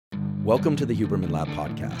Welcome to the Huberman Lab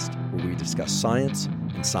podcast, where we discuss science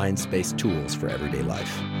and science-based tools for everyday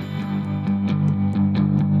life.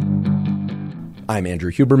 I'm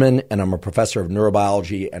Andrew Huberman, and I'm a professor of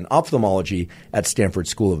neurobiology and ophthalmology at Stanford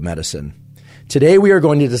School of Medicine. Today, we are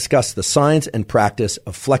going to discuss the science and practice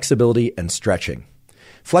of flexibility and stretching.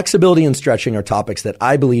 Flexibility and stretching are topics that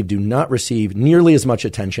I believe do not receive nearly as much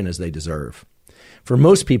attention as they deserve. For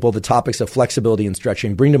most people, the topics of flexibility and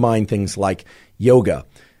stretching bring to mind things like yoga,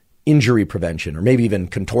 injury prevention, or maybe even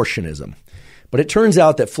contortionism. But it turns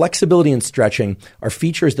out that flexibility and stretching are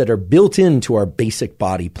features that are built into our basic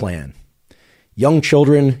body plan. Young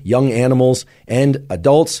children, young animals, and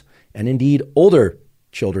adults, and indeed older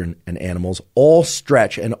children and animals all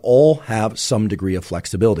stretch and all have some degree of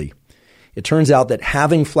flexibility. It turns out that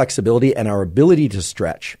having flexibility and our ability to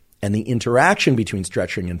stretch and the interaction between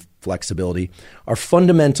stretching and flexibility are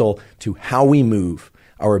fundamental to how we move,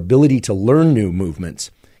 our ability to learn new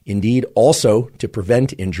movements, indeed also to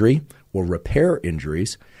prevent injury or repair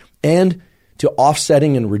injuries, and to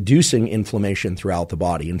offsetting and reducing inflammation throughout the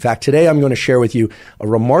body. In fact, today I'm going to share with you a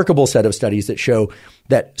remarkable set of studies that show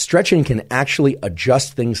that stretching can actually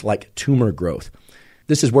adjust things like tumor growth.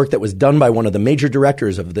 This is work that was done by one of the major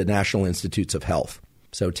directors of the National Institutes of Health.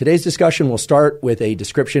 So today's discussion will start with a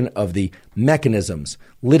description of the mechanisms,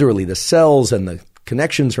 literally the cells and the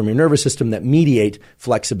connections from your nervous system that mediate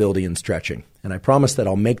flexibility and stretching. And I promise that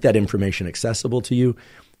I'll make that information accessible to you,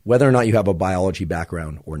 whether or not you have a biology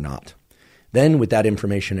background or not. Then, with that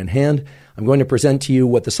information in hand, I'm going to present to you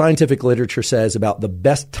what the scientific literature says about the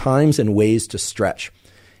best times and ways to stretch.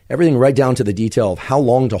 Everything right down to the detail of how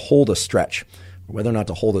long to hold a stretch, or whether or not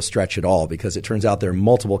to hold a stretch at all, because it turns out there are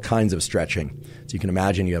multiple kinds of stretching. So you can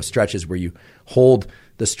imagine you have stretches where you hold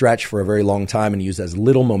the stretch for a very long time and use as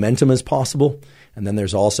little momentum as possible. And then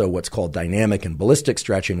there's also what's called dynamic and ballistic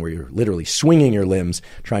stretching, where you're literally swinging your limbs,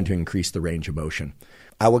 trying to increase the range of motion.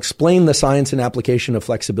 I will explain the science and application of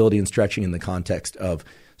flexibility and stretching in the context of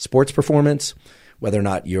sports performance, whether or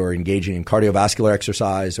not you're engaging in cardiovascular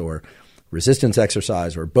exercise or resistance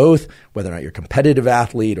exercise or both, whether or not you're a competitive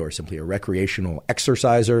athlete or simply a recreational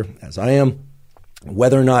exerciser, as I am,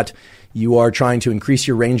 whether or not you are trying to increase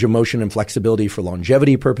your range of motion and flexibility for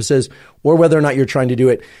longevity purposes, or whether or not you're trying to do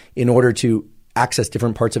it in order to access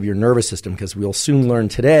different parts of your nervous system, because we'll soon learn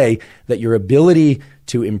today that your ability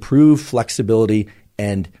to improve flexibility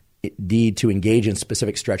and indeed to engage in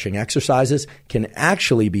specific stretching exercises can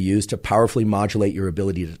actually be used to powerfully modulate your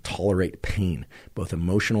ability to tolerate pain, both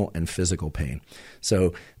emotional and physical pain.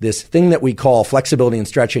 So this thing that we call flexibility and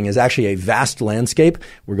stretching is actually a vast landscape.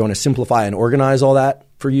 We're going to simplify and organize all that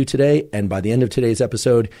for you today. And by the end of today's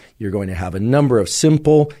episode, you're going to have a number of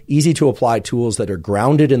simple, easy to apply tools that are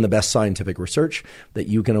grounded in the best scientific research that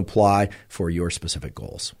you can apply for your specific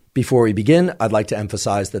goals. Before we begin, I'd like to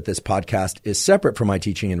emphasize that this podcast is separate from my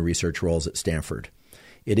teaching and research roles at Stanford.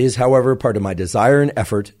 It is, however, part of my desire and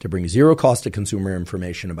effort to bring zero cost to consumer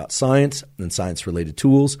information about science and science-related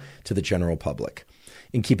tools to the general public.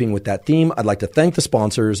 In keeping with that theme, I'd like to thank the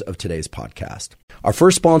sponsors of today's podcast. Our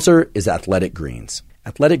first sponsor is Athletic Greens.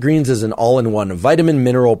 Athletic Greens is an all-in-one vitamin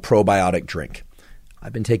mineral probiotic drink.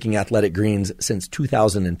 I've been taking Athletic Greens since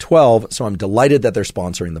 2012, so I'm delighted that they're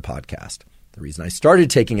sponsoring the podcast. The reason I started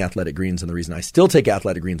taking Athletic Greens and the reason I still take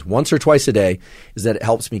Athletic Greens once or twice a day is that it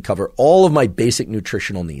helps me cover all of my basic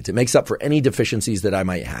nutritional needs. It makes up for any deficiencies that I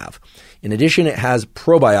might have. In addition, it has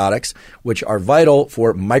probiotics, which are vital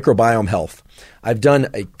for microbiome health. I've done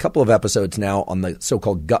a couple of episodes now on the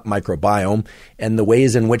so-called gut microbiome and the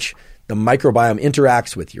ways in which the microbiome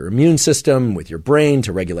interacts with your immune system, with your brain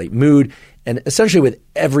to regulate mood, and essentially with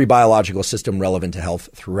every biological system relevant to health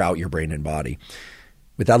throughout your brain and body.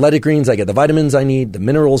 With Athletic Greens, I get the vitamins I need, the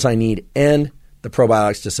minerals I need, and the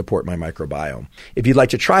probiotics to support my microbiome. If you'd like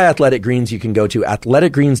to try Athletic Greens, you can go to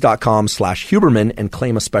athleticgreens.com/Huberman and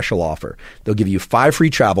claim a special offer. They'll give you 5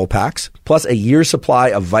 free travel packs, plus a year's supply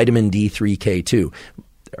of vitamin D3 K2.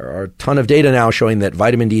 There are a ton of data now showing that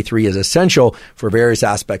vitamin D3 is essential for various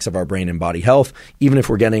aspects of our brain and body health. Even if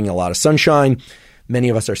we're getting a lot of sunshine, many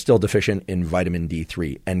of us are still deficient in vitamin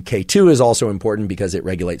D3. And K2 is also important because it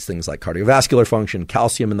regulates things like cardiovascular function,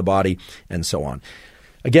 calcium in the body, and so on.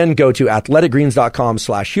 Again, go to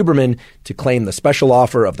athleticgreens.com/Huberman to claim the special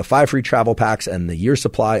offer of the 5 free travel packs and the year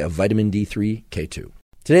supply of vitamin D3 K2.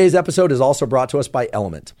 Today's episode is also brought to us by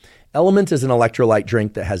Element. Element is an electrolyte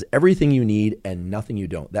drink that has everything you need and nothing you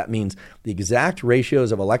don't. That means the exact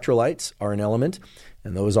ratios of electrolytes are an Element,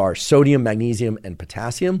 and those are sodium, magnesium, and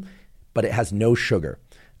potassium, but it has no sugar.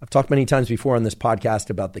 I've talked many times before on this podcast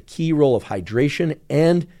about the key role of hydration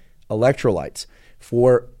and electrolytes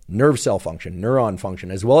for nerve cell function, neuron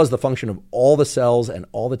function, as well as the function of all the cells and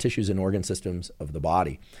all the tissues and organ systems of the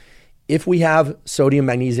body. If we have sodium,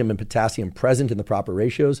 magnesium, and potassium present in the proper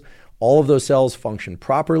ratios, all of those cells function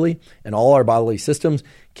properly and all our bodily systems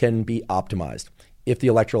can be optimized. If the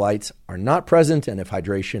electrolytes are not present and if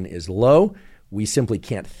hydration is low, we simply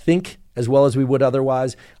can't think as well as we would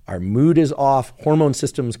otherwise. Our mood is off, hormone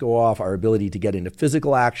systems go off, our ability to get into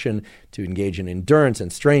physical action, to engage in endurance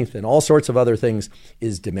and strength and all sorts of other things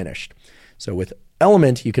is diminished. So with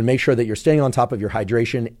Element, you can make sure that you're staying on top of your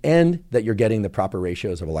hydration and that you're getting the proper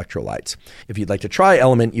ratios of electrolytes. If you'd like to try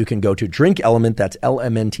Element, you can go to DrinkElement, that's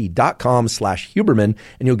lmnt.com/Huberman,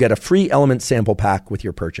 and you'll get a free Element sample pack with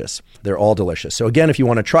your purchase. They're all delicious. So again, if you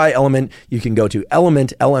want to try Element, you can go to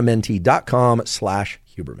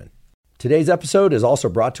lmnt.com/Huberman. Today's episode is also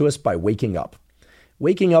brought to us by Waking Up.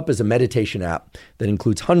 Waking Up is a meditation app that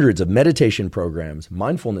includes hundreds of meditation programs,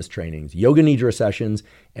 mindfulness trainings, yoga nidra sessions,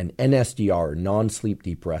 and NSDR, non-sleep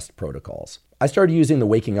deep rest protocols. I started using the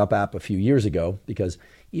Waking Up app a few years ago because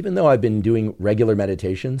even though I've been doing regular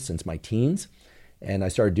meditation since my teens, and I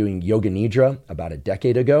started doing yoga nidra about a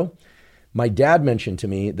decade ago, my dad mentioned to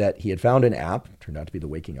me that he had found an app, turned out to be the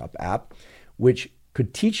Waking Up app, which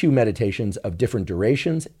could teach you meditations of different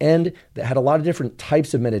durations and that had a lot of different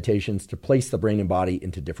types of meditations to place the brain and body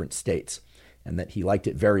into different states, and that he liked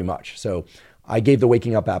it very much. So I gave the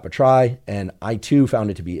Waking Up app a try, and I too found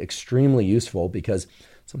it to be extremely useful because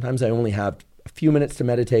sometimes I only have a few minutes to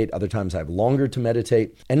meditate, other times I have longer to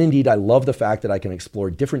meditate. And indeed, I love the fact that I can explore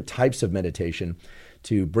different types of meditation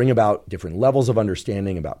to bring about different levels of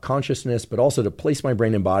understanding about consciousness, but also to place my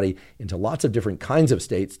brain and body into lots of different kinds of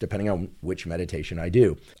states depending on which meditation I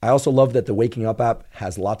do. I also love that the Waking Up app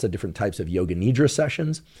has lots of different types of yoga nidra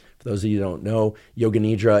sessions. For those of you who don't know, yoga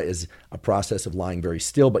nidra is a process of lying very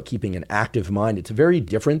still but keeping an active mind. It's very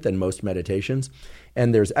different than most meditations.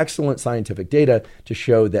 And there's excellent scientific data to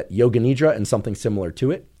show that yoga nidra and something similar to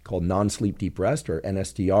it, called non-sleep deep rest or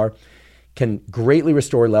NSDR, can greatly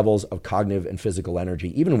restore levels of cognitive and physical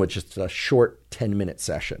energy, even with just a short 10-minute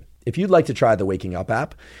session. If you'd like to try the Waking Up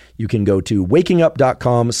app, you can go to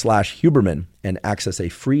wakingup.com/Huberman and access a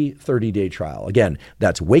free 30-day trial. Again,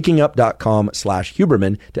 that's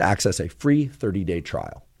wakingup.com/Huberman to access a free 30-day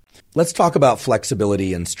trial. Let's talk about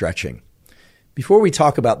flexibility and stretching. Before we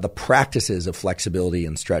talk about the practices of flexibility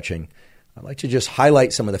and stretching, I'd like to just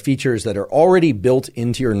highlight some of the features that are already built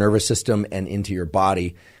into your nervous system and into your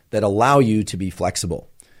body that allow you to be flexible.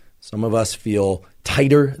 Some of us feel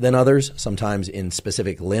tighter than others, sometimes in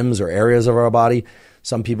specific limbs or areas of our body.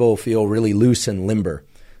 Some people feel really loose and limber.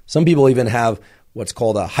 Some people even have what's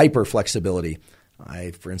called a hyperflexibility.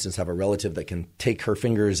 I, for instance, have a relative that can take her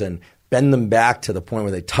fingers and bend them back to the point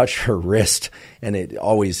where they touch her wrist, and it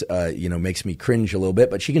always makes me cringe a little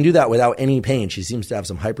bit, but she can do that without any pain. She seems to have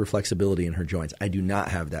some hyperflexibility in her joints. I do not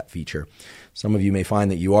have that feature. Some of you may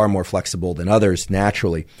find that you are more flexible than others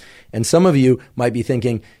naturally, and some of you might be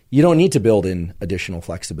thinking you don't need to build in additional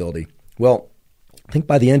flexibility. Well, I think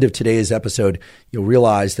by the end of today's episode, you'll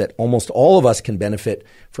realize that almost all of us can benefit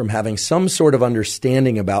from having some sort of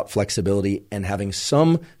understanding about flexibility and having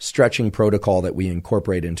some stretching protocol that we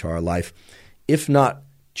incorporate into our life, if not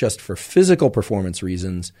just for physical performance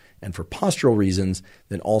reasons and for postural reasons,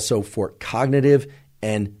 then also for cognitive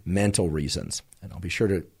and mental reasons. And I'll be sure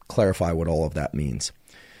to clarify what all of that means.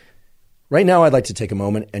 Right now, I'd like to take a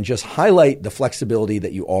moment and just highlight the flexibility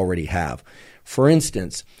that you already have. For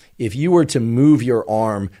instance, if you were to move your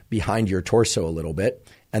arm behind your torso a little bit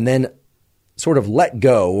and then sort of let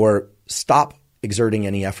go or stop exerting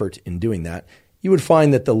any effort in doing that, you would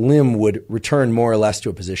find that the limb would return more or less to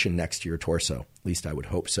a position next to your torso. At least I would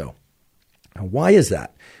hope so. Now, why is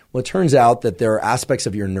that? Well, it turns out that there are aspects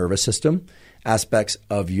of your nervous system, aspects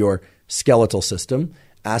of your skeletal system,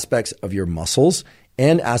 aspects of your muscles,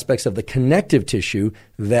 and aspects of the connective tissue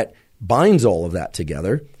that binds all of that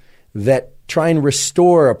together that try and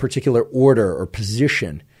restore a particular order or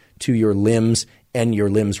position to your limbs and your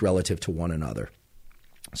limbs relative to one another.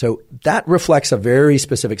 So that reflects a very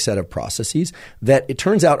specific set of processes that it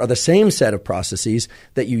turns out are the same set of processes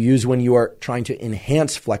that you use when you are trying to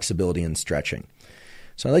enhance flexibility and stretching.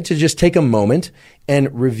 So I'd like to just take a moment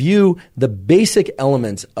and review the basic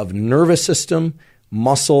elements of nervous system,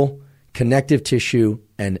 muscle, connective tissue,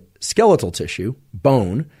 and skeletal tissue,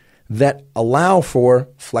 bone, that allow for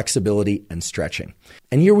flexibility and stretching.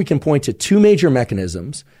 And here we can point to two major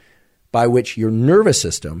mechanisms by which your nervous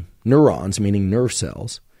system, neurons, meaning nerve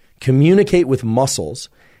cells, communicate with muscles,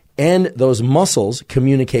 and those muscles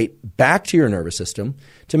communicate back to your nervous system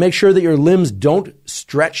to make sure that your limbs don't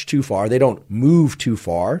stretch too far, they don't move too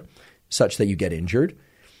far, such that you get injured.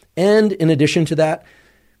 And in addition to that,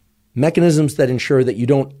 mechanisms that ensure that you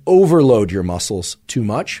don't overload your muscles too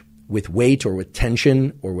much with weight or with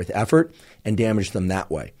tension or with effort and damage them that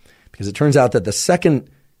way. Because it turns out that the second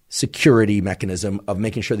security mechanism of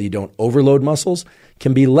making sure that you don't overload muscles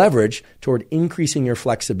can be leveraged toward increasing your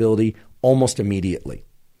flexibility almost immediately.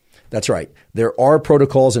 That's right. There are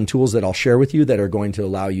protocols and tools that I'll share with you that are going to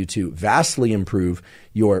allow you to vastly improve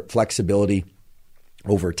your flexibility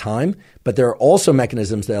over time, but there are also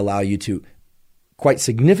mechanisms that allow you to quite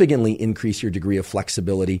significantly increase your degree of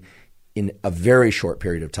flexibility in a very short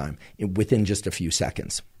period of time, within just a few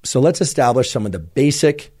seconds. So let's establish some of the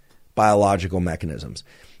basic biological mechanisms.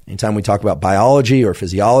 Anytime we talk about biology or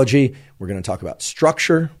physiology, we're going to talk about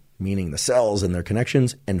structure, meaning the cells and their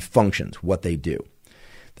connections, and functions, what they do.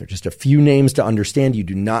 There are just a few names to understand. You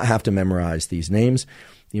do not have to memorize these names.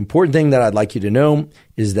 The important thing that I'd like you to know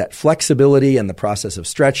is that flexibility and the process of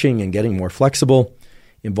stretching and getting more flexible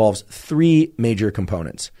involves three major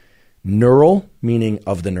components: neural, meaning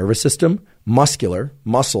of the nervous system; muscular,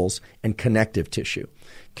 muscles; and connective tissue.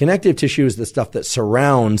 Connective tissue is the stuff that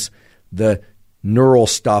surrounds the neural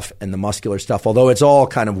stuff and the muscular stuff, although it's all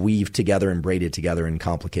kind of weaved together and braided together in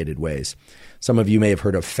complicated ways. Some of you may have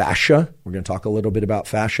heard of fascia. We're going to talk a little bit about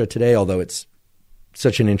fascia today, although it's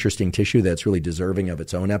such an interesting tissue that's really deserving of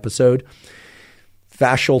its own episode.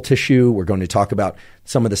 Fascial tissue, we're going to talk about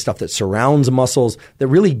some of the stuff that surrounds muscles that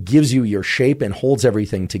really gives you your shape and holds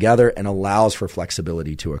everything together and allows for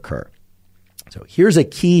flexibility to occur. So here's a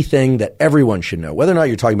key thing that everyone should know, whether or not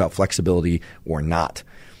you're talking about flexibility or not.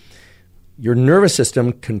 Your nervous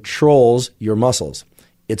system controls your muscles.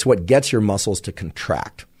 It's what gets your muscles to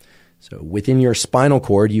contract. So within your spinal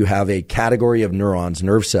cord, you have a category of neurons,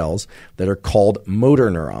 nerve cells, that are called motor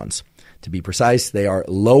neurons. To be precise, they are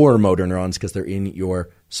lower motor neurons because they're in your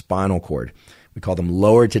spinal cord. We call them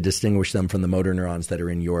lower to distinguish them from the motor neurons that are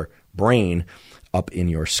in your brain up in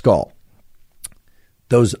your skull.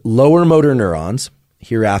 Those lower motor neurons,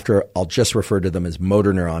 hereafter, I'll just refer to them as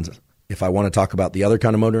motor neurons. If I want to talk about the other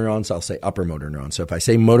kind of motor neurons, I'll say upper motor neurons. So if I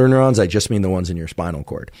say motor neurons, I just mean the ones in your spinal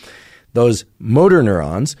cord. Those motor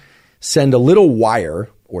neurons send a little wire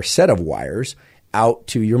or set of wires out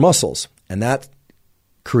to your muscles, and that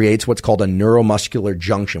creates what's called a neuromuscular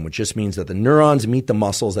junction, which just means that the neurons meet the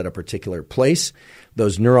muscles at a particular place.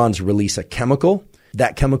 Those neurons release a chemical.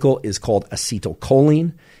 That chemical is called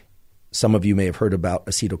acetylcholine. Some of you may have heard about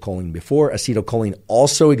acetylcholine before. Acetylcholine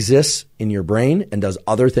also exists in your brain and does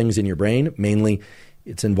other things in your brain. Mainly,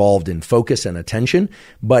 it's involved in focus and attention.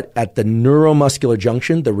 But at the neuromuscular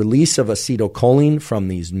junction, the release of acetylcholine from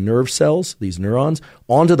these nerve cells, these neurons,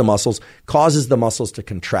 onto the muscles causes the muscles to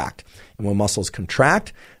contract. And when muscles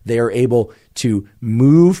contract, they are able to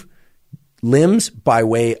move limbs by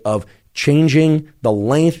way of changing the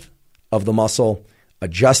length of the muscle,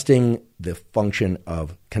 adjusting the function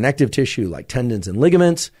of connective tissue like tendons and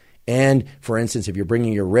ligaments. And for instance, if you're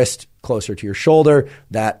bringing your wrist closer to your shoulder,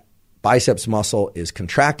 that biceps muscle is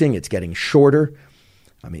contracting. It's getting shorter.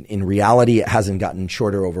 I mean, in reality, it hasn't gotten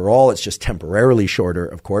shorter overall. It's just temporarily shorter,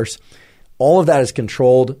 of course. All of that is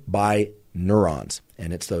controlled by neurons.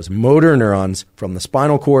 And it's those motor neurons from the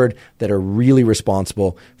spinal cord that are really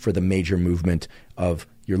responsible for the major movement of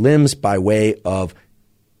your limbs by way of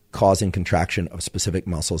causing contraction of specific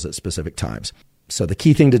muscles at specific times. So the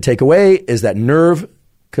key thing to take away is that nerve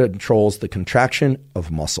controls the contraction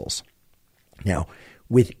of muscles. Now,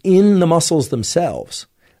 within the muscles themselves,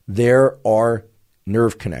 there are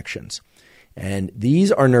nerve connections. And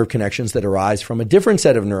these are nerve connections that arise from a different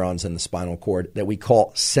set of neurons in the spinal cord that we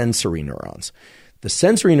call sensory neurons. The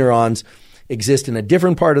sensory neurons exist in a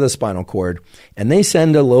different part of the spinal cord, and they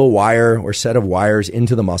send a little wire or set of wires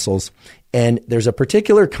into the muscles. And there's a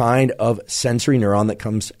particular kind of sensory neuron that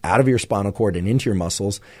comes out of your spinal cord and into your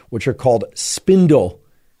muscles, which are called spindle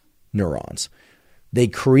neurons. They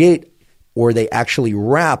create, or they actually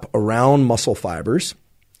wrap around muscle fibers,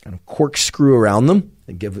 kind of corkscrew around them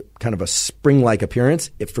and give kind of a spring-like appearance.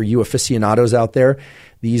 If for you aficionados out there,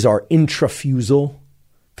 these are intrafusal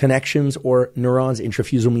connections or neurons.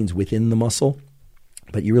 Intrafusal means within the muscle,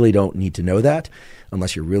 but you really don't need to know that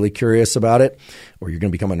unless you're really curious about it, or you're going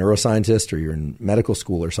to become a neuroscientist, or you're in medical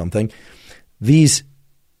school or something. These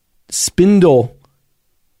spindle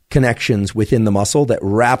connections within the muscle that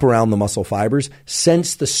wrap around the muscle fibers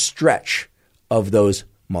sense the stretch of those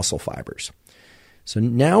muscle fibers. So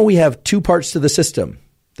now we have two parts to the system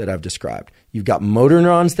that I've described. You've got motor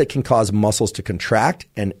neurons that can cause muscles to contract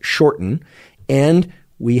and shorten, and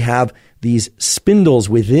we have these spindles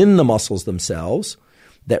within the muscles themselves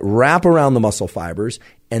that wrap around the muscle fibers,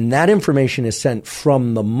 and that information is sent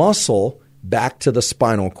from the muscle back to the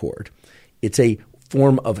spinal cord. It's a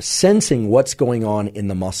form of sensing what's going on in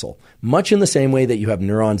the muscle. Much in the same way that you have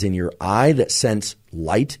neurons in your eye that sense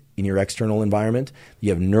light in your external environment, you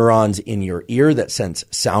have neurons in your ear that sense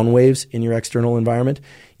sound waves in your external environment,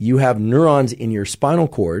 you have neurons in your spinal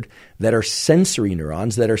cord that are sensory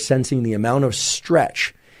neurons that are sensing the amount of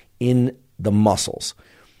stretch in the muscles.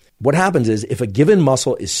 What happens is if a given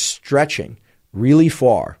muscle is stretching really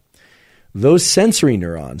far, those sensory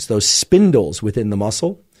neurons, those spindles within the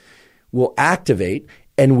muscle, will activate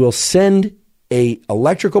and will send a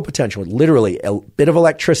electrical potential, literally a bit of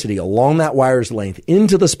electricity along that wire's length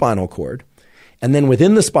into the spinal cord. And then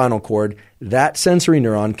within the spinal cord, that sensory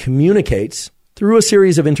neuron communicates through a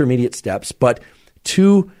series of intermediate steps, but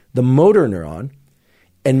to the motor neuron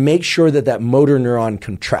and makes sure that that motor neuron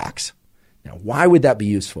contracts. Now, why would that be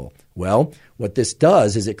useful? Well, what this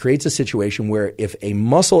does is it creates a situation where if a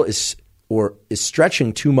muscle is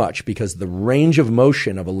stretching too much because the range of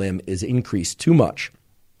motion of a limb is increased too much,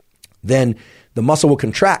 then the muscle will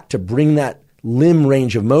contract to bring that limb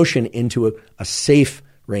range of motion into a safe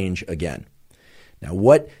range again. Now,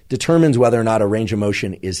 what determines whether or not a range of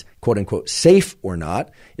motion is quote unquote safe or not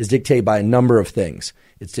is dictated by a number of things.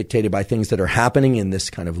 It's dictated by things that are happening in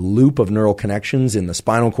this kind of loop of neural connections in the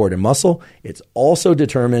spinal cord and muscle. It's also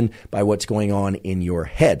determined by what's going on in your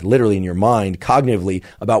head, literally in your mind, cognitively,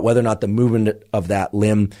 about whether or not the movement of that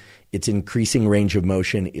limb, its increasing range of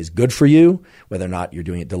motion is good for you, whether or not you're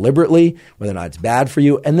doing it deliberately, whether or not it's bad for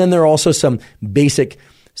you. And then there are also some basic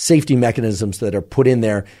safety mechanisms that are put in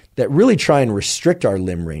there that really try and restrict our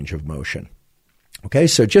limb range of motion. Okay,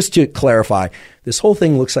 so just to clarify, this whole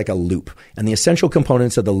thing looks like a loop, and the essential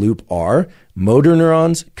components of the loop are motor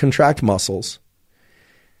neurons contract muscles,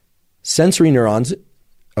 sensory neurons,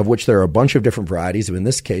 of which there are a bunch of different varieties. In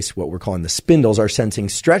this case, what we're calling the spindles are sensing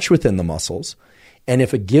stretch within the muscles, and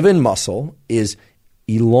if a given muscle is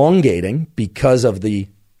elongating because of the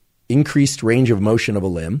increased range of motion of a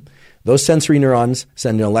limb, those sensory neurons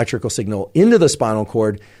send an electrical signal into the spinal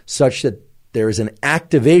cord such that there is an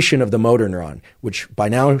activation of the motor neuron, which by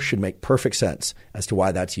now should make perfect sense as to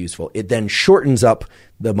why that's useful. It then shortens up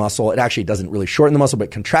the muscle. It actually doesn't really shorten the muscle,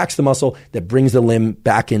 but contracts the muscle that brings the limb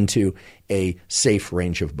back into a safe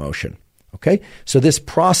range of motion. Okay? So this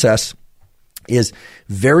process is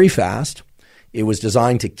very fast. It was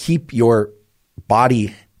designed to keep your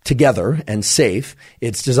body together and safe.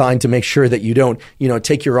 It's designed to make sure that you don't,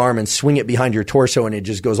 take your arm and swing it behind your torso and it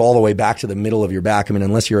just goes all the way back to the middle of your back. I mean,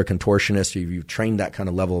 unless you're a contortionist or you've trained that kind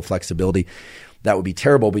of level of flexibility, that would be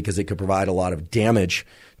terrible because it could provide a lot of damage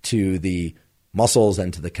to the muscles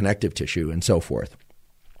and to the connective tissue and so forth.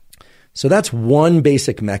 So that's one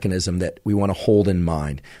basic mechanism that we want to hold in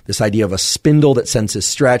mind, this idea of a spindle that senses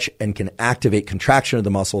stretch and can activate contraction of the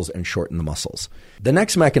muscles and shorten the muscles. The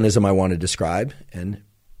next mechanism I want to describe, and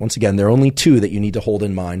once again, there are only two that you need to hold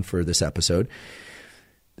in mind for this episode.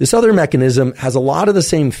 This other mechanism has a lot of the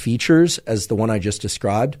same features as the one I just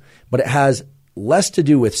described, but it has less to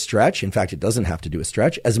do with stretch. In fact, it doesn't have to do with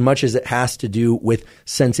stretch as much as it has to do with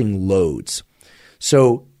sensing loads.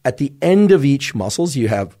 So at the end of each muscles, you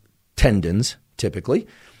have tendons typically,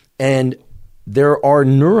 and there are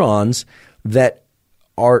neurons that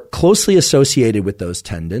are closely associated with those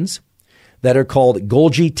tendons that are called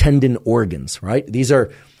Golgi tendon organs, right? These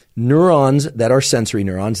are neurons that are sensory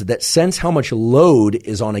neurons that sense how much load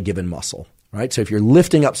is on a given muscle, right? So if you're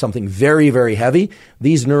lifting up something very, very heavy,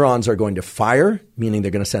 these neurons are going to fire, meaning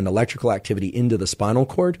they're going to send electrical activity into the spinal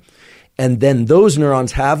cord. And then those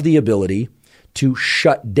neurons have the ability to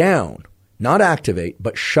shut down, not activate,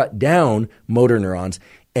 but shut down motor neurons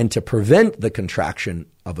and to prevent the contraction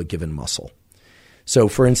of a given muscle. So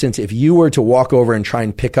for instance, if you were to walk over and try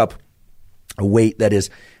and pick up a weight that is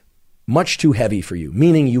much too heavy for you,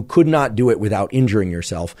 meaning you could not do it without injuring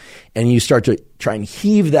yourself, and you start to try and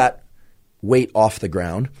heave that weight off the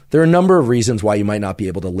ground, there are a number of reasons why you might not be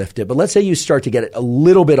able to lift it. But let's say you start to get it a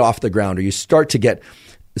little bit off the ground, or you start to get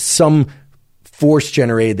some force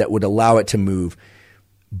generated that would allow it to move.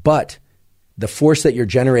 But the force that you're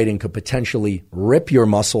generating could potentially rip your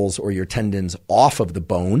muscles or your tendons off of the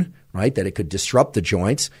bone, right? That it could disrupt the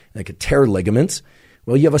joints, and it could tear ligaments.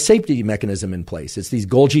 Well, you have a safety mechanism in place. It's these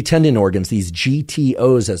Golgi tendon organs, these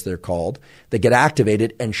GTOs as they're called, that get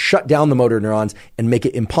activated and shut down the motor neurons and make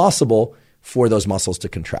it impossible for those muscles to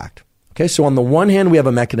contract. Okay, so on the one hand, we have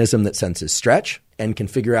a mechanism that senses stretch and can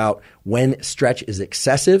figure out when stretch is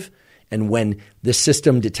excessive, and when this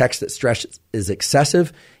system detects that stretch is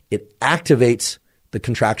excessive, it activates the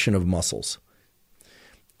contraction of muscles.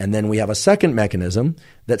 And then we have a second mechanism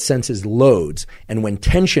that senses loads, and when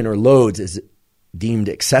tension or loads is deemed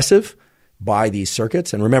excessive, by these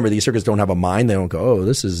circuits. And remember, these circuits don't have a mind. They don't go, oh,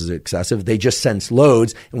 this is excessive. They just sense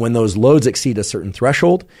loads. And when those loads exceed a certain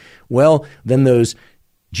threshold, well, then those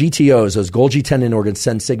GTOs, those Golgi tendon organs,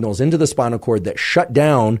 send signals into the spinal cord that shut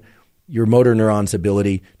down your motor neuron's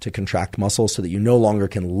ability to contract muscles so that you no longer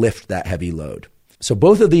can lift that heavy load. So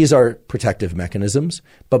both of these are protective mechanisms,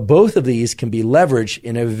 but both of these can be leveraged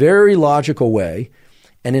in a very logical way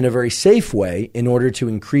and in a very safe way in order to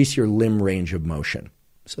increase your limb range of motion.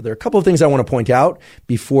 So there are a couple of things I want to point out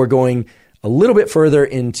before going a little bit further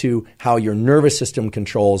into how your nervous system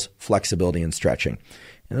controls flexibility and stretching.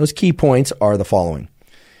 And those key points are the following.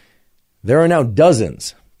 There are now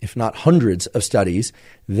dozens, if not hundreds, of studies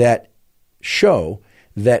that show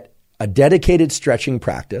that a dedicated stretching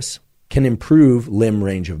practice can improve limb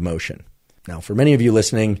range of motion. Now, for many of you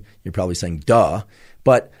listening, you're probably saying, duh,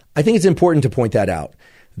 but I think it's important to point that out,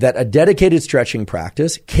 that a dedicated stretching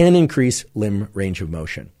practice can increase limb range of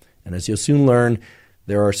motion. And as you'll soon learn,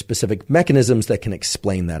 there are specific mechanisms that can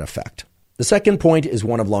explain that effect. The second point is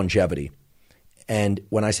one of longevity. And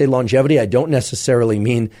when I say longevity, I don't necessarily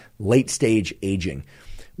mean late-stage aging.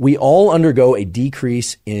 We all undergo a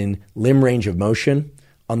decrease in limb range of motion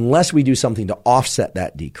unless we do something to offset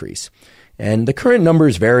that decrease. And the current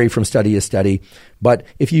numbers vary from study to study, but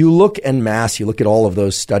if you look en masse, you look at all of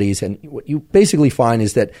those studies, and what you basically find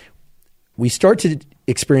is that we start to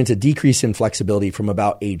experience a decrease in flexibility from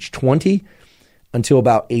about age 20 until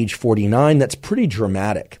about age 49. That's pretty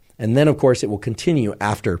dramatic. And then, of course, it will continue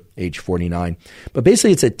after age 49. But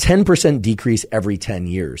basically, it's a 10% decrease every 10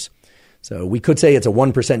 years. So we could say it's a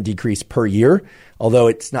 1% decrease per year, although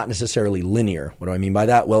it's not necessarily linear. What do I mean by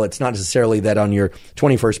that? Well, it's not necessarily that on your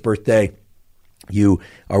 21st birthday, you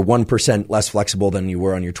are 1% less flexible than you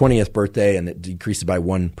were on your 20th birthday, and it decreases by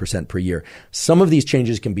 1% per year. Some of these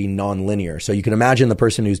changes can be nonlinear. So you can imagine the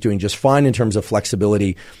person who's doing just fine in terms of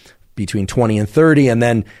flexibility between 20 and 30, and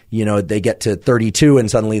then, they get to 32 and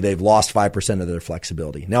suddenly they've lost 5% of their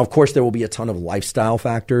flexibility. Now, of course, there will be a ton of lifestyle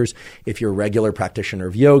factors. If you're a regular practitioner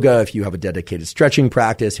of yoga, if you have a dedicated stretching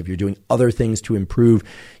practice, if you're doing other things to improve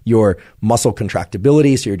your muscle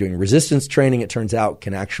contractibility, so you're doing resistance training, it turns out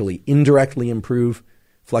can actually indirectly improve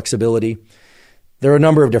flexibility. There are a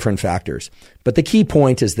number of different factors. But the key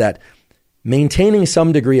point is that maintaining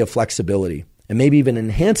some degree of flexibility and maybe even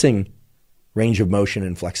enhancing range of motion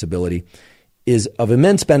and flexibility is of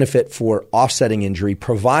immense benefit for offsetting injury,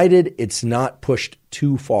 provided it's not pushed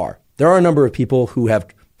too far. There are a number of people who have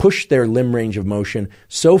pushed their limb range of motion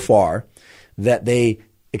so far that they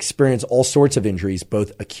experience all sorts of injuries,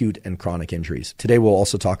 both acute and chronic injuries. Today, we'll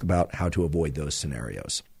also talk about how to avoid those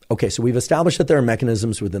scenarios. Okay, so we've established that there are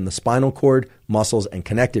mechanisms within the spinal cord, muscles, and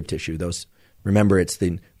connective tissue. Those, remember, it's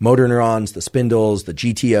the motor neurons, the spindles, the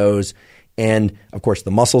GTOs, and, of course, the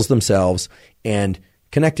muscles themselves and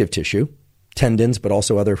connective tissue, tendons, but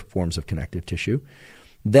also other forms of connective tissue,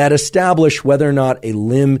 that establish whether or not a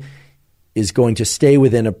limb is going to stay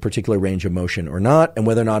within a particular range of motion or not, and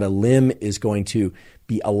whether or not a limb is going to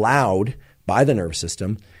be allowed by the nervous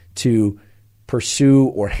system to pursue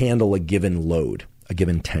or handle a given load, a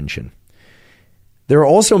given tension. There are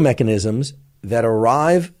also mechanisms that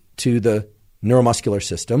arrive to the neuromuscular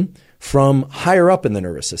system from higher up in the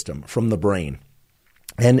nervous system, from the brain.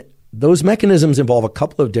 And those mechanisms involve a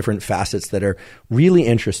couple of different facets that are really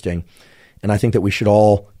interesting, and I think that we should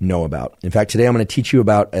all know about. In fact, today I'm going to teach you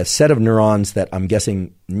about a set of neurons that I'm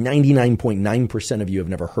guessing 99.9% of you have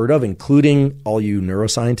never heard of, including all you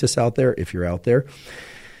neuroscientists out there, if you're out there,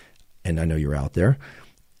 and I know you're out there,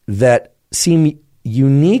 that seem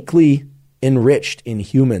uniquely enriched in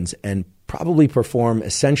humans and probably perform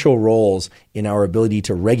essential roles in our ability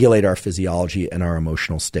to regulate our physiology and our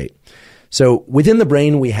emotional state. So within the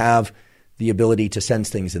brain, we have the ability to sense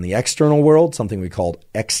things in the external world, something we call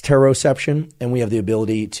exteroception, and we have the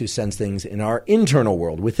ability to sense things in our internal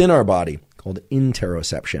world, within our body, called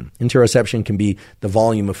interoception. Interoception can be the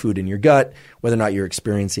volume of food in your gut, whether or not you're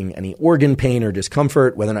experiencing any organ pain or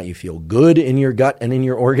discomfort, whether or not you feel good in your gut and in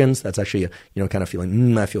your organs. That's actually kind of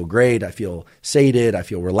feeling, I feel great, I feel sated, I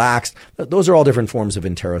feel relaxed. Those are all different forms of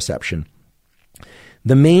interoception.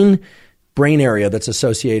 The main brain area that's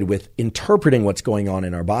associated with interpreting what's going on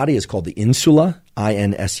in our body is called the insula,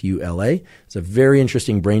 I-N-S-U-L-A. It's a very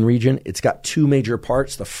interesting brain region. It's got two major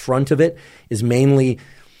parts. The front of it is mainly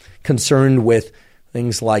concerned with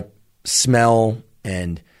things like smell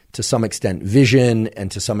and, to some extent, vision, and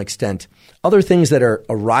to some extent, other things that are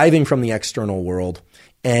arriving from the external world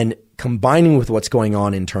and combining with what's going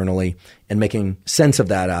on internally and making sense of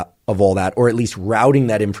that, of all that, or at least routing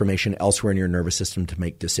that information elsewhere in your nervous system to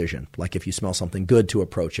make decision. Like if you smell something good, to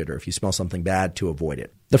approach it, or if you smell something bad, to avoid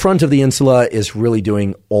it. The front of the insula is really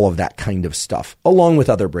doing all of that kind of stuff, along with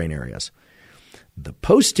other brain areas. The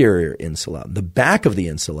posterior insula, the back of the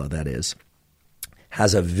insula, that is,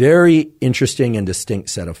 has a very interesting and distinct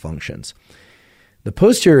set of functions. The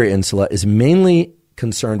posterior insula is mainly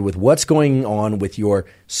concerned with what's going on with your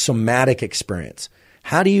somatic experience.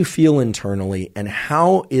 How do you feel internally, and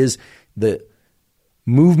how is the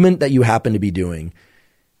movement that you happen to be doing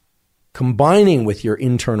combining with your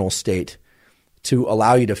internal state to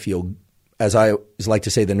allow you to feel, as I like to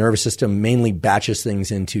say, the nervous system mainly batches things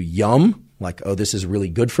into yum, like, oh, this is really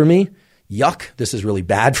good for me, yuck, this is really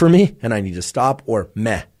bad for me, and I need to stop, or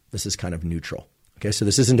meh, this is kind of neutral. Okay, so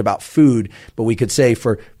this isn't about food, but we could say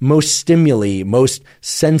for most stimuli, most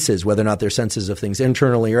senses, whether or not they're senses of things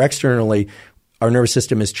internally or externally, our nervous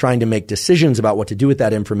system is trying to make decisions about what to do with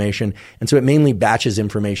that information. And so it mainly batches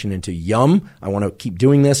information into yum, I want to keep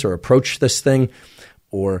doing this or approach this thing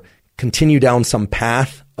or continue down some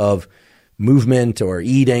path of movement or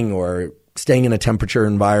eating or staying in a temperature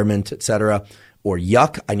environment, et cetera. Or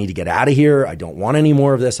yuck, I need to get out of here. I don't want any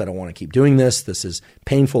more of this. I don't want to keep doing this. This is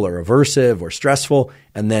painful or aversive or stressful.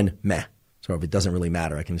 And then meh. So if it doesn't really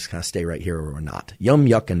matter, I can just kind of stay right here or not. Yum,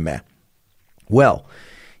 yuck, and meh. Well,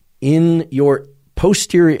 in your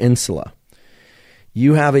posterior insula,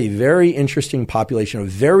 you have a very interesting population of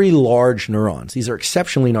very large neurons. These are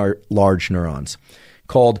exceptionally large neurons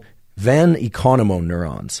called Van Economo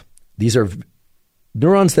neurons. These are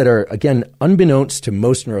neurons that are, again, unbeknownst to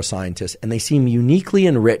most neuroscientists, and they seem uniquely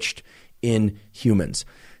enriched in humans.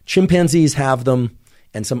 Chimpanzees have them,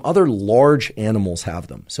 and some other large animals have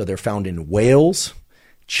them. So they're found in whales,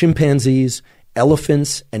 chimpanzees,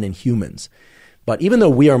 elephants, and in humans. But even though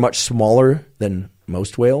we are much smaller than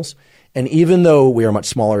most whales, and even though we are much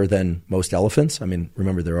smaller than most elephants, I mean,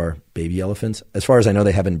 remember there are baby elephants. As far as I know,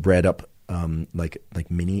 they haven't bred up like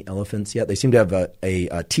mini elephants yet. They seem to have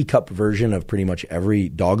a teacup version of pretty much every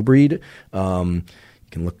dog breed. You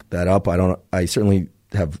can look that up. I certainly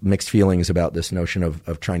have mixed feelings about this notion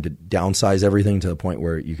of trying to downsize everything to the point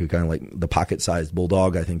where you could kind of like the pocket-sized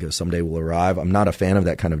bulldog, I think someday will arrive. I'm not a fan of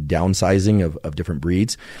that kind of downsizing of different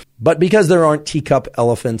breeds. But because there aren't teacup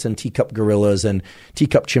elephants and teacup gorillas and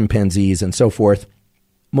teacup chimpanzees and so forth,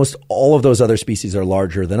 most all of those other species are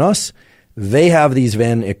larger than us. They have these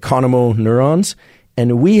Van Economo neurons,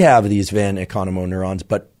 and we have these Van Economo neurons,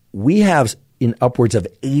 but we have in upwards of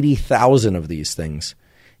 80,000 of these things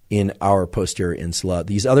in our posterior insula.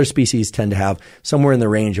 These other species tend to have somewhere in the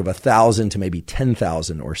range of 1,000 to maybe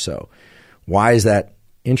 10,000 or so. Why is that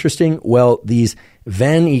interesting? Well, these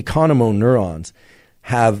Van Economo neurons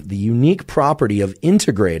have the unique property of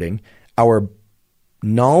integrating our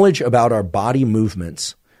knowledge about our body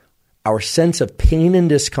movements, our sense of pain and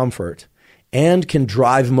discomfort, and can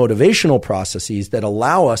drive motivational processes that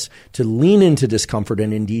allow us to lean into discomfort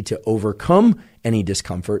and indeed to overcome any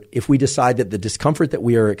discomfort if we decide that the discomfort that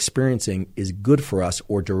we are experiencing is good for us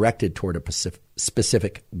or directed toward a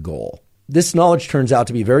specific goal. This knowledge turns out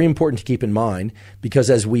to be very important to keep in mind because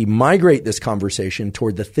as we migrate this conversation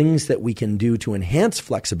toward the things that we can do to enhance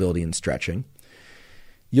flexibility and stretching,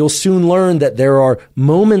 you'll soon learn that there are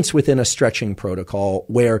moments within a stretching protocol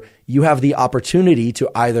where you have the opportunity to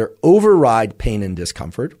either override pain and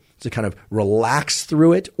discomfort, to kind of relax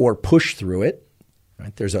through it or push through it.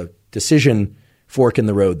 Right? There's a decision fork in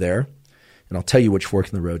the road there, and I'll tell you which fork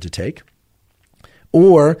in the road to take.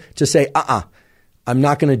 Or to say, I'm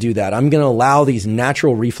not going to do that. I'm going to allow these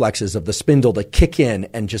natural reflexes of the spindle to kick in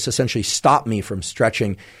and just essentially stop me from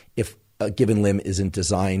stretching if a given limb isn't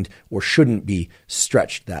designed or shouldn't be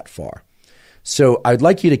stretched that far. So I'd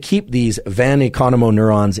like you to keep these Van Economo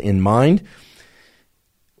neurons in mind.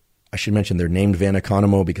 I should mention they're named Van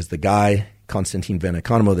Economo because the guy, Constantine Van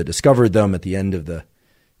Economo, that discovered them at the end of the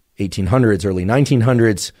 1800s, early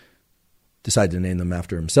 1900s, decided to name them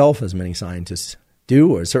after himself, as many scientists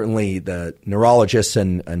do, or certainly the neurologists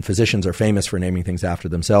and physicians are famous for naming things after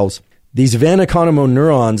themselves. These Van Economo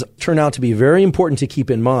neurons turn out to be very important to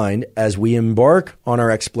keep in mind as we embark on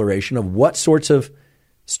our exploration of what sorts of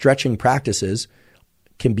stretching practices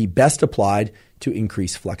can be best applied to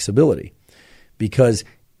increase flexibility. Because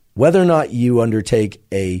whether or not you undertake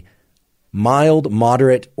a mild,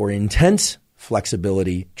 moderate, or intense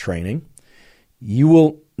flexibility training, you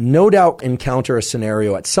will no doubt encounter a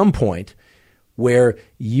scenario at some point where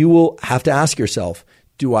you will have to ask yourself,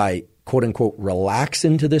 do I quote unquote relax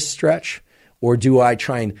into this stretch, or do I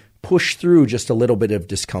try and push through just a little bit of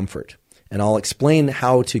discomfort? And I'll explain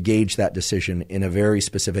how to gauge that decision in a very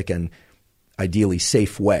specific and ideally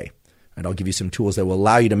safe way. And I'll give you some tools that will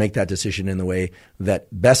allow you to make that decision in the way that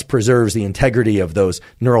best preserves the integrity of those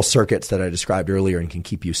neural circuits that I described earlier and can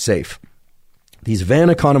keep you safe. These Van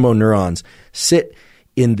Economo neurons sit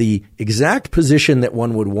in the exact position that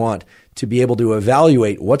one would want to be able to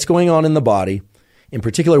evaluate what's going on in the body, in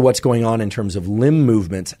particular what's going on in terms of limb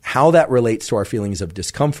movements, how that relates to our feelings of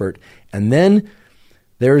discomfort. And then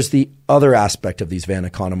there's the other aspect of these Van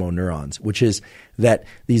Economo neurons, which is that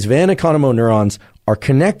these Van Economo neurons are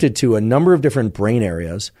connected to a number of different brain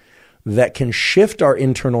areas that can shift our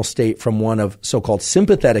internal state from one of so-called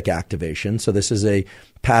sympathetic activation. So this is a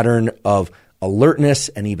pattern of alertness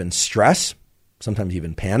and even stress, sometimes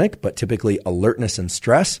even panic, but typically alertness and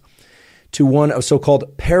stress, to one of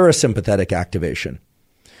so-called parasympathetic activation,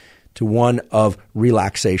 to one of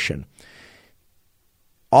relaxation.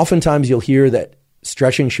 Oftentimes you'll hear that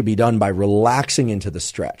stretching should be done by relaxing into the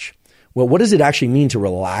stretch. Well, what does it actually mean to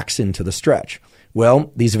relax into the stretch?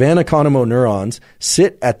 Well, these Van Economo neurons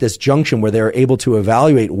sit at this junction where they're able to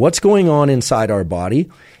evaluate what's going on inside our body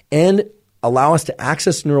and allow us to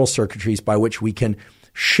access neural circuitries by which we can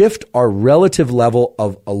shift our relative level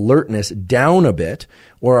of alertness down a bit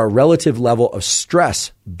or our relative level of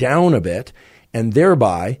stress down a bit, and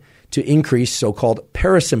thereby to increase so-called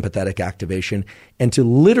parasympathetic activation and to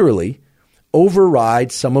literally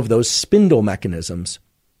override some of those spindle mechanisms,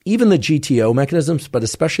 even the GTO mechanisms, but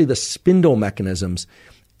especially the spindle mechanisms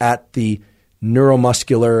at the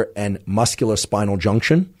neuromuscular and musculospinal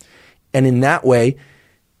junction. And in that way,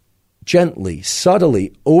 gently,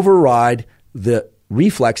 subtly override the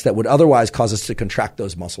reflex that would otherwise cause us to contract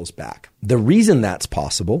those muscles back. The reason that's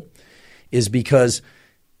possible is because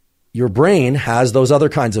your brain has those other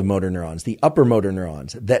kinds of motor neurons, the upper motor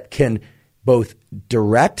neurons, that can both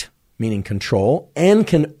direct, meaning control, and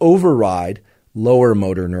can override lower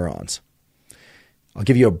motor neurons. I'll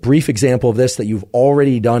give you a brief example of this that you've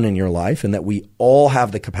already done in your life and that we all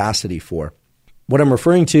have the capacity for. What I'm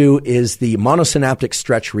referring to is the monosynaptic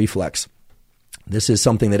stretch reflex. This is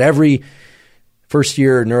something that every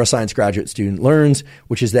first-year neuroscience graduate student learns,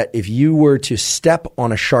 which is that if you were to step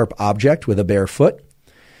on a sharp object with a bare foot,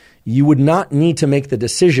 you would not need to make the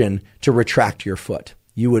decision to retract your foot.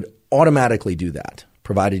 You would automatically do that,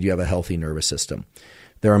 provided you have a healthy nervous system.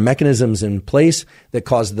 There are mechanisms in place that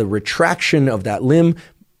cause the retraction of that limb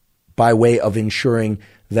by way of ensuring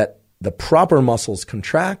that the proper muscles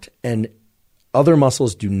contract and other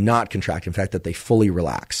muscles do not contract. In fact, that they fully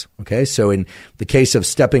relax. Okay. So in the case of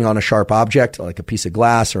stepping on a sharp object, like a piece of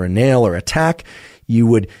glass or a nail or a tack, you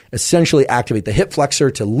would essentially activate the hip flexor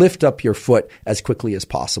to lift up your foot as quickly as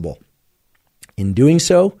possible. In doing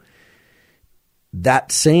so,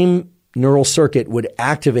 that same neural circuit would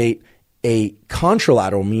activate a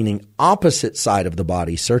contralateral, meaning opposite side of the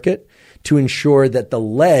body circuit, to ensure that the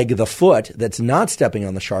leg, the foot that's not stepping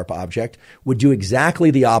on the sharp object, would do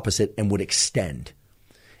exactly the opposite and would extend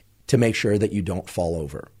to make sure that you don't fall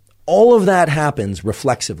over. All of that happens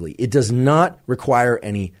reflexively. It does not require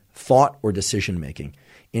any thought or decision making.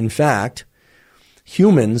 In fact,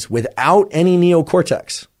 humans without any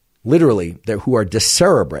neocortex, literally, who are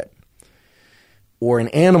decerebrate, or an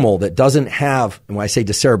animal that doesn't have, and when I say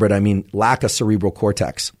decerebrate, I mean lack of cerebral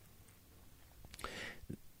cortex,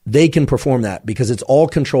 they can perform that because it's all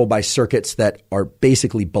controlled by circuits that are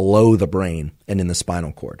basically below the brain and in the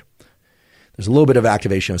spinal cord. There's a little bit of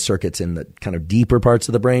activation of circuits in the kind of deeper parts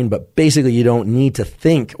of the brain, but basically you don't need to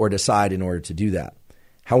think or decide in order to do that.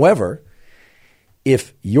 However,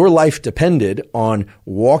 if your life depended on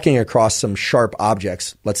walking across some sharp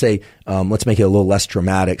objects, let's say, let's make it a little less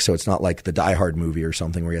dramatic so it's not like the Die Hard movie or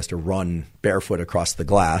something where he has to run barefoot across the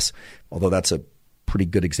glass, although that's a pretty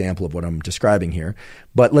good example of what I'm describing here.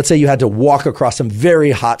 But let's say you had to walk across some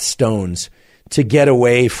very hot stones to get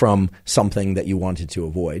away from something that you wanted to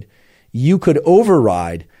avoid. You could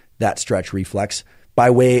override that stretch reflex by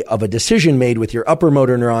way of a decision made with your upper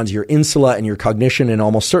motor neurons, your insula, and your cognition, and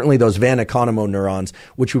almost certainly those Van Economo neurons,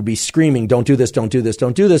 which would be screaming, don't do this, don't do this,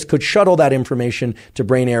 don't do this, could shuttle that information to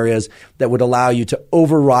brain areas that would allow you to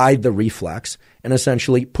override the reflex and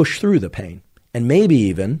essentially push through the pain. And maybe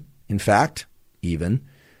even, in fact, even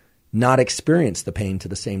not experience the pain to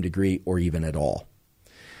the same degree or even at all.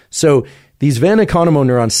 So these Van Economo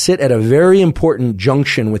neurons sit at a very important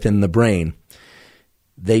junction within the brain.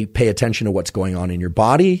 They pay attention to what's going on in your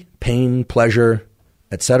body, pain, pleasure,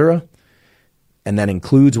 etc. And that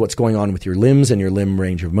includes what's going on with your limbs and your limb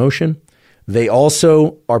range of motion. They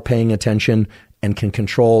also are paying attention and can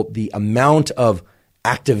control the amount of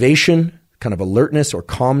activation, kind of alertness or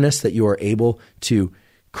calmness that you are able to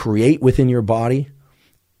create within your body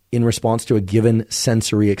in response to a given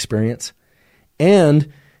sensory experience.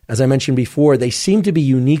 And as I mentioned before, they seem to be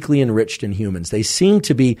uniquely enriched in humans. They seem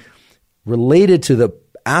to be related to the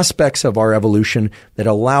aspects of our evolution that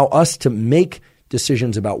allow us to make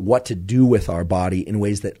decisions about what to do with our body in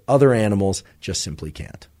ways that other animals just simply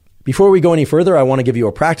can't. Before we go any further, I want to give you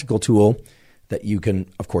a practical tool that you can,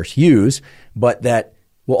 of course, use, but that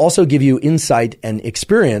will also give you insight and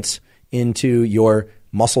experience into your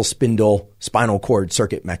muscle spindle spinal cord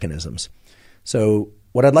circuit mechanisms. So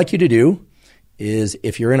what I'd like you to do is,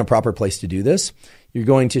 if you're in a proper place to do this, you're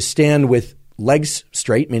going to stand with legs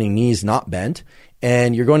straight, meaning knees not bent,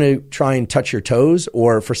 and you're going to try and touch your toes,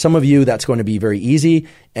 or for some of you, that's going to be very easy,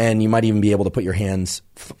 and you might even be able to put your hands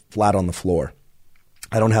flat on the floor.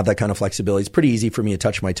 I don't have that kind of flexibility. It's pretty easy for me to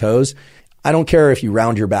touch my toes. I don't care if you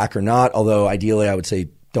round your back or not, although ideally I would say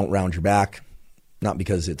don't round your back, not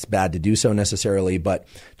because it's bad to do so necessarily, but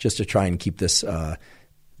just to try and keep this the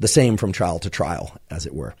same from trial to trial, as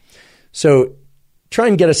it were. So try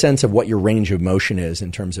and get a sense of what your range of motion is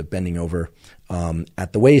in terms of bending over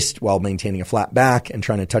at the waist while maintaining a flat back and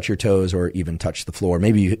trying to touch your toes or even touch the floor.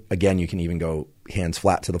 Maybe, you can even go hands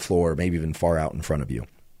flat to the floor, maybe even far out in front of you.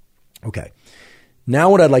 Okay.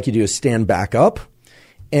 Now what I'd like you to do is stand back up,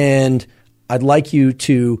 and I'd like you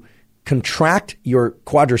to contract your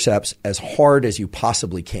quadriceps as hard as you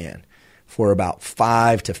possibly can for about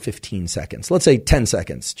 5 to 15 seconds. Let's say 10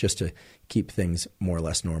 seconds, just to keep things more or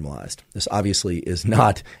less normalized. This obviously is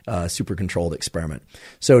not a super controlled experiment.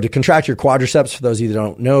 So to contract your quadriceps, for those of you that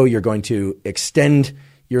don't know, you're going to extend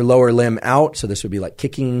your lower limb out. So this would be like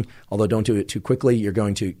kicking, although don't do it too quickly. You're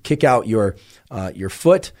going to kick out your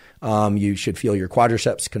foot. You should feel your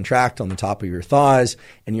quadriceps contract on the top of your thighs,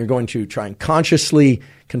 and you're going to try and consciously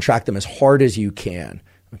contract them as hard as you can.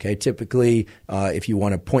 Okay, typically, if you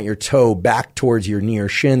want to point your toe back towards your knee or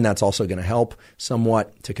shin, that's also going to help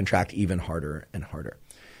somewhat to contract even harder and harder.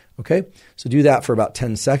 Okay, so do that for about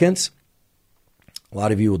 10 seconds. A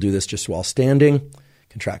lot of you will do this just while standing.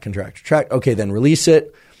 Contract, contract, contract. Okay, then release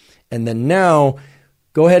it. And then now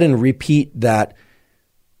go ahead and repeat that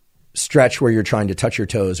stretch where you're trying to touch your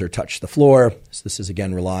toes or touch the floor. So this is,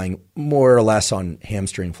 again, relying more or less on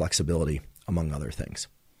hamstring flexibility, among other things.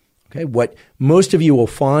 Okay, what most of you will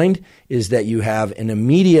find is that you have an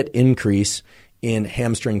immediate increase in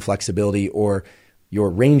hamstring flexibility, or your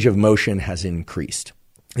range of motion has increased.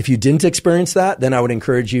 If you didn't experience that, then I would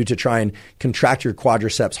encourage you to try and contract your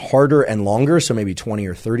quadriceps harder and longer, so maybe 20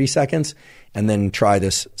 or 30 seconds, and then try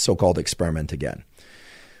this so-called experiment again.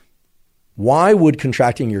 Why would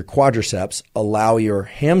contracting your quadriceps allow your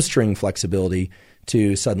hamstring flexibility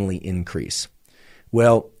to suddenly increase?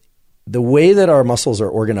 Well, the way that our muscles are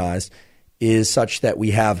organized is such that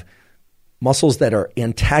we have muscles that are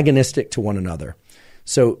antagonistic to one another.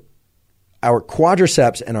 So our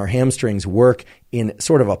quadriceps and our hamstrings work in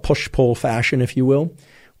sort of a push-pull fashion, if you will.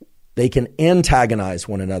 They can antagonize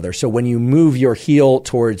one another. So when you move your heel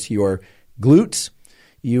towards your glutes,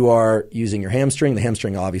 you are using your hamstring. The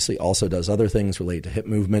hamstring obviously also does other things related to hip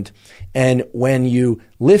movement. And when you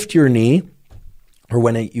lift your knee, or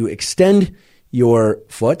when you extend your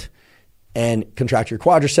foot and contract your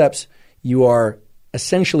quadriceps, you are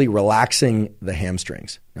essentially relaxing the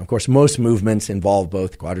hamstrings. Now, of course, most movements involve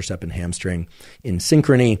both quadricep and hamstring in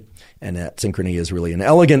synchrony, and that synchrony is really an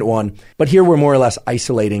elegant one. But here we're more or less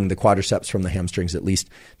isolating the quadriceps from the hamstrings, at least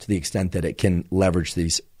to the extent that it can leverage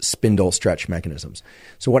these spindle stretch mechanisms.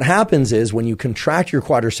 So what happens is when you contract your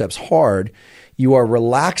quadriceps hard, you are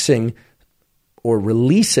relaxing or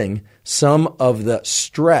releasing some of the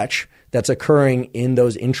stretch that's occurring in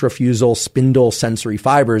those intrafusal spindle sensory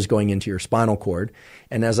fibers going into your spinal cord.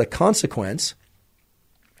 And as a consequence,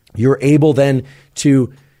 you're able then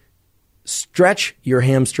to stretch your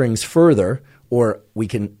hamstrings further, or we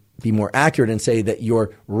can be more accurate and say that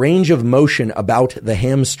your range of motion about the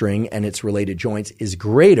hamstring and its related joints is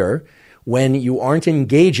greater when you aren't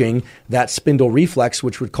engaging that spindle reflex,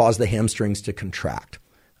 which would cause the hamstrings to contract.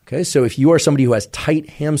 Okay, so if you are somebody who has tight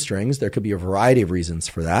hamstrings, there could be a variety of reasons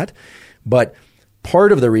for that, but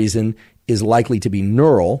part of the reason is likely to be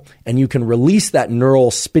neural, and you can release that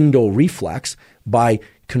neural spindle reflex by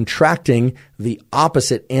contracting the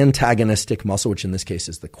opposite antagonistic muscle, which in this case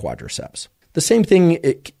is the quadriceps. The same thing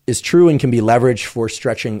is true and can be leveraged for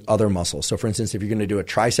stretching other muscles. So for instance, if you're going to do a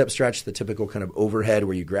tricep stretch, the typical kind of overhead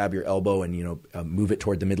where you grab your elbow and move it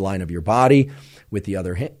toward the midline of your body with the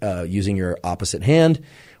other using your opposite hand,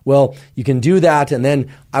 well, you can do that, and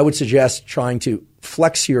then I would suggest trying to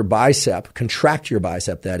flex your bicep, contract your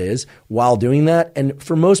bicep, that is, while doing that. And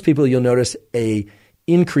for most people, you'll notice a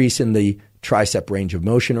increase in the tricep range of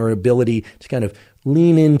motion, or ability to kind of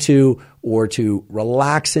lean into or to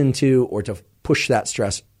relax into or to push that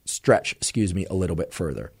stretch a little bit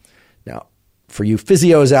further. Now, for you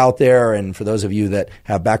physios out there and for those of you that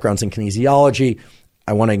have backgrounds in kinesiology,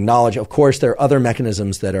 I want to acknowledge, of course, there are other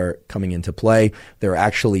mechanisms that are coming into play. There are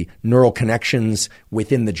actually neural connections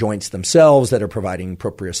within the joints themselves that are providing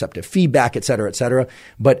proprioceptive feedback, et cetera, et cetera.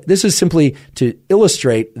 But this is simply to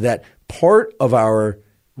illustrate that part of our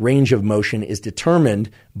range of motion is determined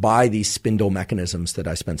by these spindle mechanisms that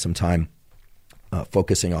I spent some time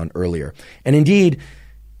focusing on earlier. And indeed,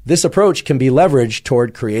 this approach can be leveraged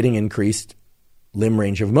toward creating increased limb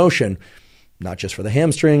range of motion, not just for the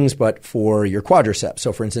hamstrings, but for your quadriceps.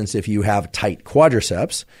 So for instance, if you have tight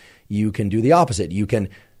quadriceps, you can do the opposite. You can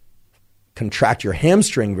contract your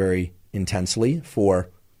hamstring very intensely for,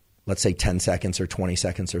 let's say, 10 seconds or 20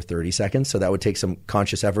 seconds or 30 seconds. So that would take some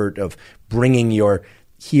conscious effort of bringing your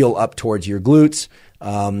heel up towards your glutes.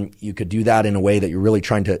 You could do that in a way that you're really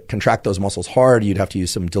trying to contract those muscles hard. You'd have to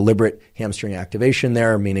use some deliberate hamstring activation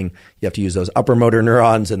there, meaning you have to use those upper motor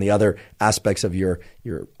neurons and the other aspects of your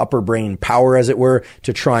upper brain power, as it were,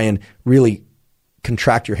 to try and really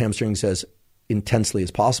contract your hamstrings as intensely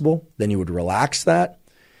as possible. Then you would relax that.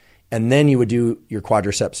 And then you would do your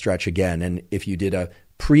quadricep stretch again. And if you did a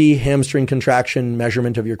pre-hamstring contraction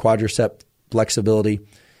measurement of your quadricep flexibility,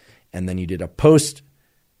 and then you did a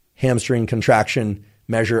post-hamstring contraction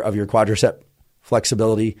measure of your quadricep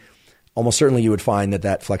flexibility, almost certainly you would find that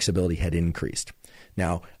that flexibility had increased.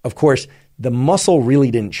 Now, of course, the muscle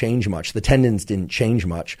really didn't change much. The tendons didn't change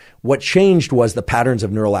much. What changed was the patterns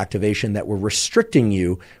of neural activation that were restricting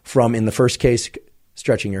you from, in the first case,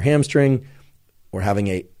 stretching your hamstring, or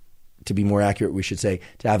having to be more accurate, we should say,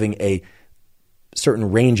 to having a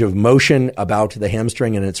certain range of motion about the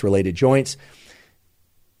hamstring and its related joints.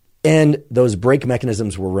 And those brake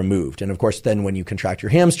mechanisms were removed. And of course, then when you contract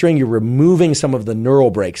your hamstring, you're removing some of the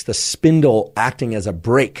neural brakes, the spindle acting as a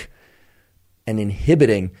brake and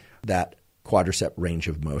inhibiting that quadricep range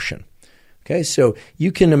of motion. Okay, so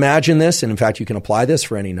you can imagine this, and in fact, you can apply this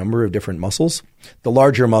for any number of different muscles. The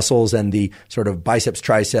larger muscles and the sort of biceps,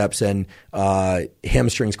 triceps, and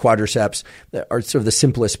hamstrings, quadriceps are sort of the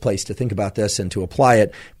simplest place to think about this and to apply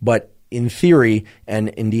it. But in theory, and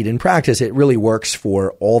indeed in practice, it really works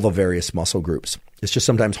for all the various muscle groups. It's just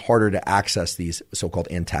sometimes harder to access these so-called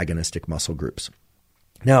antagonistic muscle groups.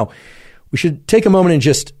 Now, we should take a moment and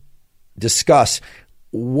just discuss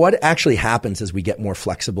what actually happens as we get more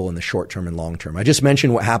flexible in the short term and long term. I just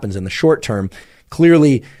mentioned what happens in the short term.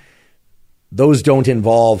 Clearly, those don't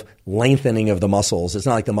involve lengthening of the muscles. It's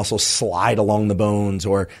not like the muscles slide along the bones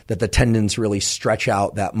or that the tendons really stretch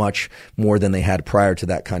out that much more than they had prior to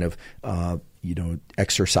that kind of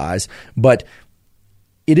exercise. But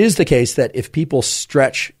it is the case that if people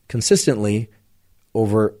stretch consistently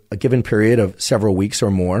over a given period of several weeks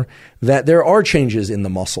or more, that there are changes in the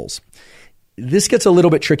muscles. This gets a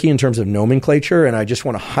little bit tricky in terms of nomenclature, and I just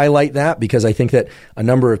want to highlight that because I think that a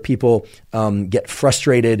number of people get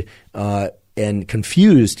frustrated and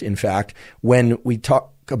confused, in fact, when we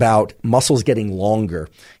talk about muscles getting longer.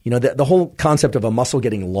 You know, the whole concept of a muscle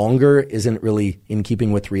getting longer isn't really in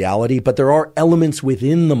keeping with reality, but there are elements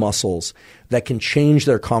within the muscles that can change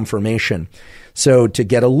their conformation. So to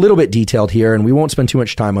get a little bit detailed here, and we won't spend too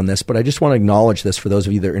much time on this, but I just want to acknowledge this for those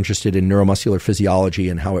of you that are interested in neuromuscular physiology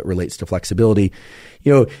and how it relates to flexibility.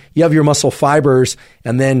 You know, you have your muscle fibers,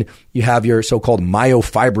 and then you have your so-called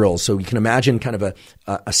myofibrils. So you can imagine kind of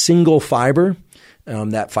a single fiber.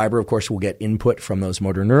 That fiber, of course, will get input from those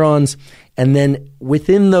motor neurons. And then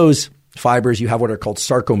within those fibers, you have what are called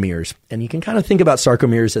sarcomeres. And you can kind of think about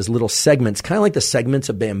sarcomeres as little segments, kind of like the segments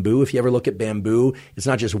of bamboo. If you ever look at bamboo, it's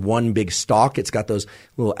not just one big stalk. It's got those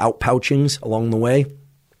little outpouchings along the way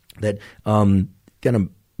that kind of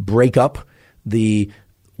break up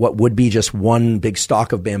what would be just one big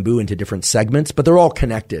stalk of bamboo into different segments, but they're all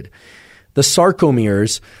connected. The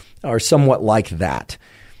sarcomeres are somewhat like that.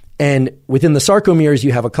 And within the sarcomeres,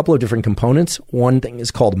 you have a couple of different components. One thing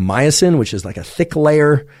is called myosin, which is like a thick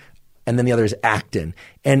layer, and then the other is actin.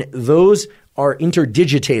 And those are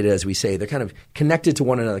interdigitated, as we say. They're kind of connected to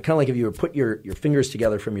one another, kind of like if you were put your fingers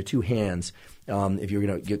together from your two hands. If you're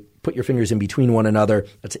going to put your fingers in between one another,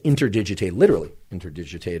 that's interdigitated, literally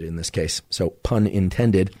interdigitated in this case. So pun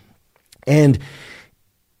intended. And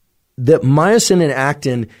the myosin and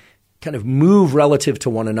actin kind of move relative to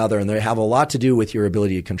one another, and they have a lot to do with your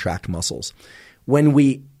ability to contract muscles. When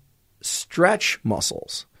we stretch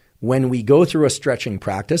muscles, when we go through a stretching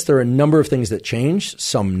practice, there are a number of things that change,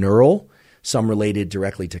 some neural, some related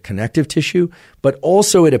directly to connective tissue, but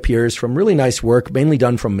also it appears from really nice work, mainly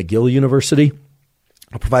done from McGill University,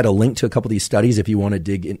 I'll provide a link to a couple of these studies if you want to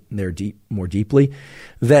dig in there more deeply,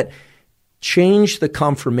 that change the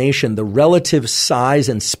conformation, the relative size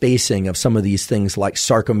and spacing of some of these things like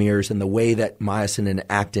sarcomeres and the way that myosin and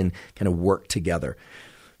actin kind of work together.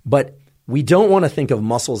 But we don't want to think of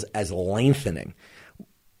muscles as lengthening.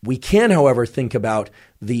 We can, however, think about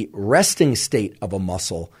the resting state of a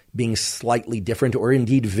muscle being slightly different or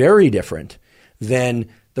indeed very different than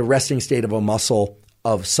the resting state of a muscle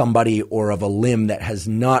of somebody or of a limb that has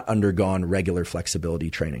not undergone regular flexibility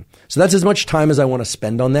training. So that's as much time as I want to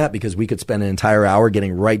spend on that, because we could spend an entire hour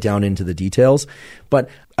getting right down into the details. But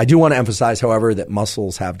I do want to emphasize, however, that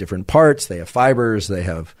muscles have different parts. They have fibers, they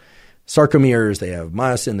have sarcomeres, they have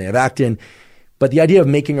myosin, they have actin. But the idea of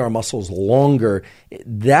making our muscles longer,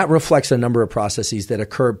 that reflects a number of processes that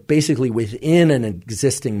occur basically within an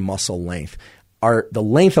existing muscle length. The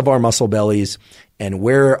length of our muscle bellies and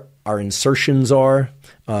where our insertions are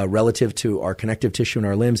relative to our connective tissue in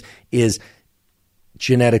our limbs is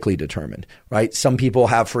genetically determined, right? Some people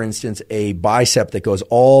have, for instance, a bicep that goes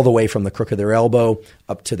all the way from the crook of their elbow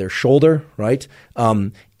up to their shoulder, right?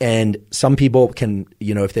 And some people can,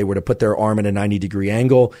 if they were to put their arm at a 90-degree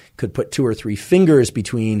angle, could put 2 or 3 fingers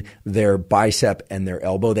between their bicep and their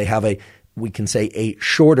elbow. They have we can say a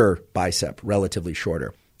shorter bicep, relatively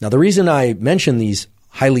shorter. Now, the reason I mention these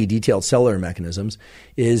highly detailed cellular mechanisms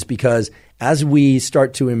is because as we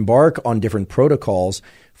start to embark on different protocols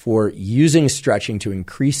for using stretching to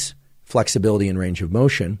increase flexibility and range of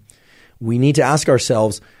motion, we need to ask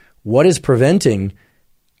ourselves, what is preventing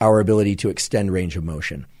our ability to extend range of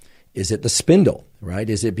motion? Is it the spindle, right?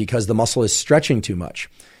 Is it because the muscle is stretching too much?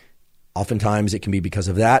 Oftentimes it can be because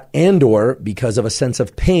of that, and or because of a sense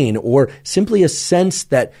of pain, or simply a sense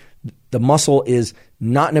that the muscle is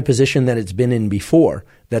not in a position that it's been in before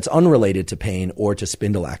that's unrelated to pain or to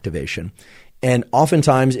spindle activation. And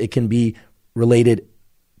oftentimes it can be related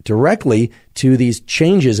directly to these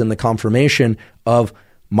changes in the conformation of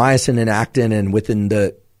myosin and actin and within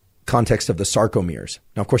the context of the sarcomeres.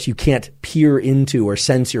 Now, of course, you can't peer into or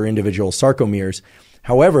sense your individual sarcomeres.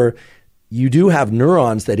 However, you do have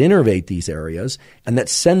neurons that innervate these areas and that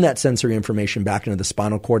send that sensory information back into the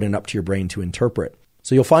spinal cord and up to your brain to interpret.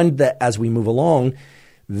 So you'll find that as we move along,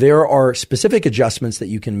 there are specific adjustments that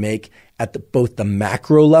you can make at both the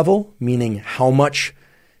macro level, meaning how much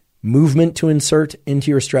movement to insert into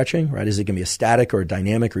your stretching, right? Is it going to be a static or a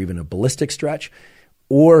dynamic or even a ballistic stretch?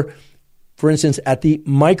 Or, for instance, at the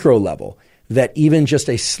micro level, that even just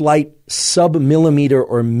a slight sub-millimeter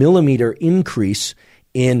or millimeter increase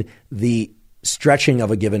in the stretching of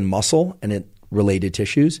a given muscle and related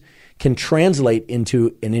tissues can translate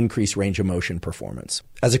into an increased range of motion performance.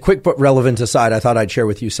 As a quick but relevant aside, I thought I'd share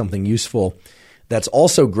with you something useful that's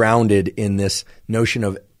also grounded in this notion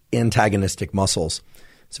of antagonistic muscles.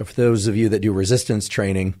 So for those of you that do resistance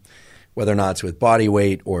training, whether or not it's with body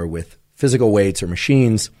weight or with physical weights or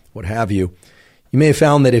machines, what have you, you may have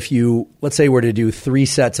found that if you, let's say, were to do 3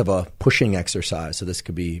 sets of a pushing exercise, so this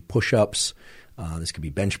could be push-ups, this could be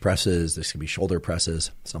bench presses, this could be shoulder presses,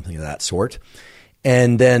 something of that sort.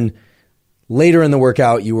 And then later in the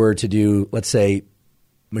workout, you were to do, let's say,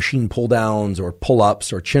 machine pull-downs or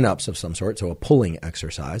pull-ups or chin-ups of some sort, so a pulling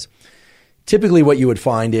exercise. Typically what you would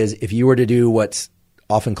find is if you were to do what's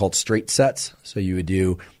often called straight sets, so you would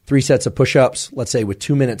do 3 sets of push-ups, let's say with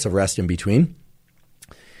 2 minutes of rest in between,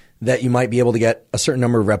 that you might be able to get a certain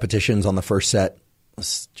number of repetitions on the first set.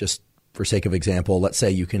 Just for sake of example, let's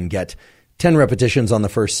say you can get 10 repetitions on the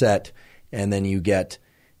first set, and then you get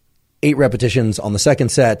 8 repetitions on the second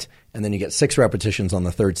set, and then you get 6 repetitions on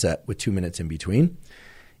the third set with 2 minutes in between.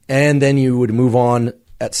 And then you would move on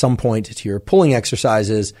at some point to your pulling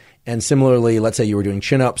exercises. And similarly, let's say you were doing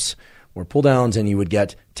chin-ups or pull-downs, and you would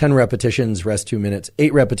get 10 repetitions, rest 2 minutes,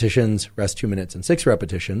 8 repetitions, rest 2 minutes, and 6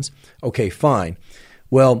 repetitions. Okay, fine.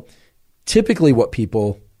 Well, typically what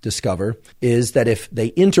people discover is that if they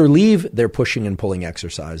interleave their pushing and pulling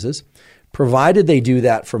exercises, provided they do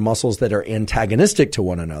that for muscles that are antagonistic to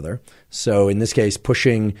one another, so in this case,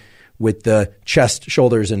 pushing with the chest,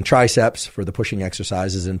 shoulders, and triceps for the pushing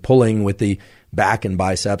exercises and pulling with the back and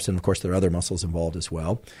biceps, and of course there are other muscles involved as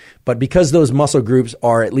well. But because those muscle groups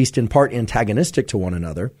are at least in part antagonistic to one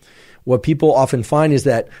another, what people often find is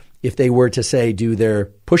that if they were to, say, do their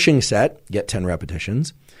pushing set, get 10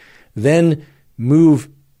 repetitions, then move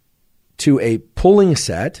to a pulling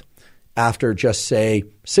set after just, say,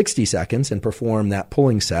 60 seconds and perform that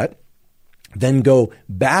pulling set, then go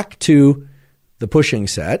back to the pushing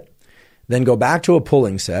set, then go back to a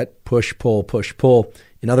pulling set, push, pull,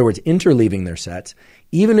 in other words, interleaving their sets,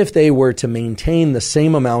 even if they were to maintain the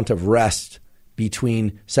same amount of rest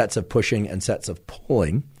between sets of pushing and sets of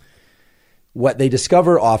pulling, what they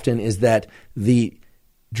discover often is that the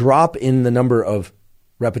drop in the number of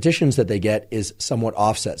repetitions that they get is somewhat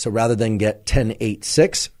offset. So rather than get 10, 8,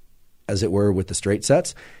 6, as it were with the straight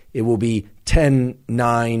sets, it will be 10,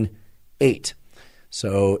 9, 8.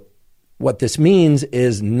 So what this means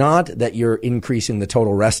is not that you're increasing the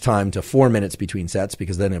total rest time to 4 minutes between sets,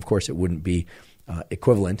 because then, of course, it wouldn't be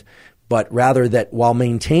equivalent, but rather that while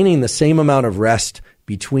maintaining the same amount of rest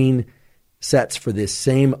between sets for this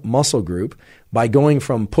same muscle group, by going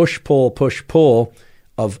from push-pull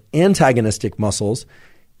of antagonistic muscles,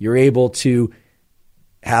 you're able to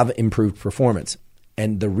have improved performance.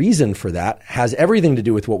 And the reason for that has everything to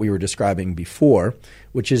do with what we were describing before,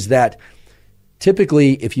 which is that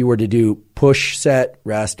typically if you were to do push, set,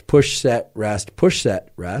 rest, push, set, rest, push,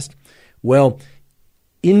 set, rest, well,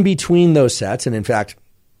 in between those sets, and in fact,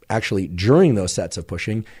 actually during those sets of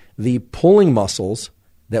pushing, the pulling muscles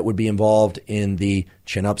that would be involved in the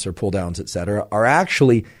chin-ups or pull-downs, et cetera, are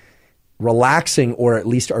actually relaxing, or at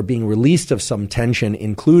least are being released of some tension,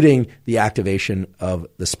 including the activation of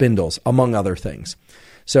the spindles, among other things.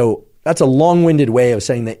 So that's a long-winded way of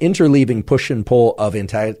saying that interleaving push and pull of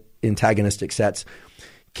antagonistic sets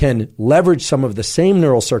can leverage some of the same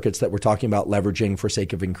neural circuits that we're talking about leveraging for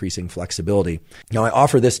sake of increasing flexibility. Now, I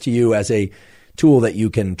offer this to you as a tool that you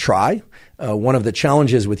can try. One of the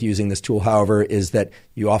challenges with using this tool, however, is that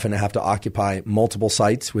you often have to occupy multiple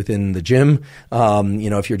sites within the gym.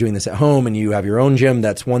 If you're doing this at home and you have your own gym,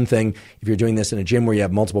 that's one thing. If you're doing this in a gym where you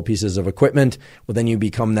have multiple pieces of equipment, well, then you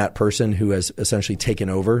become that person who has essentially taken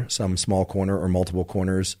over some small corner or multiple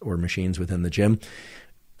corners or machines within the gym.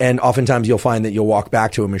 And oftentimes you'll find that you'll walk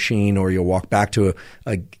back to a machine or you'll walk back to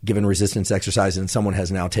a given resistance exercise and someone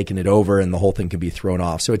has now taken it over and the whole thing can be thrown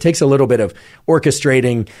off. So it takes a little bit of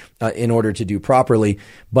orchestrating in order to do properly.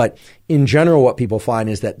 But in general, what people find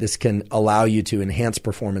is that this can allow you to enhance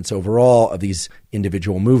performance overall of these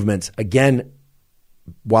individual movements, again,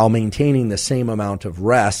 while maintaining the same amount of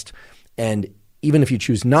rest. And even if you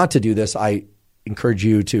choose not to do this, I encourage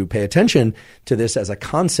you to pay attention to this as a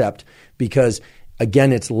concept, because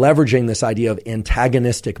again, it's leveraging this idea of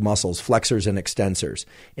antagonistic muscles, flexors and extensors,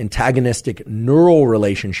 antagonistic neural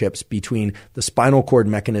relationships between the spinal cord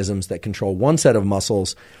mechanisms that control one set of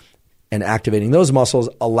muscles and activating those muscles,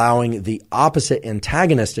 allowing the opposite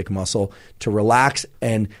antagonistic muscle to relax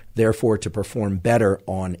and therefore to perform better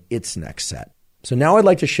on its next set. So now I'd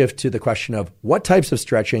like to shift to the question of what types of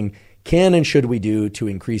stretching can and should we do to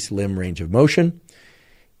increase limb range of motion?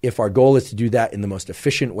 If our goal is to do that in the most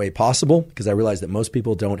efficient way possible, because I realize that most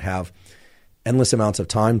people don't have endless amounts of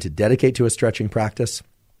time to dedicate to a stretching practice.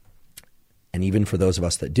 And even for those of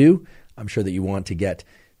us that do, I'm sure that you want to get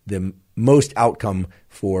the most outcome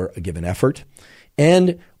for a given effort.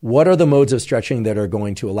 And what are the modes of stretching that are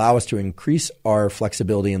going to allow us to increase our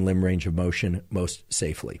flexibility and limb range of motion most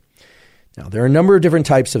safely? Now, there are a number of different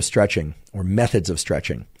types of stretching or methods of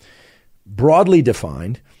stretching. Broadly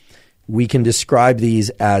defined, we can describe these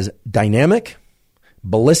as dynamic,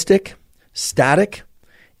 ballistic, static,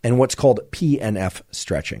 and what's called PNF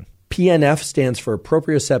stretching. PNF stands for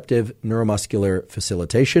proprioceptive neuromuscular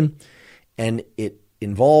facilitation, and it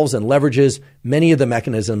involves and leverages many of the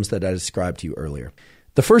mechanisms that I described to you earlier.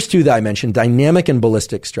 The first two that I mentioned, dynamic and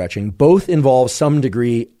ballistic stretching, both involve some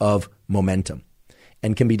degree of momentum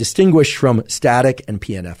and can be distinguished from static and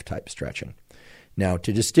PNF type stretching. Now,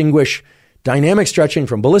 to distinguish dynamic stretching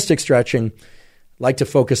from ballistic stretching, I like to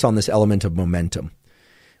focus on this element of momentum.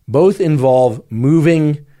 Both involve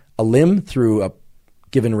moving a limb through a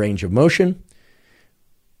given range of motion.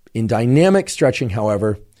 In dynamic stretching,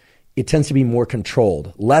 however, it tends to be more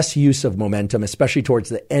controlled, less use of momentum, especially towards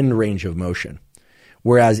the end range of motion.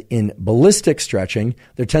 Whereas in ballistic stretching,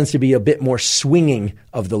 there tends to be a bit more swinging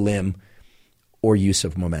of the limb or use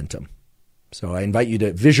of momentum. So I invite you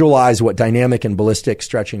to visualize what dynamic and ballistic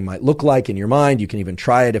stretching might look like in your mind. You can even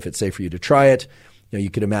try it if it's safe for you to try it. You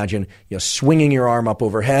could imagine swinging your arm up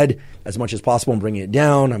overhead as much as possible and bringing it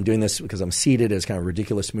down. I'm doing this because I'm seated. It's kind of a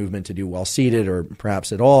ridiculous movement to do while seated or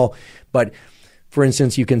perhaps at all. But for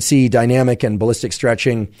instance, you can see dynamic and ballistic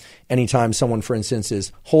stretching anytime someone, for instance,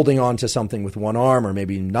 is holding on to something with one arm or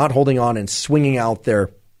maybe not holding on and swinging out their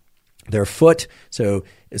foot. So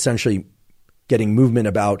essentially getting movement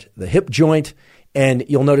about the hip joint. And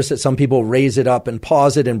you'll notice that some people raise it up and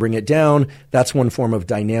pause it and bring it down. That's one form of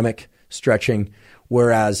dynamic stretching,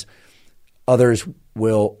 whereas others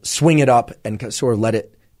will swing it up and sort of let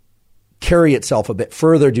it carry itself a bit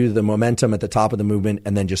further due to the momentum at the top of the movement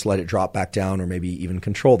and then just let it drop back down or maybe even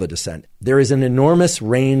control the descent. There is an enormous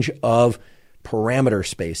range of parameter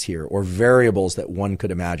space here or variables that one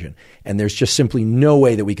could imagine. And there's just simply no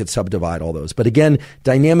way that we could subdivide all those. But again,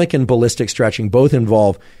 dynamic and ballistic stretching both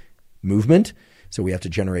involve movement. So we have to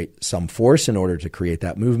generate some force in order to create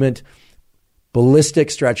that movement.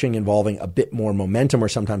 Ballistic stretching involving a bit more momentum or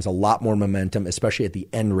sometimes a lot more momentum, especially at the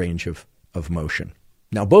end range of motion.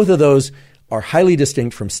 Now, both of those are highly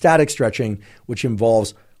distinct from static stretching, which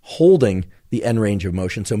involves holding the end range of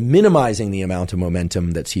motion, so minimizing the amount of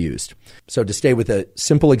momentum that's used. So to stay with a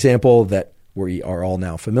simple example that we are all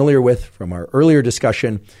now familiar with from our earlier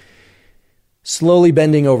discussion, slowly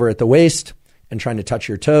bending over at the waist and trying to touch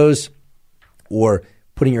your toes, or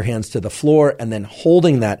putting your hands to the floor and then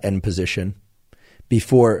holding that end position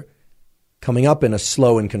before coming up in a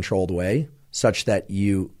slow and controlled way, such that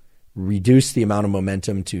you reduce the amount of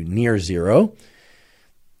momentum to near zero,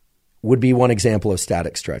 would be one example of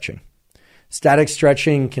static stretching. Static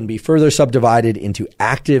stretching can be further subdivided into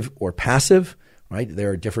active or passive, right? There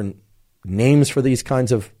are different names for these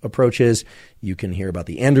kinds of approaches. You can hear about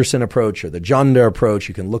the Anderson approach or the Janda approach.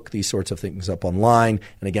 You can look these sorts of things up online.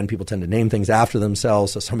 And again, people tend to name things after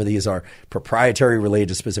themselves. So some of these are proprietary related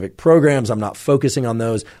to specific programs. I'm not focusing on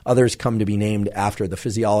those. Others come to be named after the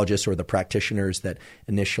physiologists or the practitioners that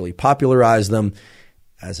initially popularized them.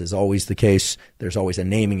 As is always the case, there's always a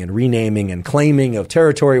naming and renaming and claiming of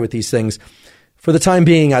territory with these things. For the time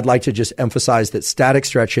being, I'd like to just emphasize that static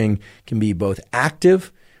stretching can be both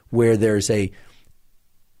active, where there's a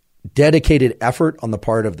dedicated effort on the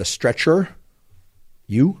part of the stretcher,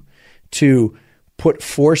 you, to put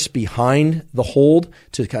force behind the hold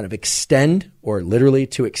to kind of extend, or literally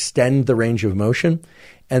to extend the range of motion.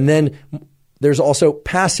 And then there's also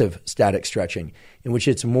passive static stretching, in which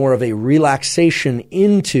it's more of a relaxation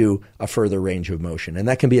into a further range of motion. And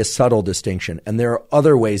that can be a subtle distinction. And there are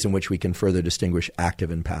other ways in which we can further distinguish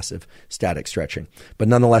active and passive static stretching. But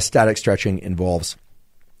nonetheless, static stretching involves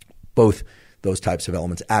both those types of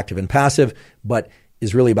elements, active and passive, but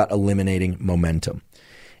is really about eliminating momentum.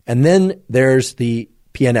 And then there's the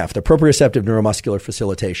PNF, the proprioceptive neuromuscular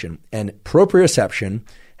facilitation. And proprioception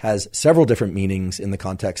has several different meanings in the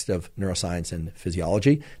context of neuroscience and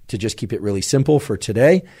physiology. To just keep it really simple for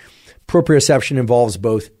today, proprioception involves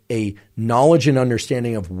both a knowledge and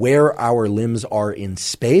understanding of where our limbs are in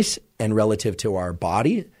space and relative to our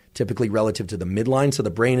body, typically relative to the midline. So the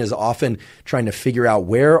brain is often trying to figure out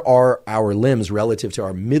where are our limbs relative to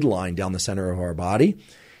our midline down the center of our body.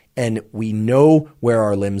 And we know where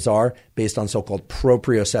our limbs are based on so-called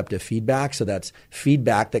proprioceptive feedback. So that's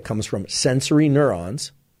feedback that comes from sensory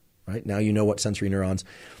neurons. Right? Now you know what sensory neurons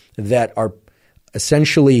that are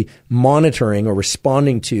essentially monitoring or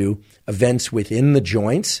responding to events within the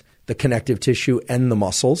joints, the connective tissue, and the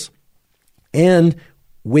muscles, and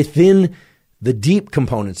within the deep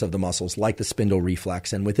components of the muscles, like the spindle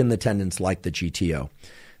reflex, and within the tendons, like the GTO,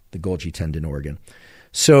 the Golgi tendon organ.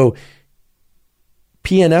 So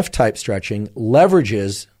PNF type stretching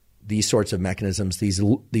leverages these sorts of mechanisms,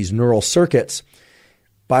 these neural circuits,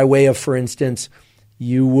 by way of, for instance,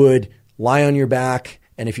 you would lie on your back,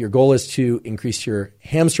 and if your goal is to increase your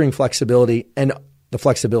hamstring flexibility and the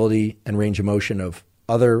flexibility and range of motion of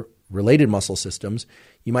other related muscle systems,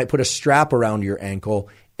 you might put a strap around your ankle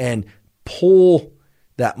and pull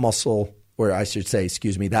that muscle, or I should say,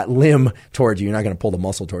 that limb towards you. You're not going to pull the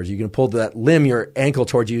muscle towards you. You're going to pull that limb, your ankle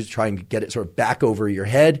towards you, to try and get it sort of back over your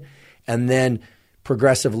head, and then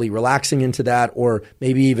progressively relaxing into that, or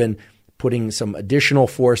maybe even putting some additional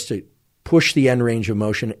force to push the end range of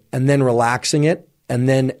motion and then relaxing it, and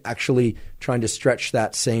then actually trying to stretch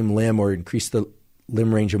that same limb or increase the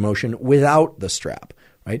limb range of motion without the strap,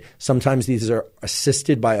 right? Sometimes these are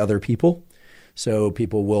assisted by other people. So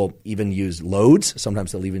people will even use loads.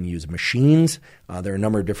 Sometimes they'll even use machines. There are a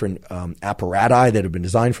number of different apparati that have been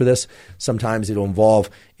designed for this. Sometimes it'll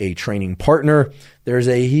involve a training partner. There's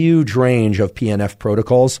a huge range of PNF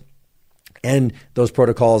protocols, and those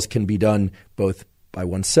protocols can be done both by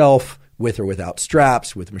oneself, with or without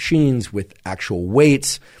straps, with machines, with actual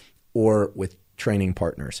weights, or with training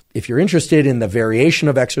partners. If you're interested in the variation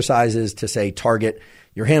of exercises to, say, target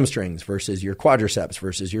your hamstrings versus your quadriceps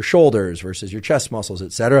versus your shoulders versus your chest muscles,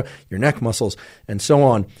 etc., your neck muscles, and so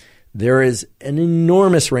on, there is an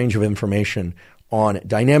enormous range of information on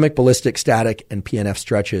dynamic, ballistic, static, and PNF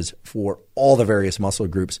stretches for all the various muscle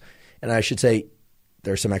groups. And I should say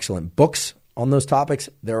there are some excellent books on those topics.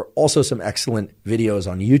 There are also some excellent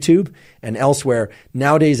videos on YouTube and elsewhere.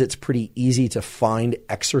 Nowadays, it's pretty easy to find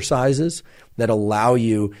exercises that allow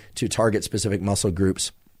you to target specific muscle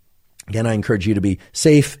groups. Again, I encourage you to be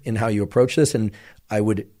safe in how you approach this. And I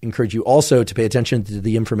would encourage you also to pay attention to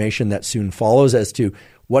the information that soon follows as to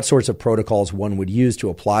what sorts of protocols one would use to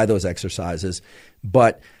apply those exercises.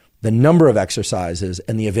 But the number of exercises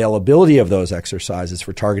and the availability of those exercises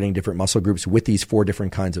for targeting different muscle groups with these 4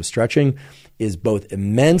 different kinds of stretching is both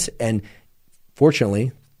immense and,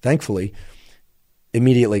 fortunately, thankfully,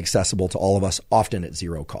 immediately accessible to all of us, often at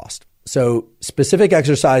zero cost. So specific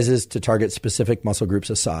exercises to target specific muscle groups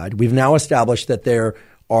aside, we've now established that there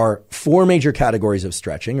are 4 major categories of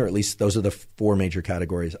stretching, or at least those are the 4 major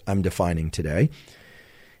categories I'm defining today.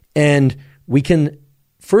 And we can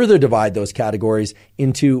further divide those categories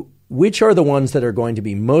into which are the ones that are going to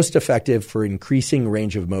be most effective for increasing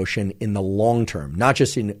range of motion in the long term, not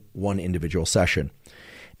just in one individual session.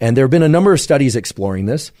 And there have been a number of studies exploring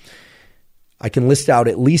this. I can list out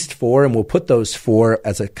at least 4, and we'll put those 4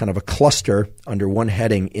 as a kind of a cluster under one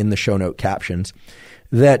heading in the show note captions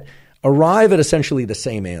that arrive at essentially the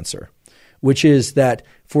same answer, which is that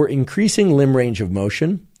for increasing limb range of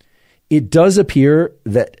motion, it does appear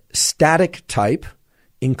that static type,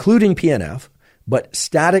 including PNF, but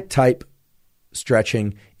static type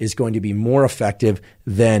stretching is going to be more effective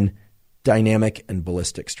than dynamic and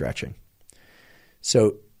ballistic stretching.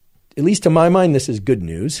 So, at least to my mind, this is good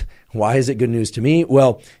news. Why is it good news to me?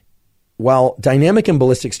 Well, while dynamic and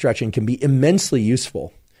ballistic stretching can be immensely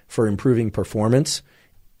useful for improving performance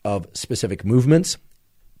of specific movements,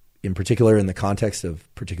 in particular in the context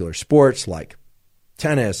of particular sports like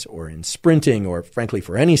tennis or in sprinting or frankly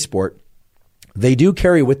for any sport, they do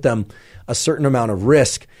carry with them a certain amount of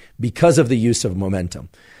risk because of the use of momentum.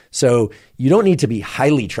 So you don't need to be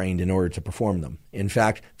highly trained in order to perform them. In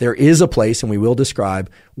fact, there is a place, and we will describe,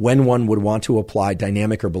 when one would want to apply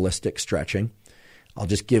dynamic or ballistic stretching. I'll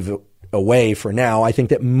just give it away for now. I think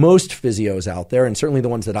that most physios out there, and certainly the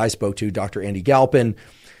ones that I spoke to, Dr. Andy Galpin,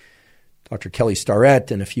 Dr. Kelly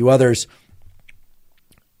Starrett, and a few others,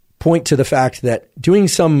 point to the fact that doing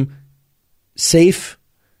some safe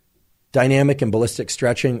dynamic and ballistic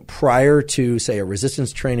stretching prior to, say, a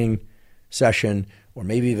resistance training session, or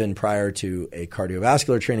maybe even prior to a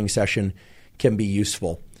cardiovascular training session, can be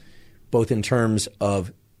useful, both in terms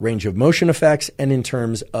of range of motion effects and in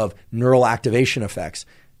terms of neural activation effects.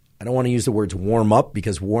 I don't want to use the words warm up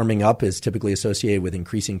because warming up is typically associated with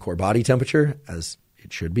increasing core body temperature, as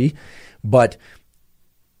it should be. But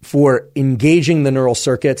for engaging the neural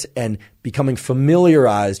circuits and becoming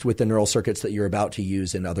familiarized with the neural circuits that you're about to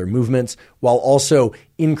use in other movements, while also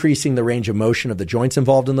increasing the range of motion of the joints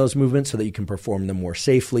involved in those movements so that you can perform them more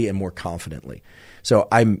safely and more confidently. So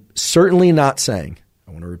I'm certainly not saying,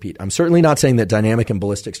 I'm certainly not saying that dynamic and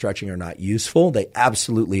ballistic stretching are not useful. They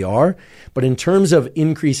absolutely are. But in terms of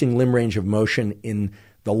increasing limb range of motion in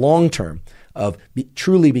the long term, of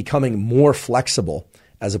truly becoming more flexible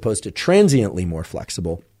as opposed to transiently more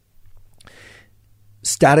flexible,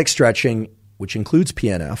 static stretching, which includes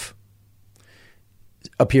PNF,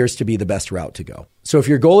 appears to be the best route to go. So if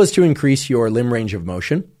your goal is to increase your limb range of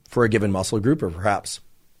motion for a given muscle group, or perhaps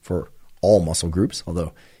for all muscle groups, although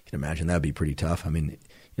you can imagine that would be pretty tough. I mean,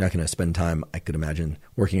 you're not going to spend time, I could imagine,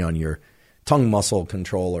 working on your tongue muscle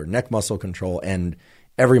control or neck muscle control and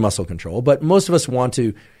every muscle control. But most of us want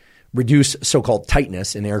to reduce so-called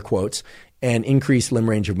tightness, in air quotes, and increase limb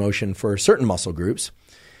range of motion for certain muscle groups.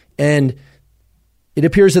 And it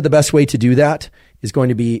appears that the best way to do that is going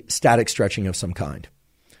to be static stretching of some kind,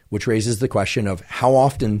 which raises the question of how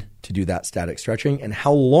often to do that static stretching and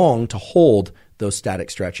how long to hold those static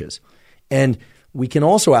stretches. And we can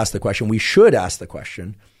also ask the question, we should ask the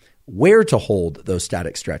question, where to hold those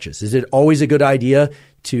static stretches. Is it always a good idea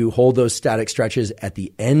to hold those static stretches at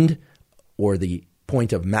the end or the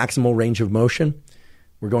point of maximal range of motion?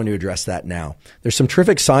 We're going to address that now. There's some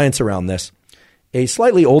terrific science around this. A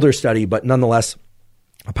slightly older study, but nonetheless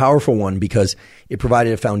a powerful one because it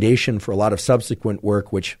provided a foundation for a lot of subsequent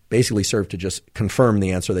work, which basically served to just confirm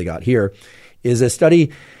the answer they got here, is a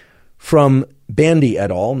study from Bandy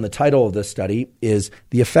et al. And the title of this study is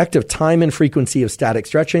The Effect of Time and Frequency of Static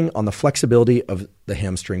Stretching on the Flexibility of the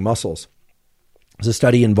Hamstring Muscles. It's a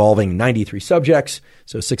study involving 93 subjects,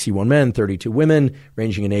 so 61 men, 32 women,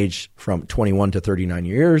 ranging in age from 21 to 39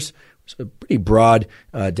 years. It's a pretty broad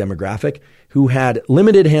demographic, who had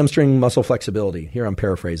limited hamstring muscle flexibility, here I'm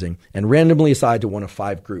paraphrasing, and randomly assigned to one of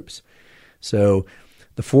 5 groups. So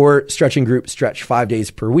the 4 stretching groups stretched 5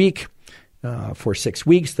 days per week for 6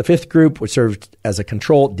 weeks. The 5th group, which served as a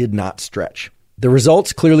control, did not stretch. The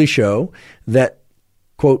results clearly show that,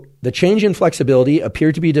 quote, the change in flexibility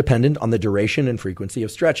appeared to be dependent on the duration and frequency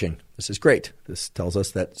of stretching. This is great. This tells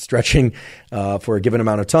us that stretching for a given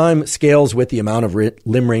amount of time scales with the amount of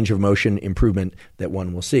limb range of motion improvement that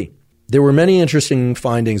one will see. There were many interesting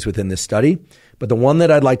findings within this study, but the one that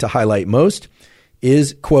I'd like to highlight most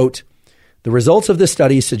is, quote, "The results of this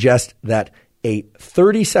study suggest that a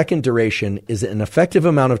 30-second duration is an effective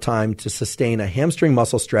amount of time to sustain a hamstring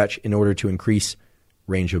muscle stretch in order to increase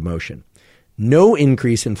range of motion. No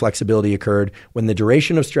increase in flexibility occurred when the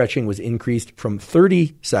duration of stretching was increased from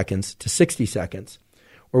 30 seconds to 60 seconds,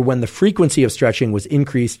 or when the frequency of stretching was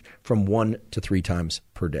increased from 1 to 3 times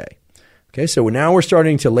per day." Okay, so now we're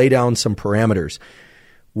starting to lay down some parameters.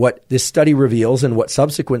 What this study reveals and what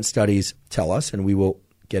subsequent studies tell us, and we will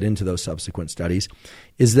get into those subsequent studies,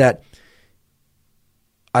 is that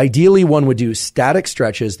ideally one would do static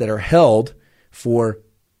stretches that are held for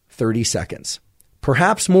 30 seconds.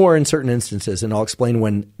 Perhaps more in certain instances, and I'll explain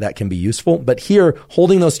when that can be useful. But here,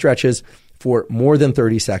 holding those stretches for more than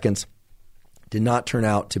 30 seconds did not turn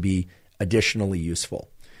out to be additionally useful.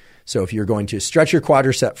 So if you're going to stretch your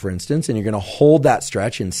quadricep, for instance, and you're going to hold that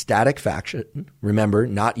stretch in static fashion, remember,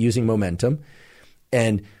 not using momentum,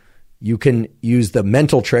 and you can use the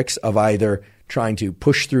mental tricks of either trying to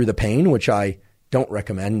push through the pain, which I don't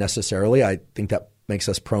recommend necessarily. I think that makes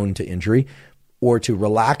us prone to injury, or to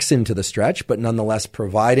relax into the stretch, but nonetheless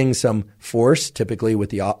providing some force, typically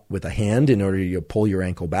with a hand, in order to pull your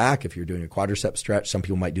ankle back. If you're doing a quadricep stretch, some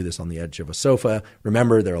people might do this on the edge of a sofa.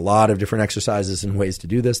 Remember, there are a lot of different exercises and ways to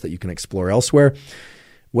do this that you can explore elsewhere.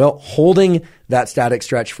 Well, holding that static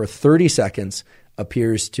stretch for 30 seconds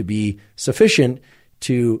appears to be sufficient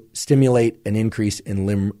to stimulate an increase in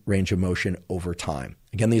limb range of motion over time.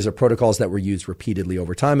 Again, these are protocols that were used repeatedly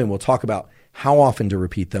over time, and we'll talk about how often to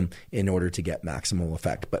repeat them in order to get maximal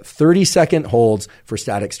effect. But 30-second holds for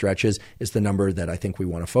static stretches is the number that I think we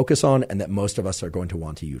want to focus on and that most of us are going to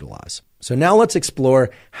want to utilize. So now let's explore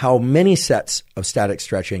how many sets of static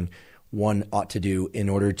stretching one ought to do in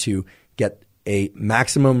order to get a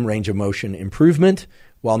maximum range of motion improvement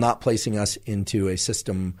while not placing us into a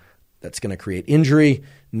system that's going to create injury,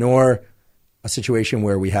 nor a situation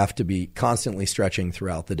where we have to be constantly stretching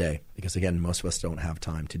throughout the day, because again, most of us don't have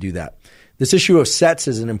time to do that. This issue of sets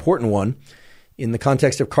is an important one. In the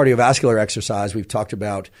context of cardiovascular exercise, we've talked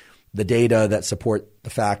about the data that support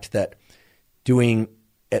the fact that doing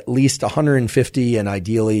at least 150 and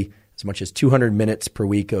ideally as much as 200 minutes per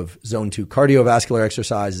week of zone 2 cardiovascular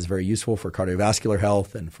exercise is very useful for cardiovascular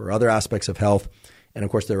health and for other aspects of health. And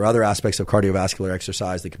of course, there are other aspects of cardiovascular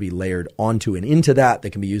exercise that can be layered onto and into that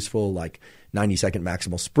can be useful, like 90-second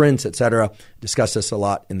maximal sprints, et cetera. Discussed this a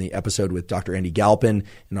lot in the episode with Dr. Andy Galpin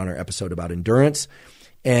and on our episode about endurance.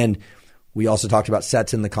 And we also talked about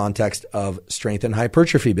sets in the context of strength and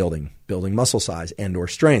hypertrophy building muscle size and or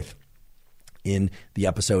strength in the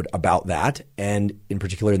episode about that, and in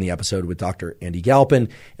particular in the episode with Dr. Andy Galpin.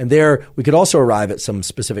 And there we could also arrive at some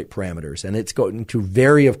specific parameters. And it's going to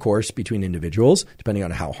vary, of course, between individuals, depending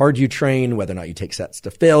on how hard you train, whether or not you take sets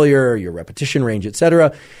to failure, your repetition range, et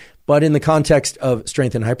cetera. But in the context of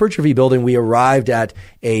strength and hypertrophy building, we arrived at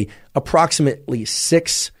approximately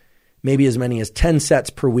 6, maybe as many as 10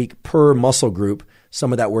 sets per week per muscle group.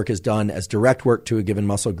 Some of that work is done as direct work to a given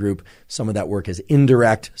muscle group. Some of that work is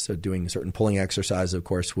indirect. So doing certain pulling exercises, of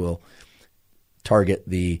course, will target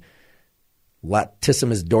the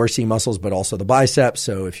latissimus dorsi muscles, but also the biceps.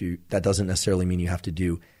 So that doesn't necessarily mean you have to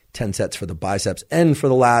do 10 sets for the biceps and for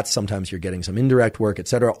the lats. Sometimes you're getting some indirect work, et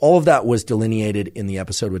cetera. All of that was delineated in the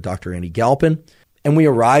episode with Dr. Andy Galpin. And we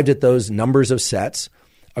arrived at those numbers of sets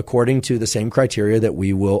according to the same criteria that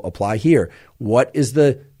we will apply here. What is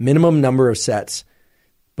the minimum number of sets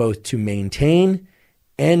both to maintain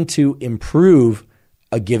and to improve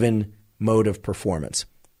a given mode of performance,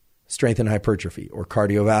 strength and hypertrophy or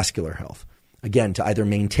cardiovascular health? Again, to either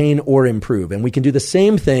maintain or improve. And we can do the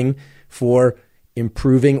same thing for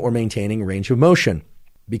improving or maintaining range of motion.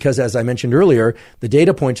 Because as I mentioned earlier, the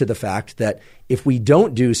data point to the fact that if we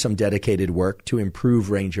don't do some dedicated work to improve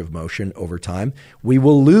range of motion over time, we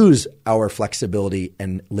will lose our flexibility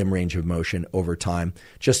and limb range of motion over time,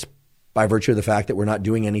 just by virtue of the fact that we're not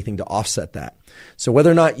doing anything to offset that. So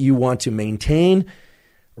whether or not you want to maintain,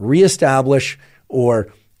 reestablish,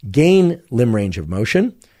 or gain limb range of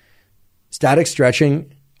motion, static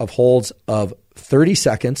stretching of holds of 30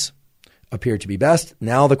 seconds appear to be best.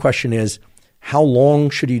 Now the question is, how long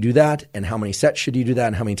should you do that? And how many sets should you do that?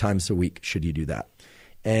 And how many times a week should you do that?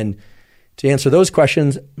 And to answer those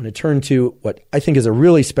questions, I'm going to turn to what I think is a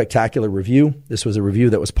really spectacular review. This was a review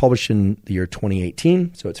that was published in the year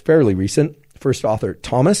 2018, so it's fairly recent. First author,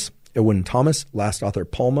 Erwin Thomas. Last author,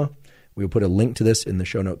 Palma. We will put a link to this in the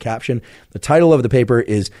show note caption. The title of the paper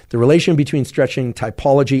is The Relation Between Stretching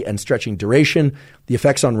Typology and Stretching Duration, the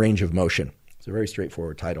Effects on Range of Motion. It's a very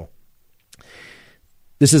straightforward title.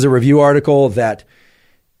 This is a review article that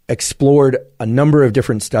explored a number of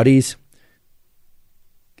different studies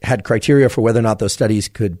had criteria for whether or not those studies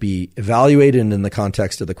could be evaluated, and in the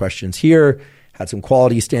context of the questions here, had some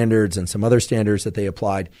quality standards and some other standards that they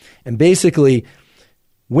applied, and basically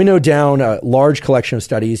winnowed down a large collection of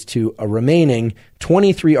studies to a remaining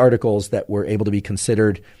 23 articles that were able to be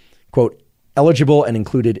considered, quote, eligible and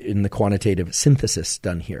included in the quantitative synthesis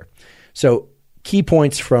done here. So key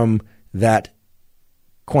points from that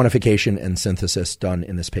quantification and synthesis done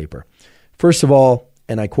in this paper. First of all,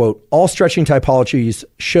 and I quote, all stretching typologies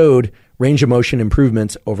showed range of motion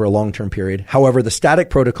improvements over a long-term period. However, the static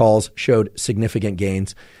protocols showed significant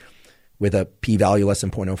gains with a p-value less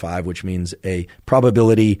than 0.05, which means a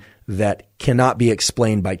probability that cannot be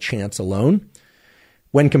explained by chance alone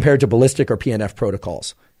when compared to ballistic or PNF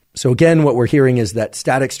protocols. So again, what we're hearing is that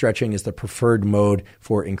static stretching is the preferred mode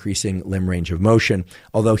for increasing limb range of motion,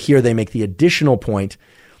 although here they make the additional point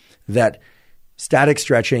that static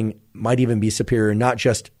stretching might even be superior not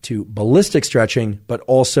just to ballistic stretching, but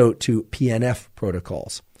also to PNF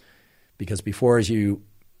protocols. Because before, as you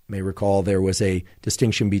may recall, there was a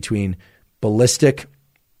distinction between ballistic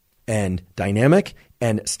and dynamic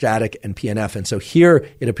and static and PNF. And so here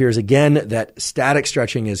it appears again that static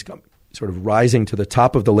stretching is sort of rising to the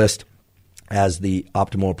top of the list as the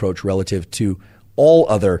optimal approach relative to all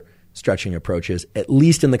other stretching approaches, at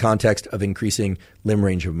least in the context of increasing limb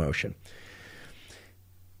range of motion.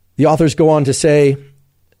 The authors go on to say,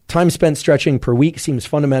 time spent stretching per week seems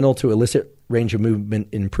fundamental to elicit range of movement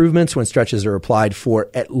improvements when stretches are applied for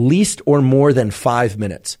at least or more than 5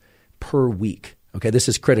 minutes per week. Okay, this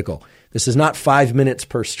is critical. This is not 5 minutes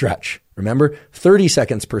per stretch. Remember, 30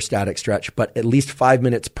 seconds per static stretch, but at least 5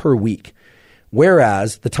 minutes per week.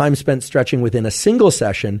 Whereas the time spent stretching within a single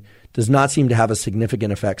session does not seem to have a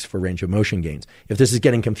significant effects for range of motion gains. If this is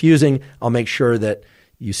getting confusing, I'll make sure that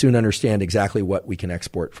you soon understand exactly what we can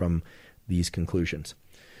export from these conclusions.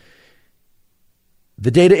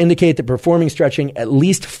 The data indicate that performing stretching at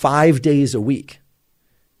least 5 days a week.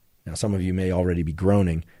 Now, some of you may already be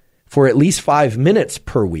groaning. For at least 5 minutes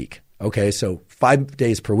per week. Okay, so 5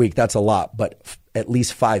 days per week, that's a lot, but at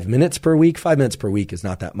least 5 minutes per week, 5 minutes per week is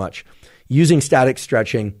not that much. Using static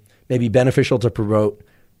stretching may be beneficial to promote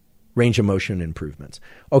range of motion improvements.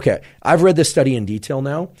 Okay, I've read this study in detail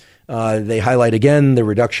now. They highlight again the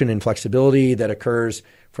reduction in flexibility that occurs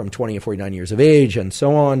from 20 to 49 years of age and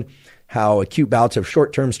so on, how acute bouts of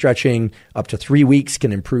short-term stretching up to 3 weeks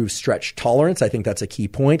can improve stretch tolerance. I think that's a key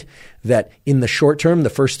point, that in the short term, the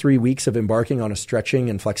first 3 weeks of embarking on a stretching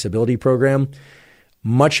and flexibility program,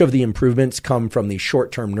 much of the improvements come from the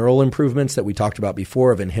short-term neural improvements that we talked about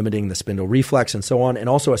before of inhibiting the spindle reflex and so on, and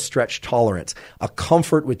also a stretch tolerance, a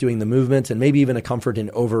comfort with doing the movements, and maybe even a comfort in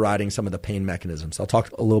overriding some of the pain mechanisms. I'll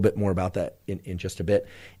talk a little bit more about that in just a bit,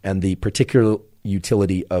 and the particular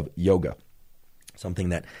utility of yoga, something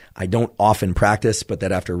that I don't often practice, but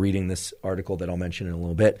that after reading this article that I'll mention in a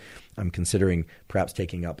little bit, I'm considering perhaps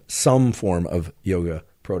taking up some form of yoga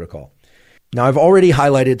protocol. Now, I've already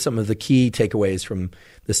highlighted some of the key takeaways from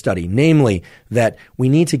the study, namely that we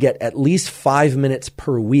need to get at least 5 minutes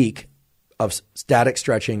per week of static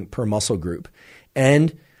stretching per muscle group.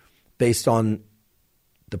 And based on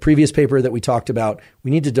the previous paper that we talked about,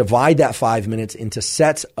 we need to divide that 5 minutes into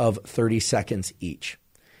sets of 30 seconds each.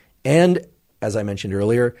 And as I mentioned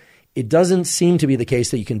earlier, it doesn't seem to be the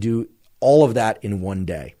case that you can do all of that in one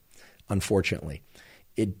day, unfortunately.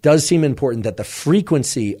 It does seem important that the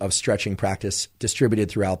frequency of stretching practice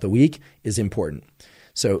distributed throughout the week is important.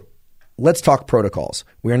 So let's talk protocols.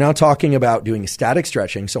 We are now talking about doing static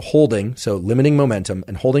stretching, so limiting momentum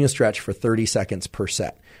and holding a stretch for 30 seconds per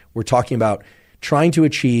set. We're talking about trying to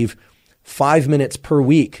achieve 5 minutes per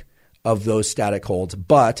week of those static holds,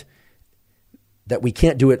 but that we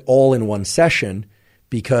can't do it all in one session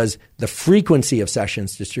because the frequency of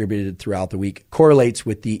sessions distributed throughout the week correlates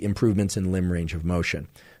with the improvements in limb range of motion.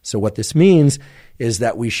 So what this means is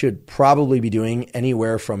that we should probably be doing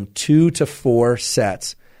anywhere from 2 to 4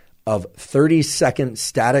 sets of 30-second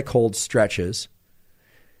static hold stretches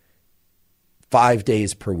 5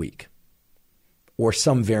 days per week, or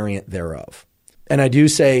some variant thereof. And I do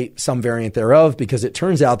say some variant thereof because it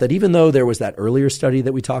turns out that even though there was that earlier study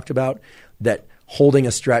that we talked about that holding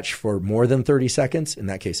a stretch for more than 30 seconds, in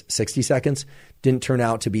that case 60 seconds, didn't turn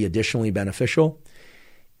out to be additionally beneficial,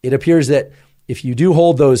 it appears that if you do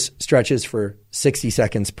hold those stretches for 60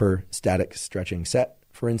 seconds per static stretching set,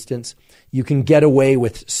 for instance, you can get away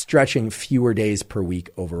with stretching fewer days per week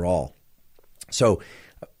overall. So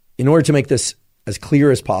in order to make this as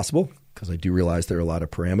clear as possible, because I do realize there are a lot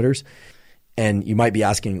of parameters, and you might be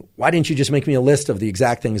asking, why didn't you just make me a list of the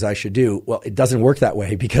exact things I should do? Well, it doesn't work that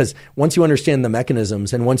way because once you understand the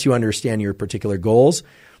mechanisms and once you understand your particular goals,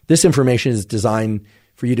 this information is designed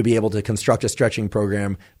for you to be able to construct a stretching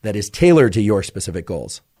program that is tailored to your specific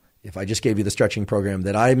goals. If I just gave you the stretching program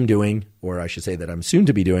that I'm doing, or I should say that I'm soon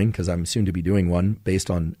to be doing, because I'm soon to be doing one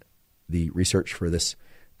based on the research for this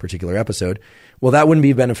particular episode, well, that wouldn't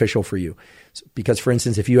be beneficial for you. Because, for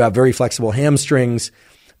instance, if you have very flexible hamstrings,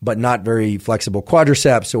 but not very flexible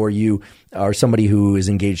quadriceps, or you are somebody who is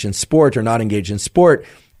engaged in sport or not engaged in sport,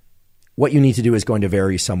 what you need to do is going to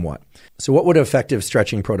vary somewhat. So what would an effective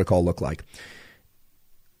stretching protocol look like?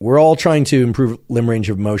 We're all trying to improve limb range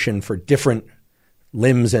of motion for different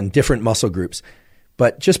limbs and different muscle groups.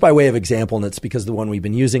 But just by way of example, and it's because of the one we've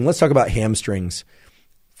been using, let's talk about hamstrings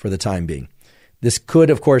for the time being. This could,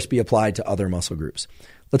 of course, be applied to other muscle groups.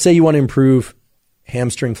 Let's say you want to improve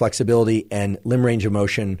hamstring flexibility and limb range of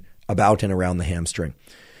motion about and around the hamstring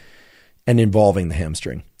and involving the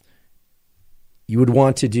hamstring. You would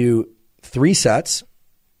want to do 3 sets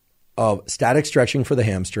of static stretching for the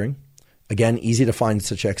hamstring. Again, easy to find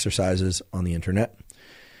such exercises on the internet.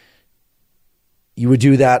 You would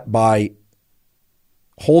do that by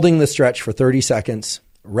holding the stretch for 30 seconds,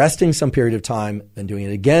 resting some period of time, then doing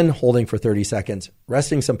it again, holding for 30 seconds,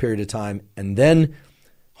 resting some period of time, and then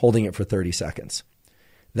holding it for 30 seconds.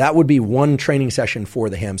 That would be one training session for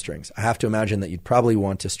the hamstrings. I have to imagine that you'd probably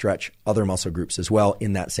want to stretch other muscle groups as well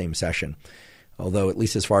in that same session. Although, at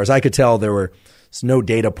least as far as I could tell, there was no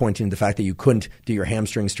data pointing to the fact that you couldn't do your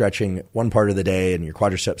hamstring stretching one part of the day and your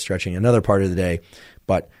quadricep stretching another part of the day.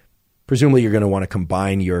 But presumably you're going to want to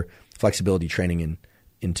combine your flexibility training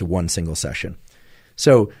into one single session.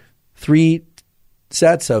 So 3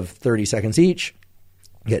 sets of 30 seconds each,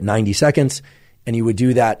 get 90 seconds, and you would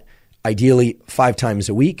do that ideally 5 times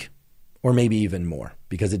a week or maybe even more,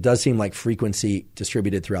 because it does seem like frequency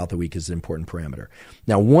distributed throughout the week is an important parameter.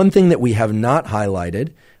 Now, one thing that we have not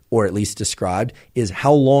highlighted, or at least described, is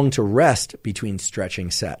how long to rest between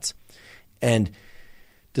stretching sets. And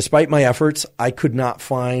despite my efforts, I could not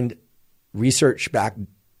find research-backed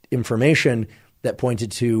information that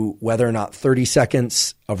pointed to whether or not 30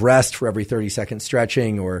 seconds of rest for every 30 second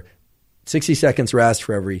stretching or 60 seconds rest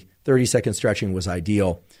for every 30 second stretching was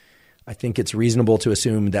ideal. I think it's reasonable to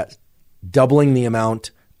assume that doubling the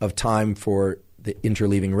amount of time for the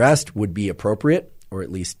interleaving rest would be appropriate, or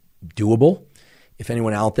at least doable. If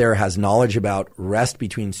anyone out there has knowledge about rest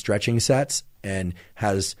between stretching sets and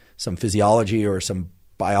has some physiology or some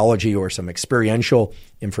biology or some experiential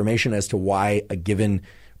information as to why a given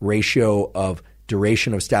ratio of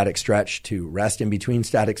duration of static stretch to rest in between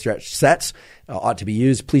static stretch sets ought to be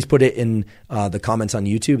used, please put it in the comments on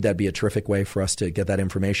YouTube. That'd be a terrific way for us to get that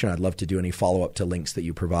information. I'd love to do any follow-up to links that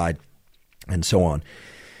you provide and so on.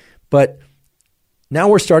 But now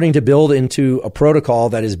we're starting to build into a protocol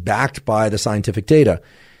that is backed by the scientific data.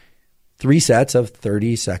 3 sets of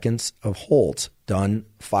 30 seconds of holds done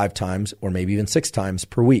 5 times or maybe even 6 times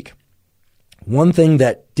per week. One thing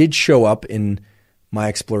that did show up in my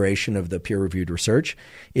exploration of the peer-reviewed research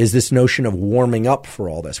is this notion of warming up for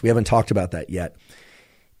all this. We haven't talked about that yet.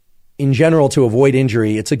 In general, to avoid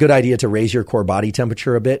injury, it's a good idea to raise your core body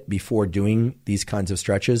temperature a bit before doing these kinds of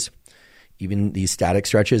stretches, even these static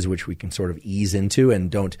stretches, which we can sort of ease into and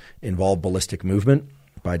don't involve ballistic movement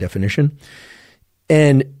by definition.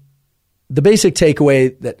 And the basic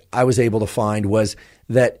takeaway that I was able to find was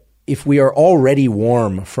that if we are already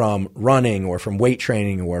warm from running or from weight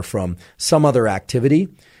training or from some other activity,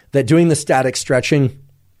 that doing the static stretching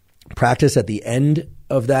practice at the end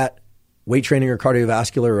of that weight training or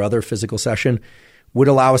cardiovascular or other physical session would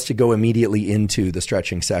allow us to go immediately into the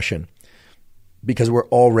stretching session because we're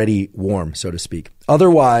already warm, so to speak.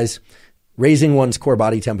 Otherwise, raising one's core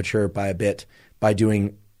body temperature by a bit by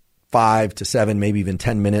doing 5 to 7, maybe even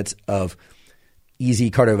 10 minutes of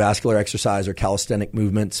easy cardiovascular exercise or calisthenic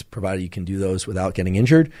movements, provided you can do those without getting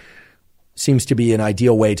injured, seems to be an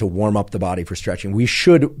ideal way to warm up the body for stretching. We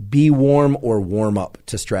should be warm or warm up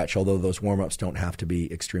to stretch, although those warm-ups don't have to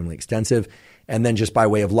be extremely extensive. And then just by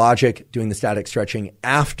way of logic, doing the static stretching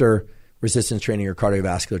after resistance training or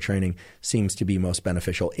cardiovascular training seems to be most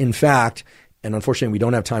beneficial. In fact, and unfortunately we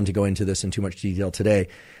don't have time to go into this in too much detail today,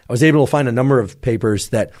 I was able to find a number of papers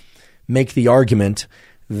that make the argument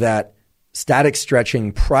that static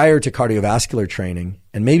stretching prior to cardiovascular training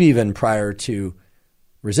and maybe even prior to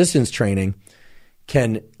resistance training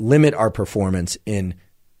can limit our performance in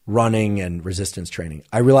running and resistance training.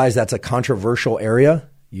 I realize that's a controversial area.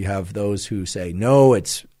 You have those who say, no,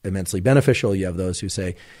 it's immensely beneficial. You have those who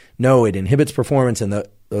say, no, it inhibits performance. And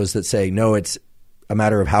those that say, no, it's a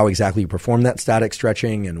matter of how exactly you perform that static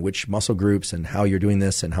stretching and which muscle groups and how you're doing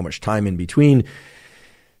this and how much time in between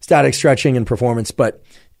static stretching and performance. But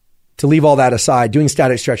to leave all that aside, doing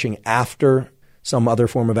static stretching after some other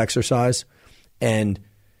form of exercise And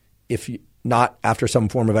if you, not after some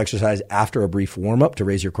form of exercise, after a brief warm-up to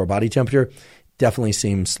raise your core body temperature, definitely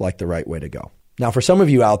seems like the right way to go. Now, for some of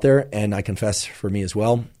you out there, and I confess for me as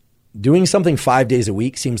well, doing something 5 days a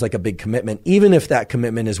week seems like a big commitment, even if that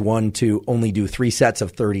commitment is one to only do 3 sets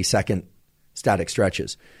of 30-second static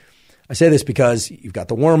stretches. I say this because you've got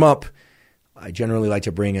the warm-up. I generally like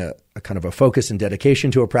to bring a kind of a focus and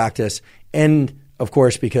dedication to a practice. And, of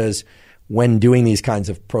course, because when doing these kinds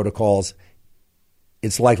of protocols,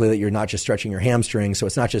 it's likely that you're not just stretching your hamstring. So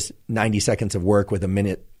it's not just 90 seconds of work with a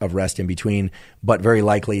minute of rest in between, but very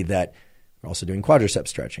likely that we're also doing quadricep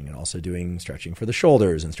stretching and also doing stretching for the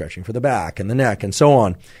shoulders and stretching for the back and the neck and so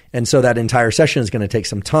on. And so that entire session is going to take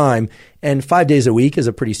some time. And 5 days a week is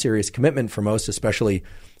a pretty serious commitment for most, especially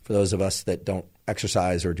for those of us that don't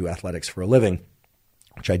exercise or do athletics for a living,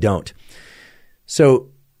 which I don't. So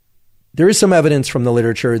there is some evidence from the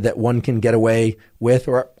literature that one can get away with,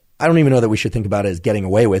 or I don't even know that we should think about it as getting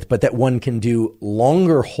away with, but that one can do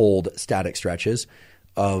longer hold static stretches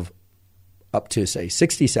of up to, say,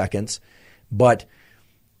 60 seconds, but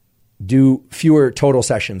do fewer total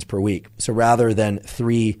sessions per week. So rather than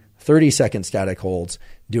 3 30-second static holds,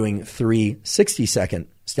 doing 3 60-second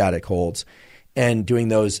static holds and doing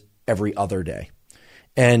those every other day.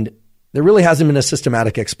 And there really hasn't been a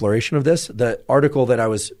systematic exploration of this. The article that I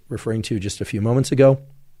was referring to just a few moments ago,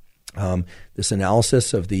 this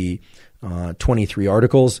analysis of the 23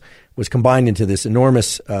 articles was combined into this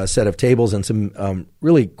enormous set of tables and some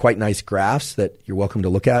really quite nice graphs that you're welcome to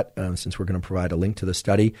look at since we're going to provide a link to the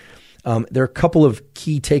study. There are a couple of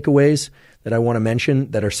key takeaways that I want to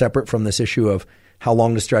mention that are separate from this issue of how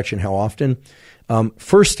long to stretch and how often.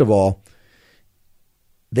 First of all,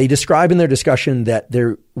 they describe in their discussion that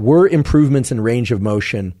there were improvements in range of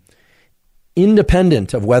motion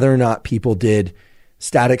independent of whether or not people did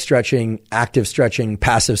static stretching, active stretching,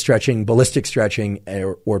 passive stretching, ballistic stretching,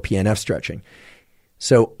 or PNF stretching.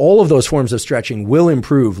 So all of those forms of stretching will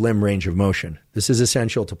improve limb range of motion. This is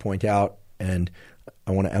essential to point out, and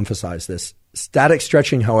I want to emphasize this. Static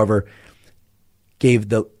stretching, however, gave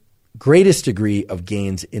the greatest degree of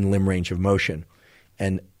gains in limb range of motion.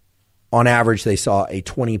 And on average, they saw a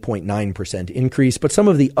 20.9% increase, but some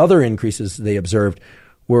of the other increases they observed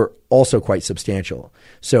were also quite substantial.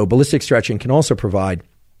 So ballistic stretching can also provide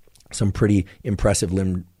some pretty impressive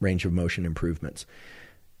limb range of motion improvements.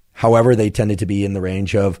 However, they tended to be in the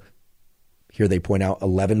range of, here they point out,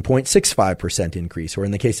 11.65% increase, or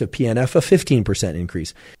in the case of PNF, a 15%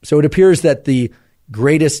 increase. So it appears that the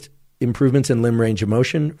greatest improvements in limb range of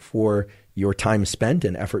motion for your time spent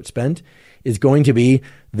and effort spent is going to be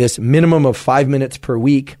this minimum of 5 minutes per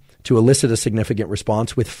week to elicit a significant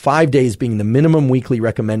response, with 5 days being the minimum weekly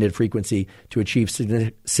recommended frequency to achieve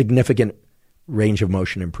significant range of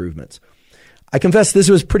motion improvements. I confess this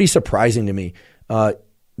was pretty surprising to me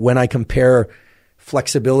when I compare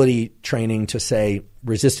flexibility training to, say,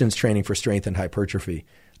 resistance training for strength and hypertrophy.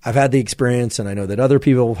 I've had the experience, and I know that other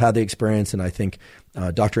people have had the experience, and I think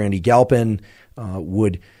Dr. Andy Galpin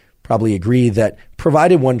would probably agree that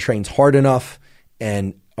provided one trains hard enough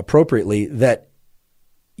and appropriately, that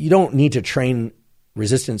you don't need to train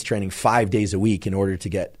resistance training 5 days a week in order to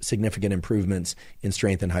get significant improvements in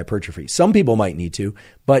strength and hypertrophy. Some people might need to,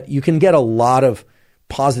 but you can get a lot of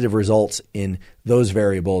positive results in those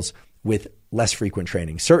variables with less frequent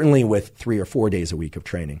training, certainly with 3 or 4 days a week of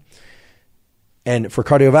training. And for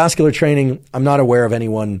cardiovascular training, I'm not aware of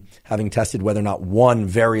anyone having tested whether or not one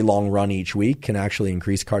very long run each week can actually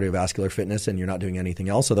increase cardiovascular fitness and you're not doing anything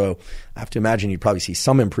else, although I have to imagine you'd probably see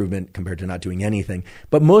some improvement compared to not doing anything.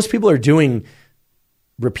 But most people are doing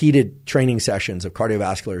repeated training sessions of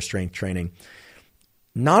cardiovascular strength training.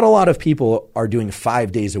 Not a lot of people are doing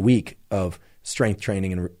 5 days a week of strength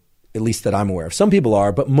training, and at least that I'm aware of. Some people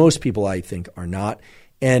are, but most people I think are not.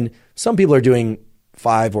 And some people are doing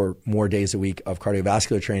 5 or more days a week of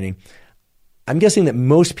cardiovascular training. I'm guessing that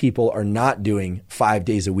most people are not doing 5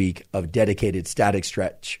 days a week of dedicated static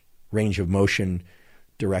stretch, range of motion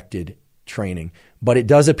directed training. But it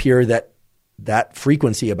does appear that that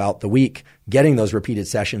frequency about the week, getting those repeated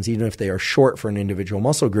sessions, even if they are short for an individual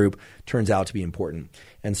muscle group, turns out to be important.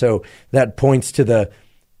 And so that points to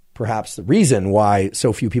perhaps the reason why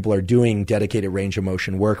so few people are doing dedicated range of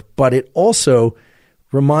motion work. But it also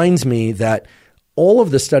reminds me that all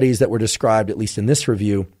of the studies that were described, at least in this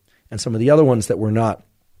review, and some of the other ones that were not,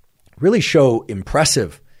 really show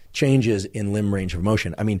impressive changes in limb range of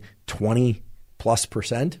motion. I mean,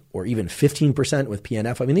 20+% or even 15% with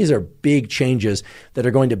PNF. I mean, these are big changes that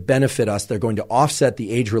are going to benefit us. They're going to offset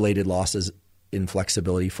the age-related losses in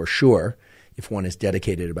flexibility for sure, if one is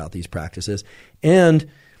dedicated about these practices. And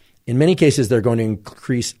in many cases, they're going to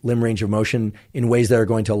increase limb range of motion in ways that are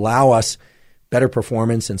going to allow us better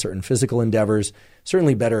performance in certain physical endeavors,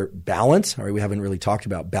 certainly better balance. All right, we haven't really talked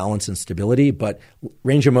about balance and stability, but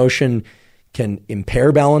range of motion can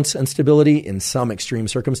impair balance and stability in some extreme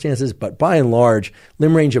circumstances. But by and large,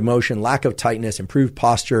 limb range of motion, lack of tightness, improved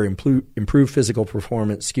posture, improved physical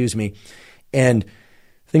performance, and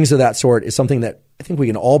things of that sort is something that I think we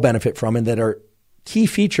can all benefit from and that are key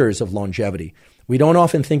features of longevity. We don't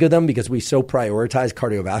often think of them because we so prioritize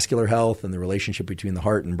cardiovascular health and the relationship between the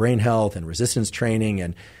heart and brain health and resistance training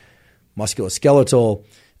and musculoskeletal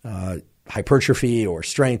hypertrophy or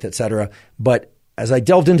strength, et cetera. But as I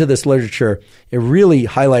delved into this literature, it really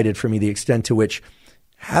highlighted for me the extent to which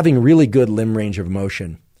having really good limb range of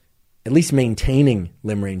motion, at least maintaining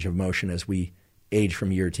limb range of motion as we age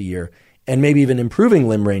from year to year, and maybe even improving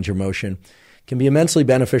limb range of motion, can be immensely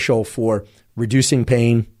beneficial for reducing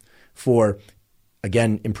pain, for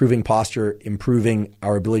again, improving posture, improving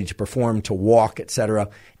our ability to perform, to walk, et cetera.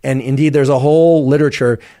 And indeed, there's a whole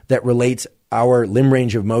literature that relates our limb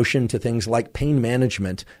range of motion to things like pain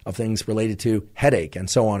management of things related to headache and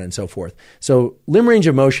so on and so forth. So limb range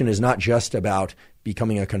of motion is not just about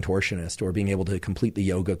becoming a contortionist or being able to complete the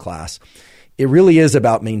yoga class. It really is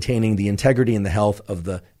about maintaining the integrity and the health of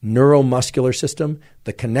the neuromuscular system,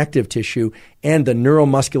 the connective tissue, and the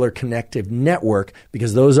neuromuscular connective network,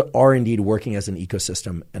 because those are indeed working as an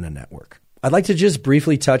ecosystem and a network. I'd like to just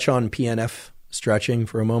briefly touch on PNF stretching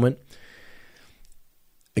for a moment.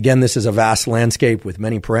 Again, this is a vast landscape with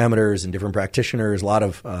many parameters and different practitioners, a lot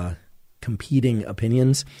of competing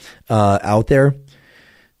opinions out there,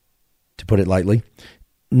 to put it lightly.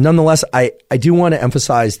 Nonetheless, I do want to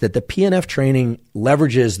emphasize that the PNF training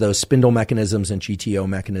leverages those spindle mechanisms and GTO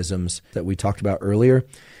mechanisms that we talked about earlier.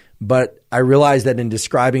 But I realized that in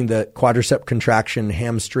describing the quadricep contraction,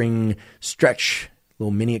 hamstring stretch,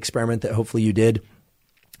 little mini experiment that hopefully you did,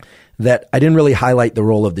 that I didn't really highlight the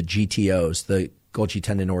role of the GTOs, the Golgi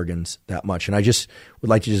tendon organs, that much. And I just would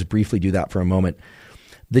like to just briefly do that for a moment.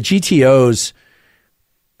 The GTOs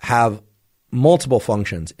have multiple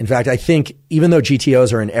functions. In fact, I think even though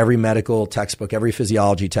GTOs are in every medical textbook, every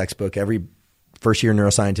physiology textbook, every first-year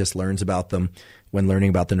neuroscientist learns about them when learning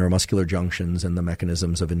about the neuromuscular junctions and the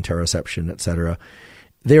mechanisms of interoception, et cetera,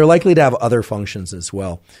 they are likely to have other functions as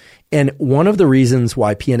well. And one of the reasons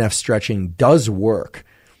why PNF stretching does work,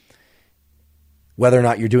 whether or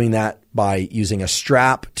not you're doing that by using a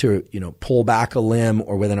strap to, pull back a limb,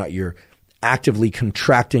 or whether or not you're actively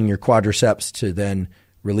contracting your quadriceps to then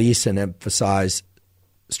release and emphasize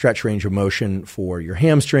stretch range of motion for your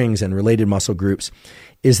hamstrings and related muscle groups,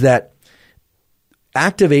 is that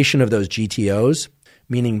activation of those GTOs,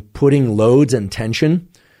 meaning putting loads and tension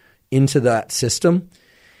into that system,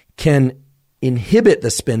 can inhibit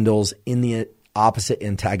the spindles in the opposite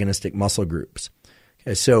antagonistic muscle groups.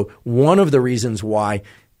 Okay, so one of the reasons why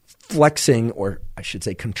flexing, or I should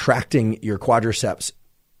say contracting your quadriceps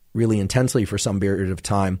really intensely for some period of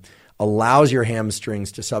time allows your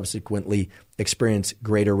hamstrings to subsequently experience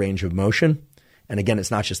greater range of motion. And again, it's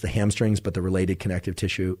not just the hamstrings, but the related connective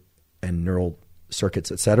tissue and neural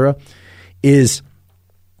circuits, et cetera, is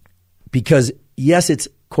because, yes, it's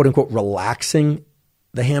quote unquote relaxing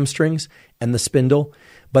the hamstrings and the spindle,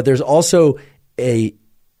 but there's also a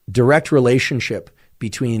direct relationship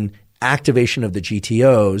between activation of the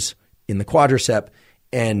GTOs in the quadricep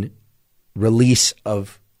and release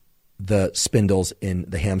of the spindles in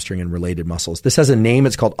the hamstring and related muscles. This has a name.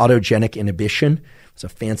 It's called autogenic inhibition. It's a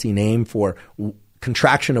fancy name for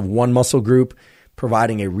contraction of one muscle group,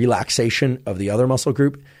 providing a relaxation of the other muscle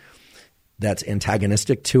group that's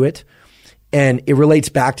antagonistic to it. And it relates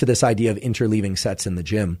back to this idea of interleaving sets in the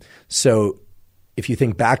gym. So if you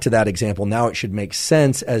think back to that example, now it should make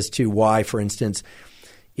sense as to why, for instance,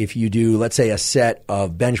 if you do, let's say, a set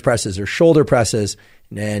of bench presses or shoulder presses,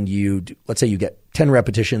 and let's say you get 10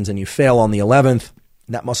 repetitions and you fail on the 11th,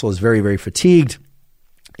 that muscle is very, very fatigued.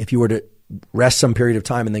 If you were to rest some period of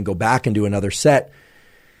time and then go back and do another set,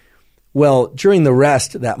 well, during the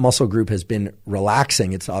rest, that muscle group has been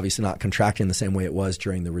relaxing. It's obviously not contracting the same way it was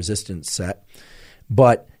during the resistance set.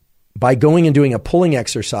 But by going and doing a pulling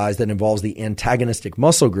exercise that involves the antagonistic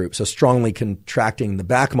muscle group, so strongly contracting the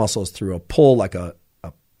back muscles through a pull, like a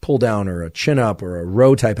pull down or a chin up or a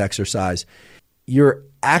row type exercise, you're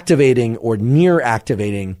activating or near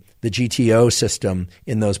activating the GTO system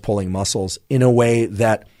in those pulling muscles in a way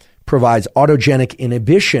that provides autogenic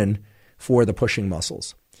inhibition for the pushing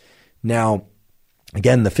muscles. Now,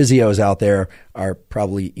 again, the physios out there are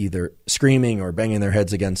probably either screaming or banging their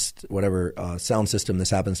heads against whatever sound system this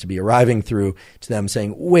happens to be arriving through to them,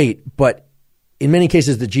 saying, wait, but in many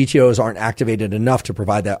cases, the GTOs aren't activated enough to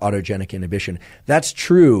provide that autogenic inhibition. That's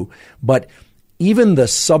true, but even the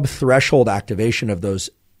subthreshold activation of those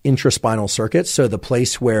intraspinal circuits, so the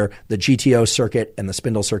place where the GTO circuit and the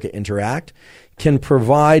spindle circuit interact, can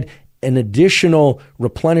provide an additional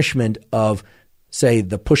replenishment of, say,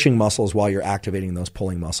 the pushing muscles while you're activating those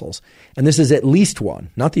pulling muscles. And this is at least one,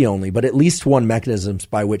 not the only, but at least one mechanisms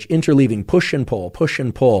by which interleaving push and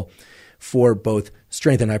pull for both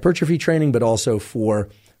strength and hypertrophy training, but also for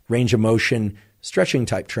range of motion stretching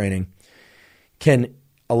type training, can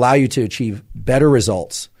allow you to achieve better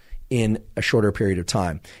results in a shorter period of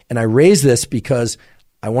time. And I raise this because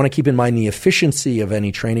I want to keep in mind the efficiency of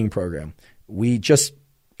any training program. We just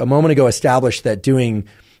a moment ago established that doing,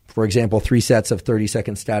 for example, 3 sets of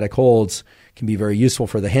 30-second static holds can be very useful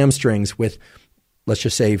for the hamstrings with, let's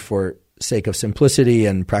just say for sake of simplicity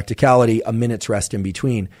and practicality, a minute's rest in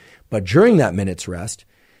between. But during that minute's rest,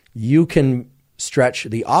 you can stretch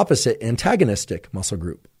the opposite antagonistic muscle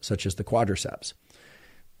group, such as the quadriceps.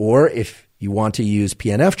 Or if you want to use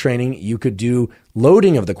PNF training, you could do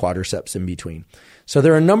loading of the quadriceps in between. So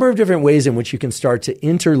there are a number of different ways in which you can start to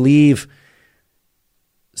interleave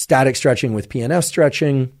static stretching with PNF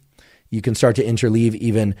stretching. You can start to interleave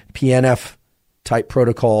even PNF type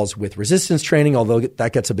protocols with resistance training, although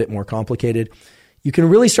that gets a bit more complicated. You can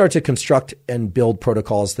really start to construct and build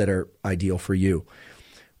protocols that are ideal for you.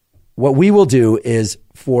 What we will do is,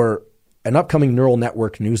 for an upcoming neural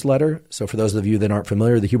network newsletter. So for those of you that aren't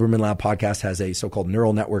familiar, the Huberman Lab podcast has a so-called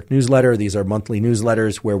neural network newsletter. These are monthly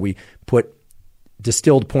newsletters where we put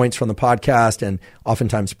distilled points from the podcast and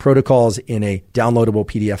oftentimes protocols in a downloadable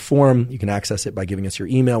PDF form. You can access it by giving us your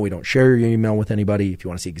email. We don't share your email with anybody. If you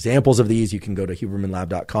want to see examples of these, you can go to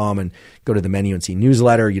hubermanlab.com and go to the menu and see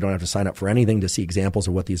newsletter. You don't have to sign up for anything to see examples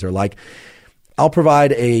of what these are like. I'll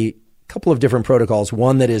provide a couple of different protocols,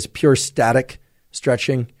 one that is pure static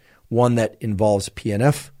stretching, one that involves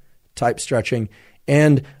PNF type stretching,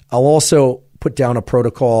 and I'll also put down a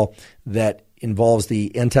protocol that involves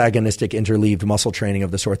the antagonistic interleaved muscle training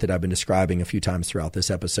of the sort that I've been describing a few times throughout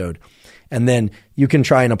this episode. And then you can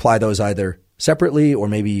try and apply those either separately or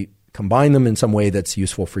maybe combine them in some way that's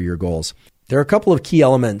useful for your goals. There are a couple of key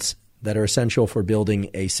elements that are essential for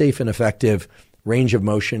building a safe and effective range of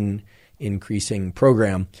motion increasing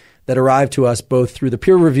program that arrive to us both through the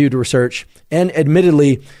peer-reviewed research and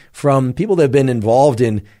admittedly from people that have been involved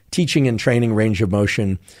in teaching and training range of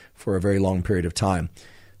motion for a very long period of time.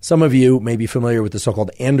 Some of you may be familiar with the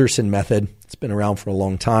so-called Anderson method. It's been around for a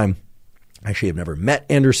long time. Actually, I've never met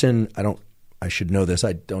Anderson. I should know this.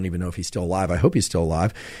 I don't even know if he's still alive. I hope he's still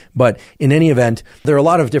alive. But in any event, there are a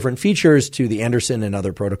lot of different features to the Anderson and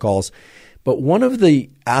other protocols. But one of the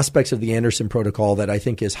aspects of the Anderson protocol that I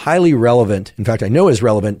think is highly relevant, in fact, I know is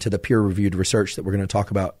relevant to the peer-reviewed research that we're going to talk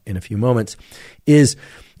about in a few moments, is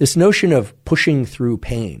this notion of pushing through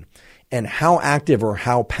pain and how active or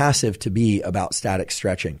how passive to be about static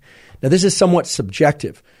stretching. Now, this is somewhat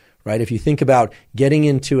subjective, right? If you think about getting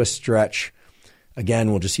into a stretch, again,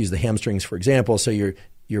 we'll just use the hamstrings for example. So you're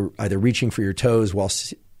either reaching for your toes while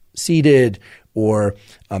seated, or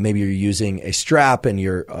maybe you're using a strap and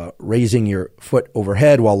you're raising your foot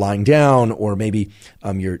overhead while lying down, or maybe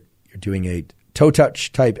you're doing a toe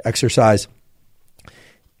touch type exercise.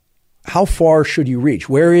 How far should you reach?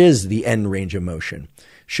 Where is the end range of motion?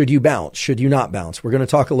 Should you bounce? Should you not bounce? We're going to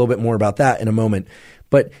talk a little bit more about that in a moment.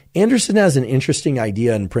 But Anderson has an interesting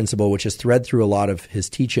idea and principle, which is thread through a lot of his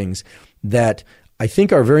teachings, that I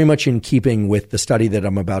think are very much in keeping with the study that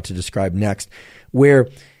I'm about to describe next, where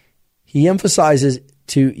he emphasizes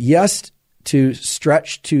to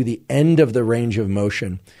stretch to the end of the range of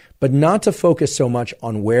motion, but not to focus so much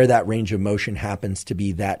on where that range of motion happens to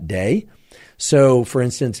be that day. So, for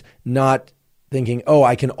instance, not thinking,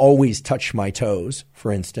 I can always touch my toes,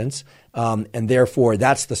 for instance, and therefore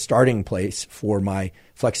that's the starting place for my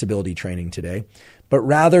flexibility training today, but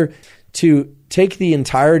rather to take the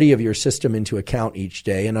entirety of your system into account each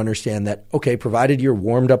day and understand that, okay, provided you're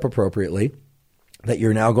warmed up appropriately, that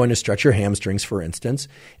you're now going to stretch your hamstrings, for instance,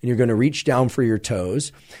 and you're going to reach down for your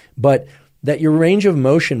toes, but that your range of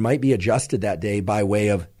motion might be adjusted that day by way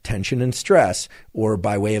of tension and stress or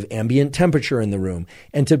by way of ambient temperature in the room,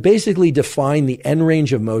 and to basically define the end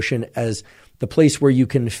range of motion as the place where you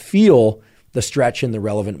can feel the stretch in the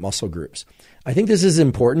relevant muscle groups. I think this is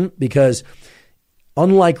important because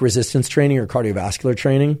unlike resistance training or cardiovascular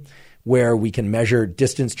training, where we can measure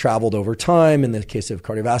distance traveled over time in the case of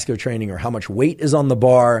cardiovascular training, or how much weight is on the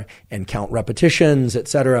bar and count repetitions, et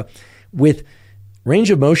cetera. With range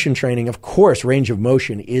of motion training, of course, range of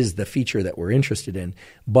motion is the feature that we're interested in,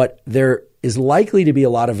 but there is likely to be a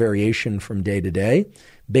lot of variation from day to day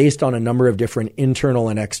based on a number of different internal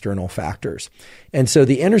and external factors. And so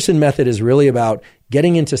the Anderson method is really about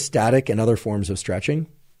getting into static and other forms of stretching.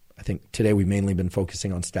 I think today we've mainly been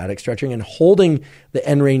focusing on static stretching and holding the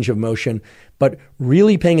end range of motion, but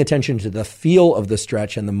really paying attention to the feel of the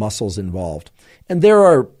stretch and the muscles involved. And there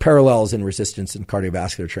are parallels in resistance and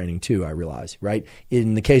cardiovascular training too, I realize, right?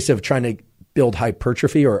 In the case of trying to build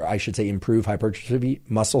hypertrophy, or I should say improve hypertrophy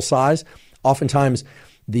muscle size, oftentimes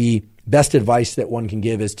the best advice that one can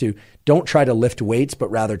give is to don't try to lift weights, but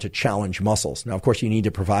rather to challenge muscles. Now, of course, you need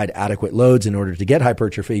to provide adequate loads in order to get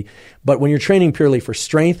hypertrophy. But when you're training purely for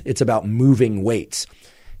strength, it's about moving weights.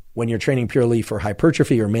 When you're training purely for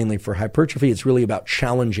hypertrophy or mainly for hypertrophy, it's really about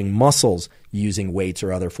challenging muscles using weights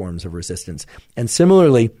or other forms of resistance. And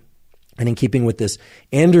similarly, and in keeping with this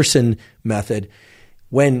Anderson method,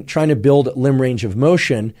 when trying to build limb range of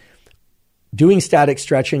motion, doing static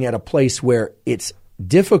stretching at a place where it's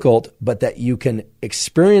difficult, but that you can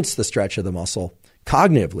experience the stretch of the muscle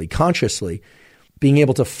cognitively, consciously, being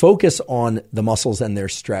able to focus on the muscles and their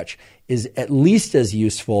stretch is at least as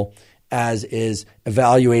useful as is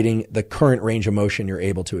evaluating the current range of motion you're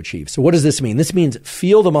able to achieve. So what does this mean? This means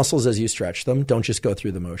feel the muscles as you stretch them. Don't just go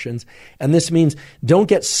through the motions. And this means don't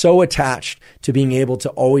get so attached to being able to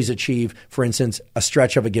always achieve, for instance, a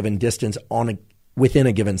stretch of a given distance within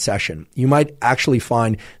a given session. You might actually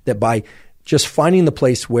find that by just finding the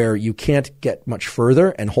place where you can't get much further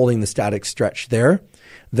and holding the static stretch there,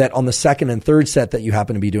 that on the second and third set that you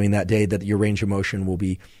happen to be doing that day, that your range of motion will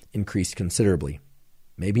be increased considerably.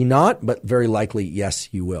 Maybe not, but very likely, yes,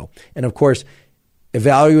 you will. And of course,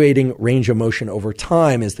 evaluating range of motion over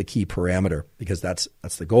time is the key parameter because that's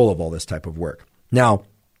the goal of all this type of work. Now,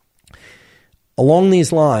 along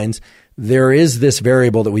these lines, there is this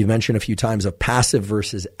variable that we've mentioned a few times of passive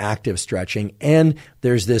versus active stretching, and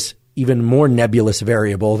there's this even more nebulous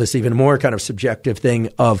variable, this even more kind of subjective thing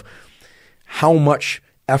of how much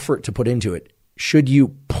effort to put into it. Should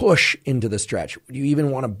you push into the stretch? Would you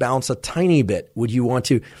even want to bounce a tiny bit? Would you want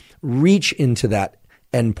to reach into that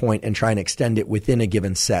endpoint and try and extend it within a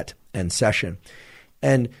given set and session?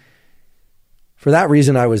 And for that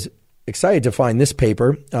reason, I was excited to find this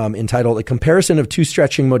paper entitled A Comparison of Two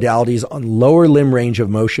Stretching Modalities on Lower Limb Range of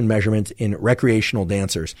Motion Measurements in Recreational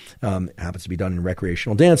Dancers. It happens to be done in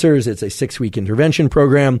recreational dancers. It's a 6-week intervention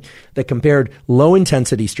program that compared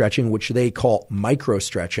low-intensity stretching, which they call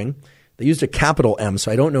micro-stretching. They used a capital M,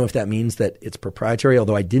 so I don't know if that means that it's proprietary,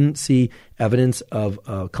 although I didn't see evidence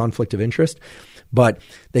of conflict of interest. But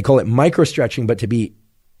they call it micro-stretching, but to be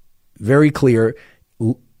very clear,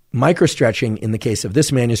 micro-stretching in the case of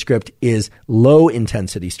this manuscript is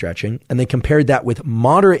low-intensity stretching, and they compared that with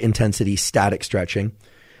moderate-intensity static stretching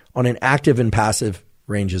on an active and passive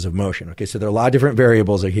ranges of motion. Okay, so there are a lot of different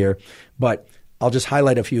variables here, but I'll just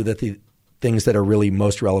highlight a few that the things that are really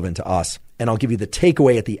most relevant to us. And I'll give you the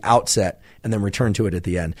takeaway at the outset and then return to it at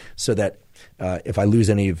the end so that if I lose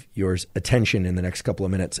any of your attention in the next couple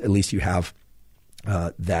of minutes, at least you have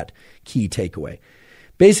that key takeaway.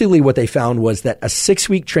 Basically, what they found was that a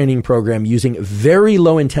 6-week training program using very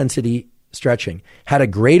low intensity stretching had a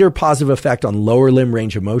greater positive effect on lower limb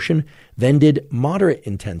range of motion than did moderate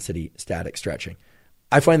intensity static stretching.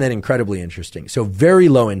 I find that incredibly interesting. So very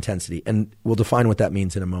low intensity, and we'll define what that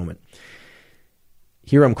means in a moment.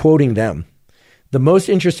 Here I'm quoting them. The most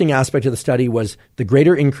interesting aspect of the study was the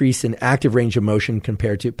greater increase in active range of motion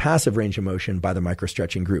compared to passive range of motion by the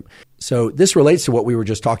microstretching group. So this relates to what we were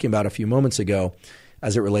just talking about a few moments ago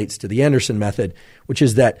as it relates to the Anderson method, which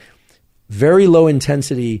is that very low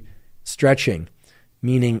intensity stretching,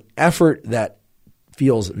 meaning effort that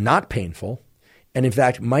feels not painful, and in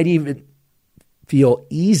fact might even feel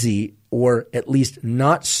easy or at least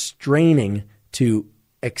not straining to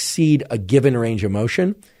exceed a given range of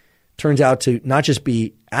motion, turns out to not just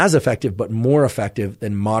be as effective, but more effective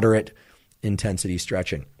than moderate intensity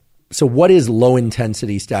stretching. So what is low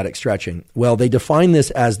intensity static stretching? Well, they define this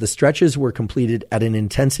as the stretches were completed at an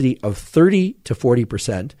intensity of 30 to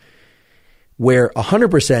 40%, where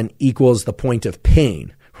 100% equals the point of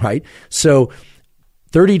pain, right? So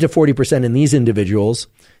 30 to 40% in these individuals,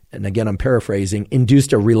 and again, I'm paraphrasing,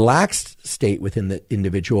 induced a relaxed state within the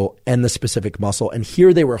individual and the specific muscle. And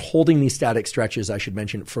here they were holding these static stretches, I should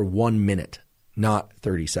mention, for 1 minute, not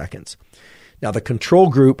 30 seconds. Now, the control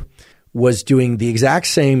group was doing the exact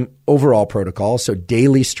same overall protocol, so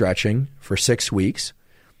daily stretching for 6 weeks,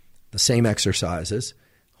 the same exercises,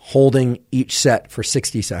 holding each set for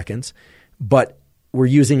 60 seconds, but we're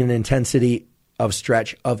using an intensity of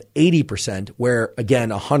stretch of 80%, where, again,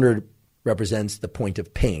 100 represents the point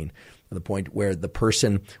of pain, the point where the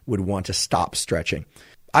person would want to stop stretching.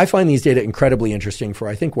 I find these data incredibly interesting for,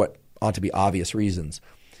 I think, what ought to be obvious reasons.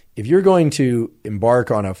 if you're going to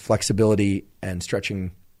embark on a flexibility and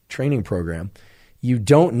stretching training program, you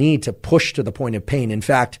don't need to push to the point of pain. In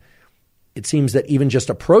fact, it seems that even just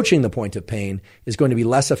approaching the point of pain is going to be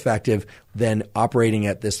less effective than operating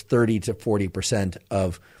at this 30 to 40%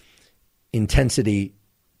 of intensity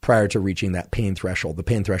prior to reaching that pain threshold, the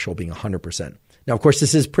pain threshold being 100%. Now, of course,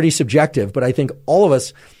 this is pretty subjective, but I think all of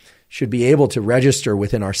us should be able to register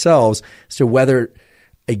within ourselves as to whether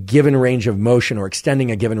a given range of motion or extending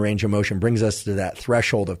a given range of motion brings us to that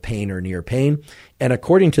threshold of pain or near pain. And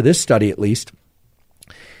according to this study, at least,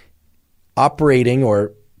 operating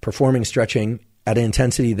or performing stretching at an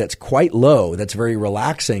intensity that's quite low, that's very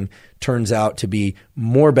relaxing, turns out to be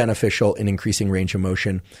more beneficial in increasing range of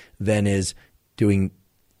motion than is doing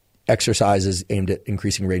exercises aimed at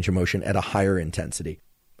increasing range of motion at a higher intensity.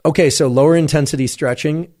 Okay, so lower intensity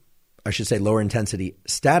stretching, I should say lower intensity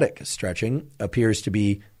static stretching, appears to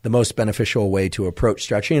be the most beneficial way to approach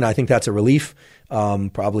stretching. And I think that's a relief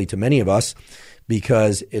probably to many of us,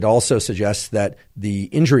 because it also suggests that the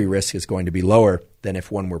injury risk is going to be lower than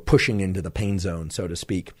if one were pushing into the pain zone, so to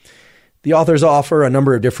speak. The authors offer a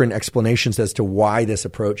number of different explanations as to why this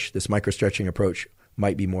approach, this microstretching approach,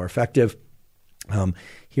 might be more effective.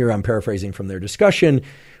 Here I'm paraphrasing from their discussion,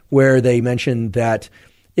 where they mentioned that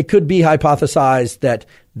it could be hypothesized that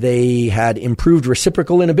they had improved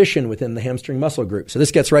reciprocal inhibition within the hamstring muscle group. So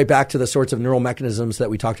this gets right back to the sorts of neural mechanisms that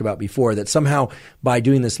we talked about before, that somehow by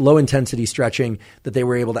doing this low intensity stretching, that they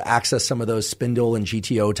were able to access some of those spindle and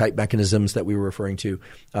GTO type mechanisms that we were referring to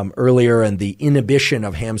earlier, and the inhibition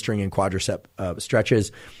of hamstring and quadricep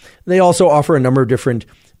stretches. They also offer a number of different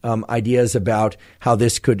ideas about how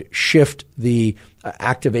this could shift the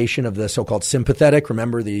activation of the so-called sympathetic,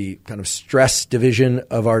 remember the kind of stress division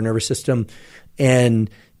of our nervous system, and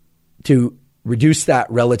to reduce that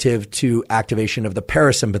relative to activation of the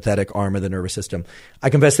parasympathetic arm of the nervous system. I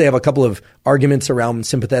confess they have a couple of arguments around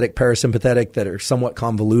sympathetic, parasympathetic that are somewhat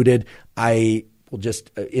convoluted. I will just,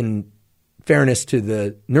 in fairness to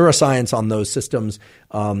the neuroscience on those systems,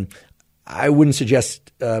 I wouldn't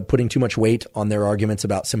suggest putting too much weight on their arguments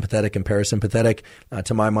about sympathetic and parasympathetic.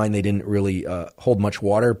 To my mind, they didn't really hold much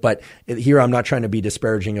water. But here, I'm not trying to be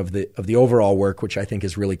disparaging of the overall work, which I think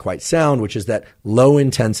is really quite sound, which is that low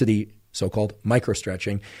intensity, so-called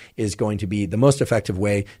microstretching, is going to be the most effective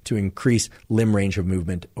way to increase limb range of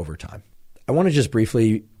movement over time. I want to just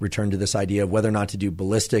briefly return to this idea of whether or not to do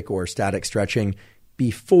ballistic or static stretching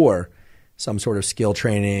before some sort of skill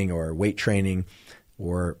training or weight training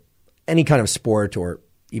or any kind of sport or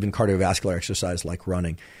even cardiovascular exercise like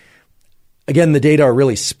running. Again, the data are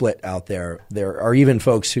really split out there. There are even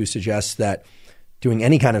folks who suggest that doing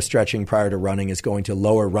any kind of stretching prior to running is going to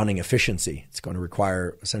lower running efficiency. It's going to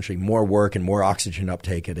require essentially more work and more oxygen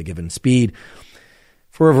uptake at a given speed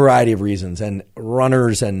for a variety of reasons. And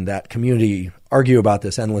runners and that community argue about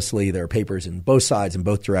this endlessly. There are papers in both sides, in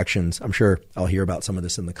both directions. I'm sure I'll hear about some of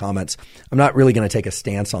this in the comments. I'm not really going to take a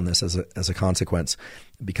stance on this as a consequence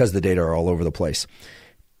because the data are all over the place.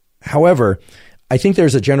 However, I think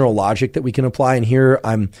there's a general logic that we can apply. And here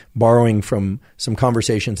I'm borrowing from some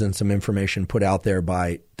conversations and some information put out there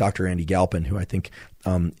by Dr. Andy Galpin, who I think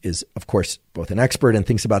is, of course, both an expert and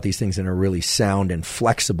thinks about these things in a really sound and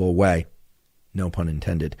flexible way. No pun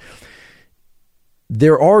intended.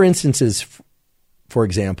 There are instances, for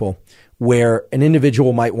example, where an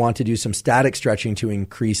individual might want to do some static stretching to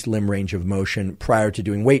increase limb range of motion prior to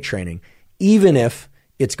doing weight training, even if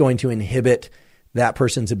it's going to inhibit that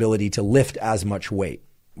person's ability to lift as much weight.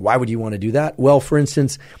 Why would you want to do that? Well, for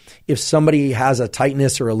instance, if somebody has a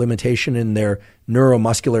tightness or a limitation in their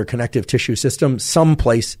neuromuscular connective tissue system,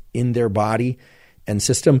 someplace in their body and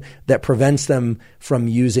system that prevents them from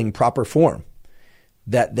using proper form,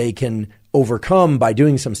 that they can overcome by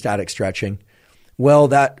doing some static stretching, well,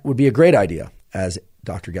 that would be a great idea, as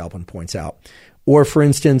Dr. Galpin points out. Or, for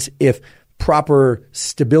instance, if proper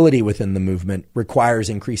stability within the movement requires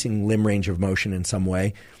increasing limb range of motion in some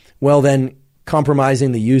way, well, then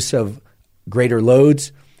compromising the use of greater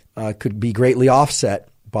loads could be greatly offset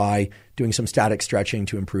by doing some static stretching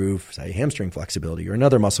to improve, say, hamstring flexibility or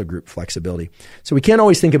another muscle group flexibility. So we can't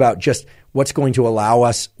always think about just what's going to allow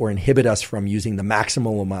us or inhibit us from using the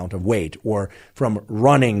maximal amount of weight or from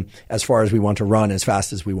running as far as we want to run, as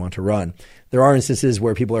fast as we want to run. There are instances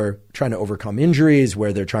where people are trying to overcome injuries,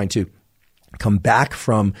 where they're trying to come back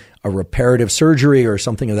from a reparative surgery or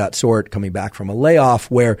something of that sort, coming back from a layoff,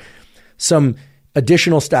 where some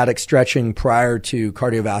additional static stretching prior to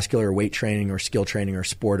cardiovascular weight training or skill training or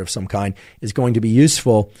sport of some kind is going to be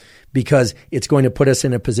useful because it's going to put us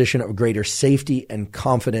in a position of greater safety and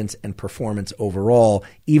confidence and performance overall,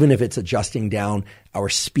 even if it's adjusting down our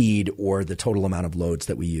speed or the total amount of loads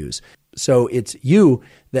that we use. So it's you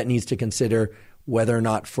that needs to consider whether or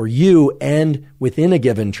not for you and within a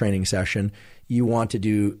given training session, you want to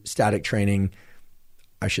do static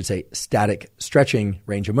stretching,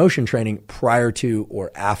 range of motion training prior to or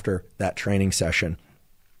after that training session.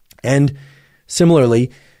 And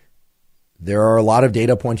similarly, there are a lot of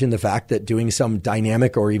data pointing to the fact that doing some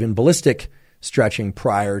dynamic or even ballistic stretching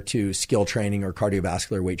prior to skill training or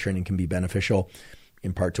cardiovascular weight training can be beneficial,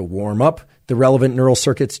 in part to warm up the relevant neural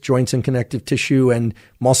circuits, joints, and connective tissue and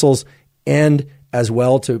muscles, and as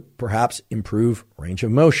well to perhaps improve range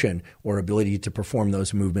of motion or ability to perform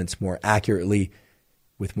those movements more accurately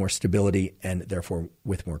with more stability and therefore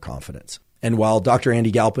with more confidence. And while Dr.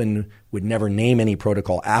 Andy Galpin would never name any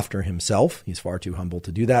protocol after himself, he's far too humble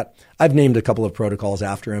to do that, I've named a couple of protocols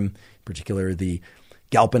after him, in particular the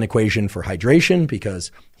Galpin equation for hydration,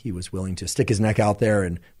 because he was willing to stick his neck out there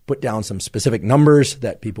and put down some specific numbers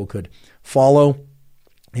that people could follow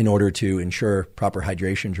in order to ensure proper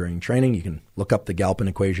hydration during training. You can look up the Galpin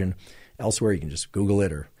equation elsewhere. You can just Google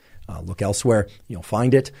it or look elsewhere. You'll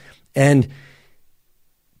find it. And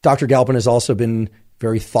Dr. Galpin has also been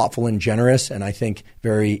very thoughtful and generous, and I think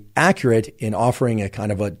very accurate in offering a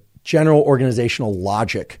kind of a general organizational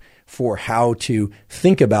logic for how to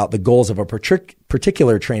think about the goals of a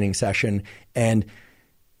particular training session and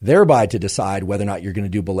thereby to decide whether or not you're going to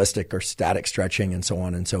do ballistic or static stretching and so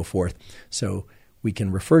on and so forth. So we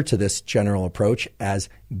can refer to this general approach as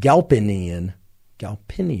Galpinian,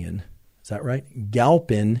 is that right?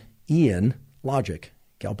 Galpinian logic.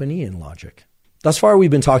 Thus far, we've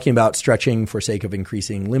been talking about stretching for sake of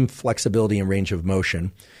increasing limb flexibility and range of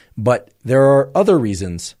motion, but there are other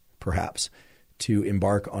reasons, perhaps, to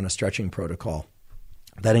embark on a stretching protocol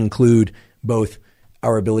that include both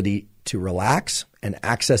our ability to relax and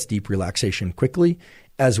access deep relaxation quickly,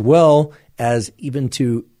 as well as even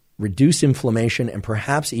to reduce inflammation and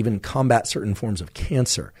perhaps even combat certain forms of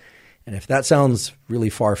cancer. And if that sounds really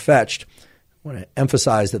far-fetched, I want to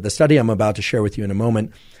emphasize that the study I'm about to share with you in a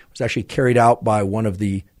moment was actually carried out by one of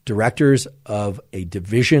the directors of a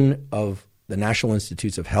division of the National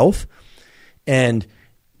Institutes of Health. And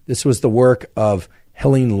this was the work of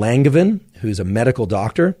Helene Langevin, who's a medical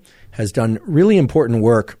doctor, has done really important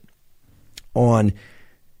work on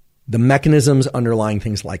the mechanisms underlying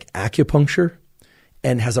things like acupuncture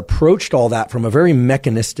and has approached all that from a very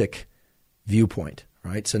mechanistic viewpoint,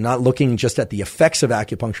 right? So not looking just at the effects of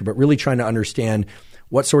acupuncture, but really trying to understand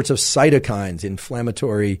what sorts of cytokines,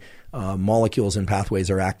 inflammatory molecules and pathways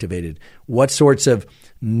are activated, what sorts of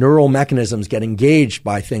neural mechanisms get engaged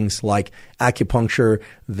by things like acupuncture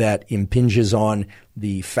that impinges on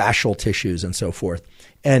the fascial tissues and so forth.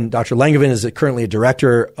 And Dr. Langevin is currently a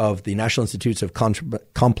director of the National Institutes of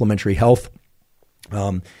Complementary Health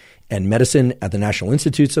and Medicine at the National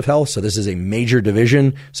Institutes of Health. So this is a major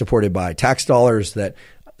division supported by tax dollars that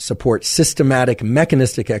support systematic,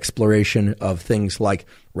 mechanistic exploration of things like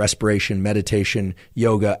respiration, meditation,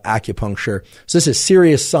 yoga, acupuncture. So this is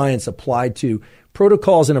serious science applied to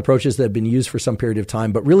protocols and approaches that have been used for some period of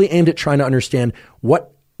time, but really aimed at trying to understand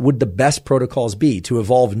what would the best protocols be to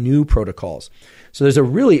evolve new protocols. So there's a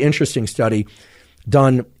really interesting study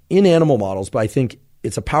done in animal models, but I think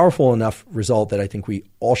it's a powerful enough result that I think we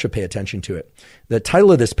all should pay attention to it. The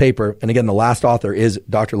title of this paper, and again, the last author is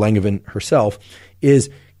Dr. Langevin herself, is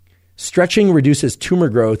Stretching Reduces Tumor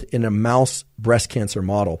Growth in a Mouse Breast Cancer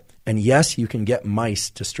Model. And yes, you can get mice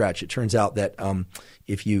to stretch. It turns out that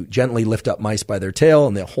if you gently lift up mice by their tail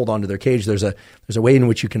and they'll hold onto their cage, there's a way in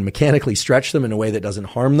which you can mechanically stretch them in a way that doesn't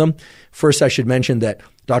harm them. First, I should mention that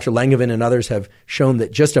Dr. Langevin and others have shown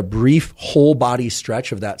that just a brief whole body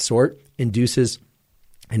stretch of that sort induces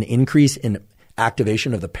an increase in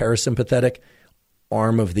activation of the parasympathetic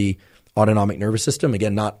arm of the autonomic nervous system.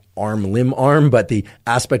 Again, not arm, limb, arm, but the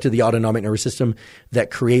aspect of the autonomic nervous system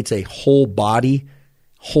that creates a whole body,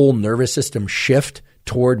 whole nervous system shift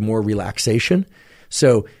toward more relaxation.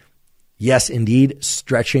 So yes, indeed,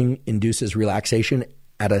 stretching induces relaxation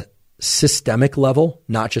at a systemic level,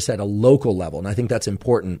 not just at a local level. And I think that's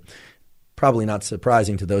important. Probably not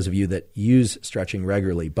surprising to those of you that use stretching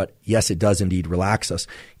regularly, but yes, it does indeed relax us.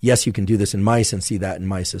 Yes, you can do this in mice and see that in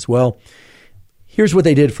mice as well. Here's what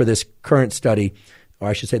they did for this current study, or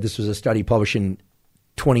I should say this was a study published in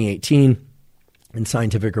 2018 in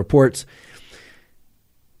Scientific Reports.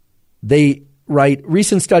 They write,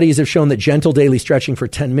 recent studies have shown that gentle daily stretching for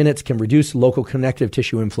 10 minutes can reduce local connective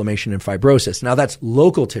tissue inflammation and fibrosis. Now that's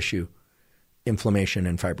local tissue inflammation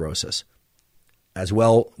and fibrosis. As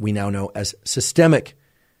well, we now know as systemic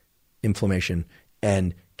inflammation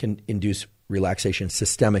and can induce relaxation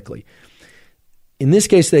systemically. In this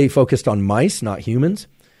case, they focused on mice, not humans.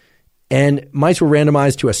 And mice were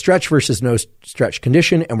randomized to a stretch versus no stretch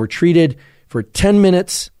condition and were treated for 10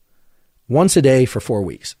 minutes once a day for 4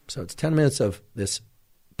 weeks. So it's 10 minutes of this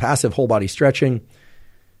passive whole body stretching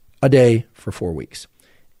a day for 4 weeks.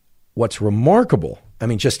 What's remarkable, I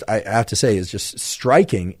have to say is just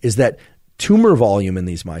striking, is that tumor volume in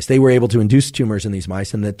these mice, they were able to induce tumors in these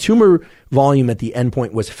mice, and the tumor volume at the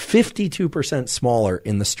endpoint was 52% smaller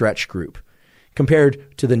in the stretch group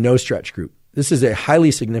compared to the no stretch group. This is a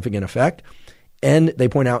highly significant effect, and they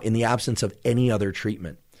point out in the absence of any other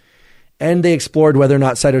treatment. And they explored whether or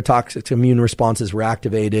not cytotoxic immune responses were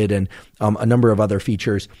activated and a number of other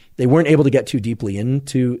features. They weren't able to get too deeply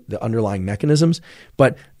into the underlying mechanisms,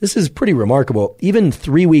 but this is pretty remarkable. Even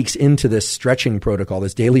 3 weeks into this stretching protocol,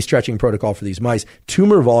 this daily stretching protocol for these mice,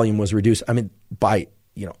 tumor volume was reduced, by,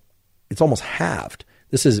 it's almost halved.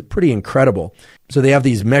 This is pretty incredible. So they have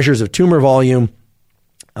these measures of tumor volume,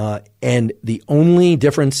 and the only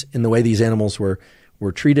difference in the way these animals were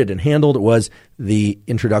treated and handled was the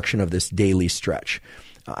introduction of this daily stretch.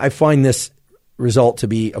 I find this result to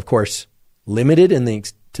be, of course, limited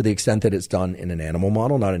to the extent that it's done in an animal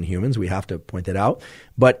model, not in humans. We have to point that out.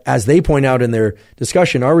 But as they point out in their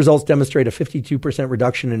discussion, our results demonstrate a 52%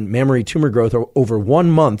 reduction in mammary tumor growth over 1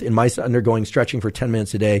 month in mice undergoing stretching for 10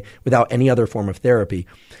 minutes a day without any other form of therapy.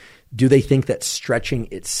 Do they think that stretching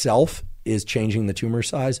itself is changing the tumor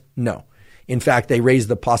size? No. In fact, they raise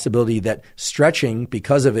the possibility that stretching,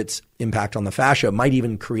 because of its impact on the fascia, might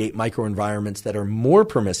even create microenvironments that are more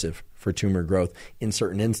permissive for tumor growth in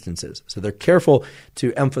certain instances. So they're careful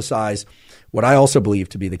to emphasize what I also believe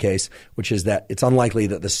to be the case, which is that it's unlikely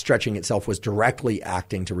that the stretching itself was directly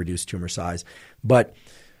acting to reduce tumor size, but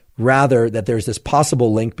rather that there's this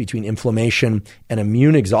possible link between inflammation and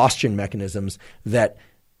immune exhaustion mechanisms that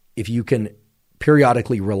if you can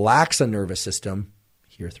periodically relax a nervous system,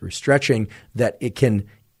 here through stretching, that it can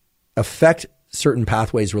affect certain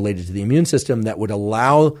pathways related to the immune system that would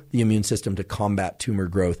allow the immune system to combat tumor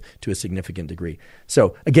growth to a significant degree.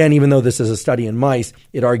 So again, even though this is a study in mice,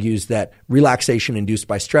 it argues that relaxation induced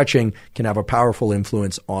by stretching can have a powerful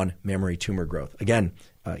influence on mammary tumor growth. Again,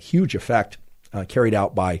 a huge effect carried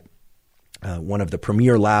out by one of the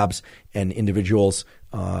premier labs and individuals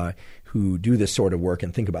who do this sort of work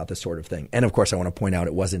and think about this sort of thing. And of course, I want to point out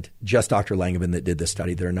it wasn't just Dr. Langevin that did this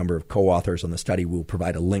study. There are a number of co-authors on the study. We'll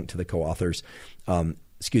provide a link to the co-authors.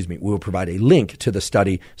 We will provide a link to the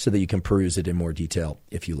study so that you can peruse it in more detail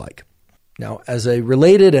if you like. Now, as a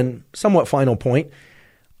related and somewhat final point,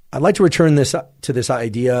 I'd like to return to this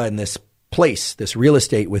idea and this place, this real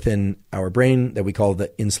estate within our brain that we call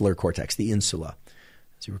the insular cortex, the insula.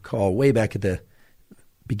 As you recall, way back at the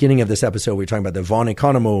beginning of this episode, we were talking about the von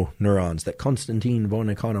Economo neurons that Konstantin von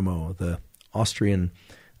Economo, the Austrian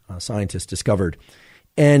scientist, discovered.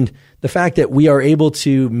 And the fact that we are able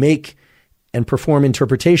to make and perform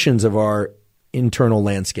interpretations of our internal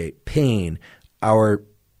landscape, pain, our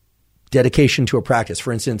dedication to a practice.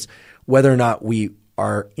 For instance, whether or not we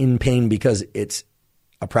are in pain because it's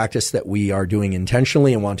a practice that we are doing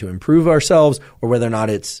intentionally and want to improve ourselves, or whether or not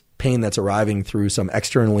it's pain that's arriving through some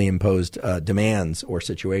externally imposed demands or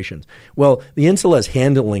situations. Well, the insula is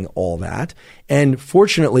handling all that. And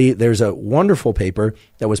fortunately, there's a wonderful paper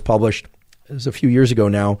that was published, it was a few years ago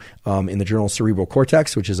now, in the journal Cerebral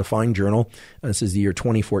Cortex, which is a fine journal. This is the year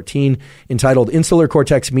 2014, entitled Insular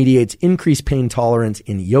Cortex Mediates Increased Pain Tolerance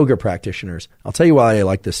in Yoga Practitioners. I'll tell you why I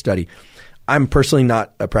like this study. I'm personally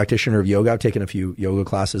not a practitioner of yoga. I've taken a few yoga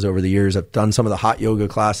classes over the years. I've done some of the hot yoga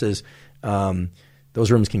classes. Those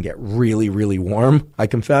rooms can get really, really warm, I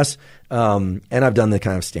confess. And I've done the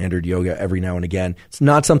kind of standard yoga every now and again. It's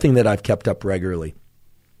not something that I've kept up regularly.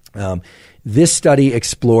 This study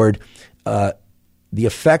explored the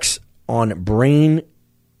effects on brain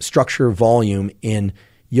structure volume in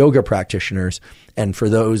yoga practitioners. And for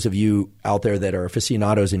those of you out there that are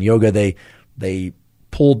aficionados in yoga, they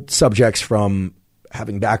pulled subjects from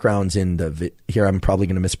having backgrounds in here I'm probably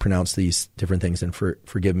going to mispronounce these different things, and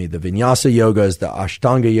forgive me, the Vinyasa yogas, the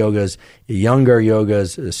Ashtanga yogas, the Iyengar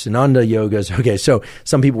yogas, the Sananda yogas. Okay, so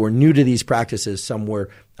some people were new to these practices, some were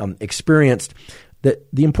experienced. The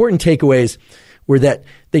important takeaways were that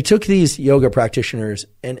they took these yoga practitioners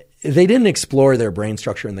and they didn't explore their brain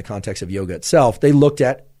structure in the context of yoga itself. They looked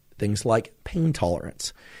at things like pain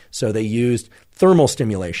tolerance. So they used thermal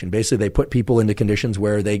stimulation. Basically, they put people into conditions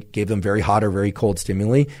where they gave them very hot or very cold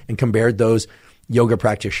stimuli and compared those yoga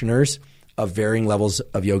practitioners of varying levels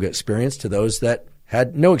of yoga experience to those that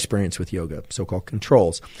had no experience with yoga, so-called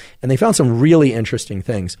controls. And they found some really interesting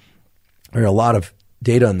things. There are a lot of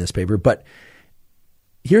data in this paper, but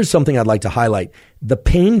here's something I'd like to highlight. The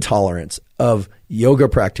pain tolerance of yoga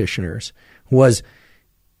practitioners was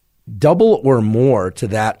double or more to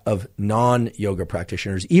that of non-yoga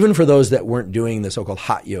practitioners, even for those that weren't doing the so-called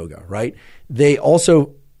hot yoga, right? They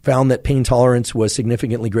also found that pain tolerance was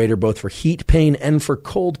significantly greater both for heat pain and for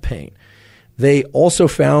cold pain. They also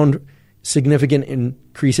found significant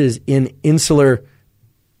increases in insular,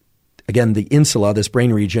 again, the insula, this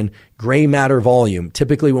brain region, gray matter volume.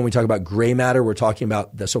 Typically, when we talk about gray matter, we're talking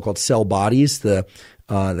about the so-called cell bodies, the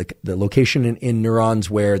location in neurons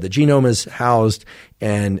where the genome is housed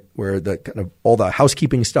and where the kind of all the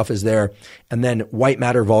housekeeping stuff is there. And then white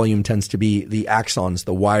matter volume tends to be the axons,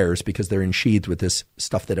 the wires, because they're ensheathed with this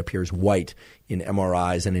stuff that appears white in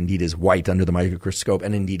MRIs and indeed is white under the microscope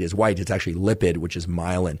and indeed is white. It's actually lipid, which is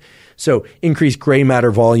myelin. So increased gray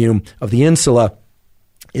matter volume of the insula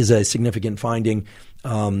is a significant finding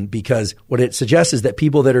because what it suggests is that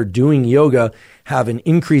people that are doing yoga have an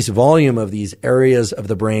increased volume of these areas of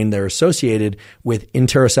the brain that are associated with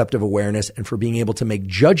interoceptive awareness and for being able to make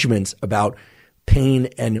judgments about pain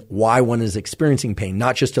and why one is experiencing pain,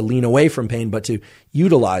 not just to lean away from pain, but to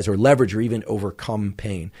utilize or leverage or even overcome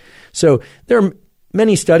pain. So there are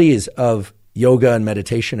many studies of yoga and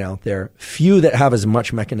meditation out there, few that have as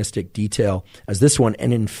much mechanistic detail as this one.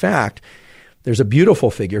 And in fact, there's a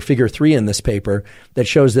beautiful figure 3 in this paper, that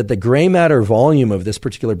shows that the gray matter volume of this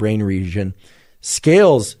particular brain region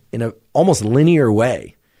scales in an almost linear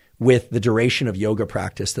way with the duration of yoga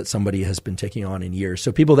practice that somebody has been taking on in years.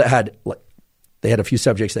 So people that had a few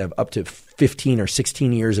subjects that have up to 15 or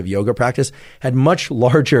 16 years of yoga practice had much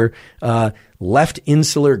larger left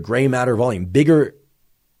insular gray matter volume, bigger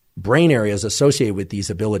brain areas associated with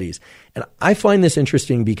these abilities. And I find this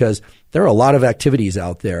interesting because there are a lot of activities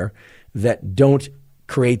out there that don't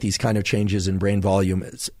create these kind of changes in brain volume,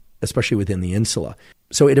 especially within the insula.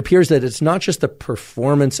 So it appears that it's not just the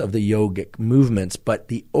performance of the yogic movements, but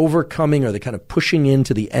the overcoming or the kind of pushing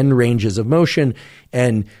into the end ranges of motion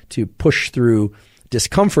and to push through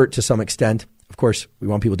discomfort to some extent. Of course, we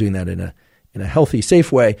want people doing that in a healthy,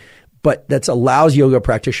 safe way, but that allows yoga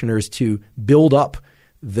practitioners to build up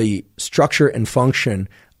the structure and function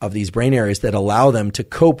of these brain areas that allow them to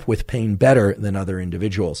cope with pain better than other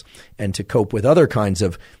individuals and to cope with other kinds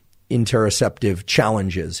of interoceptive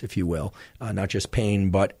challenges, if you will, not just pain,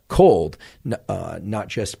 but cold, not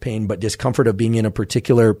just pain, but discomfort of being in a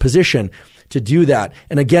particular position to do that.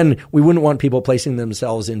 And again, we wouldn't want people placing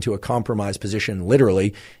themselves into a compromised position,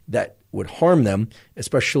 literally, that would harm them,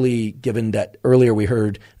 especially given that earlier we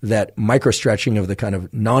heard that microstretching of the kind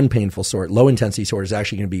of non-painful sort, low-intensity sort, is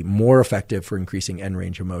actually going to be more effective for increasing end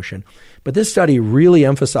range of motion. But this study really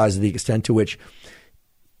emphasizes the extent to which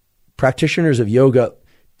practitioners of yoga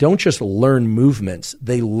don't just learn movements,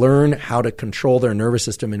 they learn how to control their nervous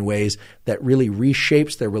system in ways that really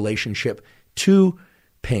reshapes their relationship to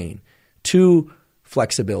pain, to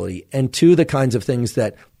flexibility, and to the kinds of things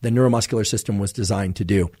that the neuromuscular system was designed to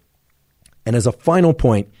do. And as a final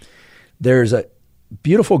point, there's a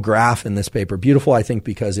beautiful graph in this paper. Beautiful, I think,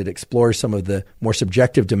 because it explores some of the more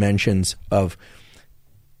subjective dimensions of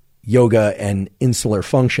yoga and insular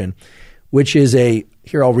function, which is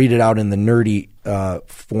here I'll read it out in the nerdy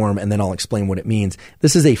form, and then I'll explain what it means.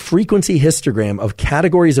 This is a frequency histogram of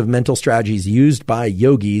categories of mental strategies used by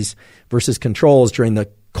yogis versus controls during the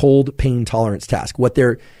cold pain tolerance task. What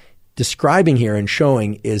they're describing here and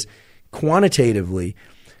showing is quantitatively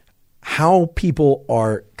how people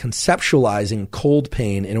are conceptualizing cold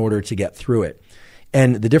pain in order to get through it.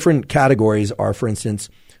 And the different categories are, for instance,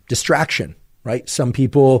 distraction, right? Some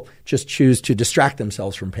people just choose to distract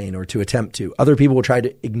themselves from pain or to attempt to. Other people will try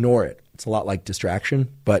to ignore it. It's a lot like distraction,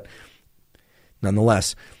 but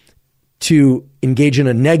nonetheless, to engage in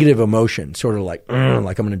a negative emotion, sort of like I'm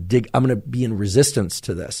going to be in resistance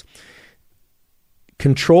to this.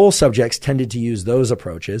 Control subjects tended to use those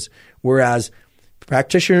approaches, whereas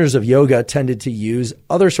practitioners of yoga tended to use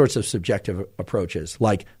other sorts of subjective approaches,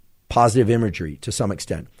 like positive imagery to some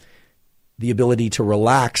extent, the ability to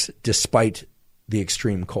relax despite the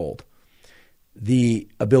extreme cold, the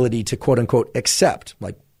ability to quote unquote accept,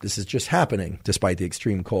 like this is just happening despite the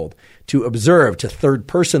extreme cold, to observe, to third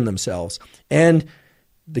person themselves. And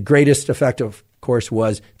the greatest effect, of course,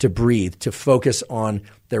 was to breathe, to focus on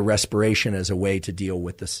their respiration as a way to deal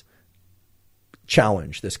with this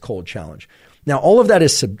challenge, this cold challenge. Now, all of that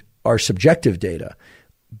is are subjective data.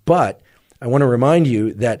 But I want to remind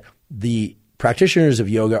you that the practitioners of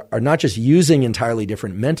yoga are not just using entirely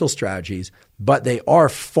different mental strategies, but they are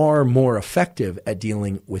far more effective at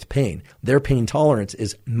dealing with pain. Their pain tolerance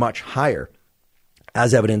is much higher,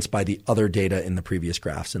 as evidenced by the other data in the previous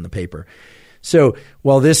graphs in the paper. So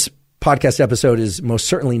while this podcast episode is most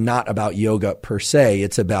certainly not about yoga per se,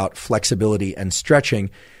 it's about flexibility and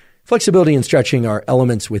stretching. Flexibility and stretching are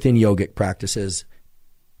elements within yogic practices.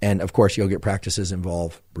 And of course, yogic practices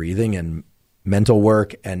involve breathing and mental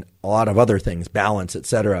work and a lot of other things, balance,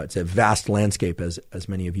 etc. It's a vast landscape, as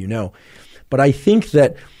many of you know. But I think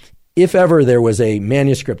that if ever there was a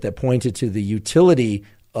manuscript that pointed to the utility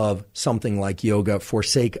of something like yoga for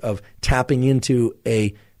sake of tapping into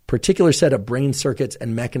a particular set of brain circuits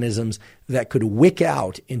and mechanisms that could wick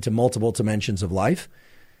out into multiple dimensions of life,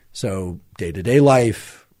 so day-to-day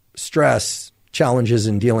life, stress, challenges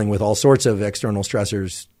in dealing with all sorts of external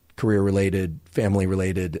stressors, career-related,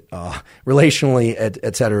 family-related, relationally,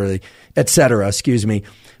 et cetera,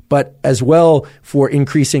 but as well for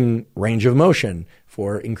increasing range of motion,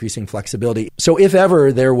 for increasing flexibility. So if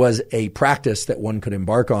ever there was a practice that one could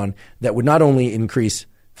embark on that would not only increase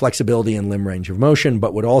flexibility and limb range of motion,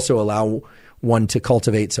 but would also allow one to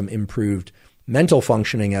cultivate some improved mental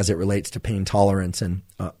functioning as it relates to pain tolerance and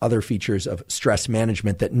other features of stress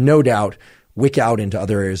management that no doubt wick out into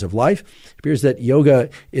other areas of life, it appears that yoga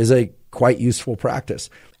is a quite useful practice.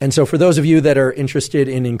 And so for those of you that are interested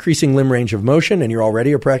in increasing limb range of motion and you're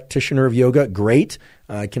already a practitioner of yoga, great.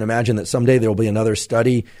 I can imagine that someday there will be another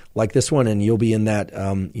study like this one and you'll be in that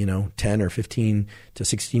 10 or 15 to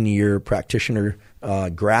 16 year practitioner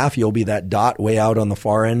graph. You'll be that dot way out on the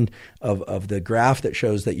far end of the graph that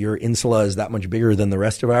shows that your insula is that much bigger than the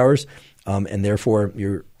rest of ours. And therefore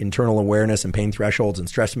your internal awareness and pain thresholds and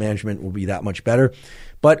stress management will be that much better.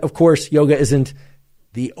 But of course, yoga isn't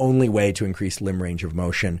the only way to increase limb range of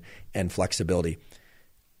motion and flexibility.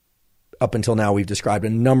 Up until now, we've described a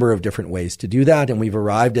number of different ways to do that, and we've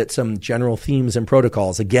arrived at some general themes and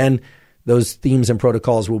protocols. Again, those themes and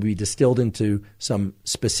protocols will be distilled into some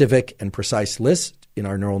specific and precise lists in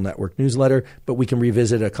our Neural Network newsletter, but we can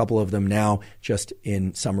revisit a couple of them now just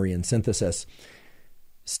in summary and synthesis.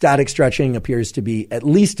 Static stretching appears to be at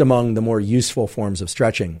least among the more useful forms of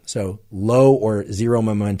stretching. So low or zero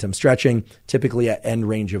momentum stretching, typically at end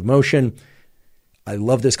range of motion. I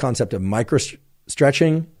love this concept of micro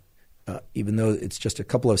stretching, even though it's just a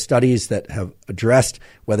couple of studies that have addressed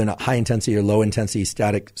whether or not high intensity or low intensity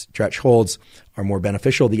static stretch holds are more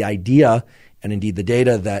beneficial. The idea, and indeed the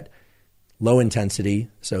data, that low intensity,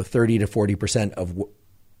 so 30 to 40%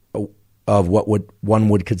 of what one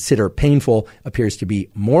would consider painful, appears to be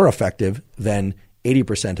more effective than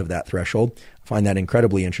 80% of that threshold. I find that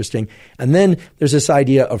incredibly interesting. And then there's this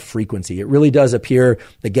idea of frequency. It really does appear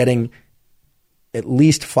that getting at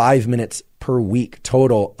least 5 minutes per week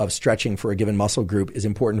total of stretching for a given muscle group is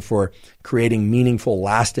important for creating meaningful,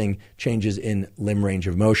 lasting changes in limb range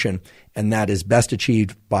of motion. And that is best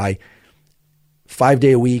achieved by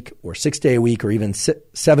 5-day a week or 6-day a week or even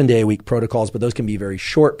 7-day a week protocols, but those can be very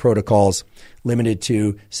short protocols limited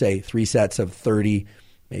to, say, 3 sets of 30,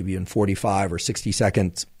 maybe even 45 or 60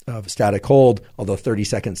 seconds of static hold, although 30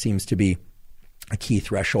 seconds seems to be a key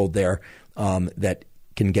threshold there that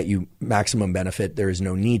can get you maximum benefit. There is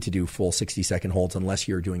no need to do full 60-second holds unless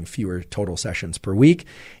you're doing fewer total sessions per week.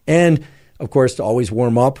 And of course, to always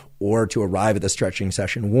warm up or to arrive at the stretching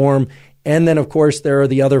session warm. And then, of course, there are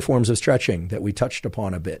the other forms of stretching that we touched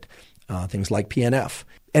upon a bit, things like PNF.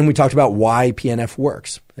 And we talked about why PNF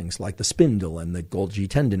works, things like the spindle and the Golgi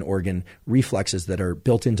tendon organ reflexes that are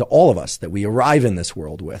built into all of us that we arrive in this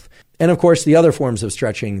world with. And, of course, the other forms of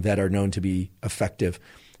stretching that are known to be effective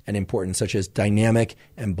and important, such as dynamic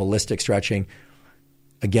and ballistic stretching.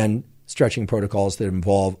 Again, stretching protocols that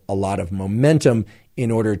involve a lot of momentum in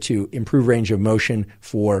order to improve range of motion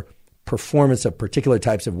for performance of particular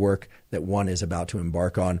types of work that one is about to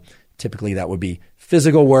embark on. Typically, that would be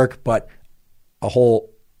physical work, but a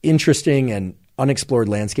whole interesting and unexplored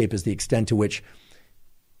landscape is the extent to which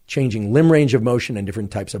changing limb range of motion and different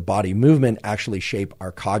types of body movement actually shape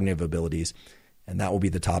our cognitive abilities. And that will be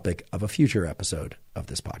the topic of a future episode of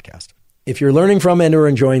this podcast. If you're learning from and or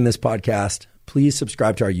enjoying this podcast, please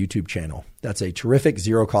subscribe to our YouTube channel. That's a terrific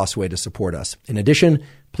zero-cost way to support us. In addition,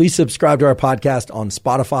 please subscribe to our podcast on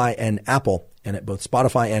Spotify and Apple. And at both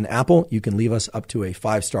Spotify and Apple, you can leave us up to a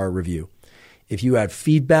 5-star review. If you have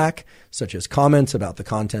feedback, such as comments about the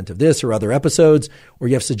content of this or other episodes, or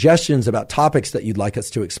you have suggestions about topics that you'd like us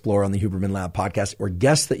to explore on the Huberman Lab podcast, or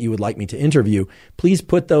guests that you would like me to interview, please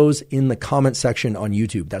put those in the comment section on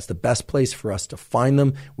YouTube. That's the best place for us to find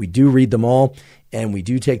them. We do read them all, and we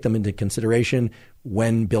do take them into consideration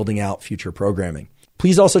when building out future programming.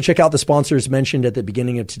 Please also check out the sponsors mentioned at the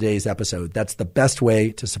beginning of today's episode. That's the best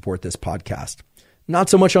way to support this podcast. Not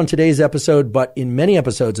so much on today's episode, but in many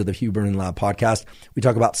episodes of the Huberman Lab podcast, we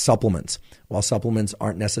talk about supplements. While supplements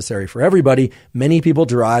aren't necessary for everybody, many people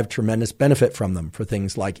derive tremendous benefit from them for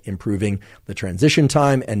things like improving the transition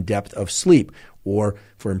time and depth of sleep, or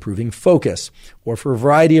for improving focus, or for a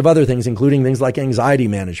variety of other things, including things like anxiety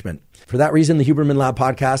management. For that reason, the Huberman Lab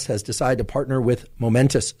podcast has decided to partner with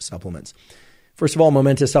Momentous Supplements. First of all,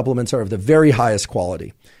 Momentous Supplements are of the very highest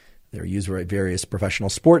quality. They're used by various professional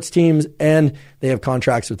sports teams, and they have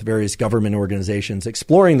contracts with various government organizations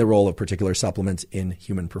exploring the role of particular supplements in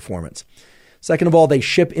human performance. Second of all, they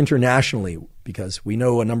ship internationally because we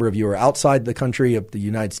know a number of you are outside the country of the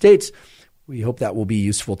United States. We hope that will be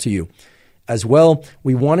useful to you. As well,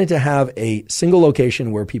 we wanted to have a single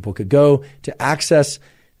location where people could go to access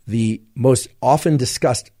the most often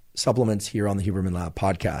discussed supplements here on the Huberman Lab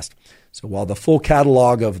podcast. So while the full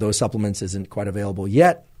catalog of those supplements isn't quite available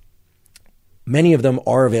yet, many of them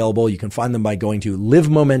are available. You can find them by going to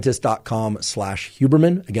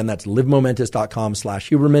livemomentous.com/Huberman. Again, that's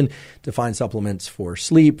livemomentous.com/Huberman to find supplements for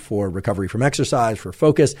sleep, for recovery from exercise, for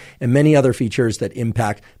focus, and many other features that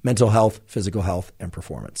impact mental health, physical health, and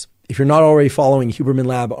performance. If you're not already following Huberman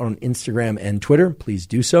Lab on Instagram and Twitter, please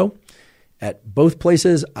do so. At both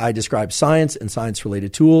places, I describe science and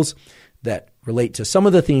science-related tools that relate to some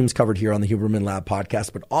of the themes covered here on the Huberman Lab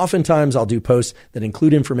podcast, but oftentimes I'll do posts that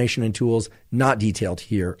include information and tools not detailed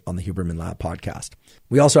here on the Huberman Lab podcast.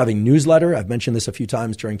 We also have a newsletter. I've mentioned this a few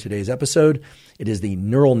times during today's episode. It is the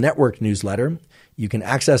Neural Network newsletter. You can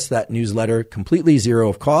access that newsletter completely zero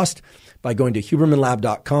of cost by going to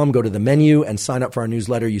hubermanlab.com, go to the menu and sign up for our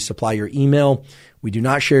newsletter. You supply your email. We do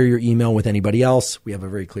not share your email with anybody else. We have a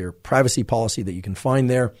very clear privacy policy that you can find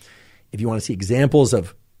there. If you want to see examples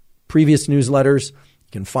of previous newsletters,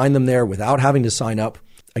 you can find them there without having to sign up.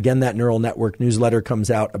 Again, that Neural Network newsletter comes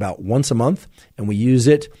out about once a month, and we use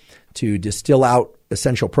it to distill out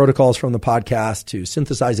essential protocols from the podcast, to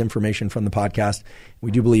synthesize information from the podcast.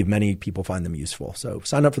 We do believe many people find them useful. So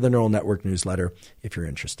sign up for the Neural Network newsletter if you're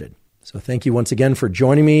interested. So thank you once again for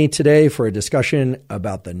joining me today for a discussion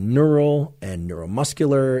about the neural and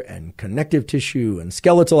neuromuscular and connective tissue and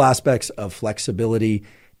skeletal aspects of flexibility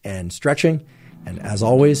and stretching. And as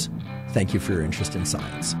always, thank you for your interest in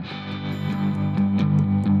science.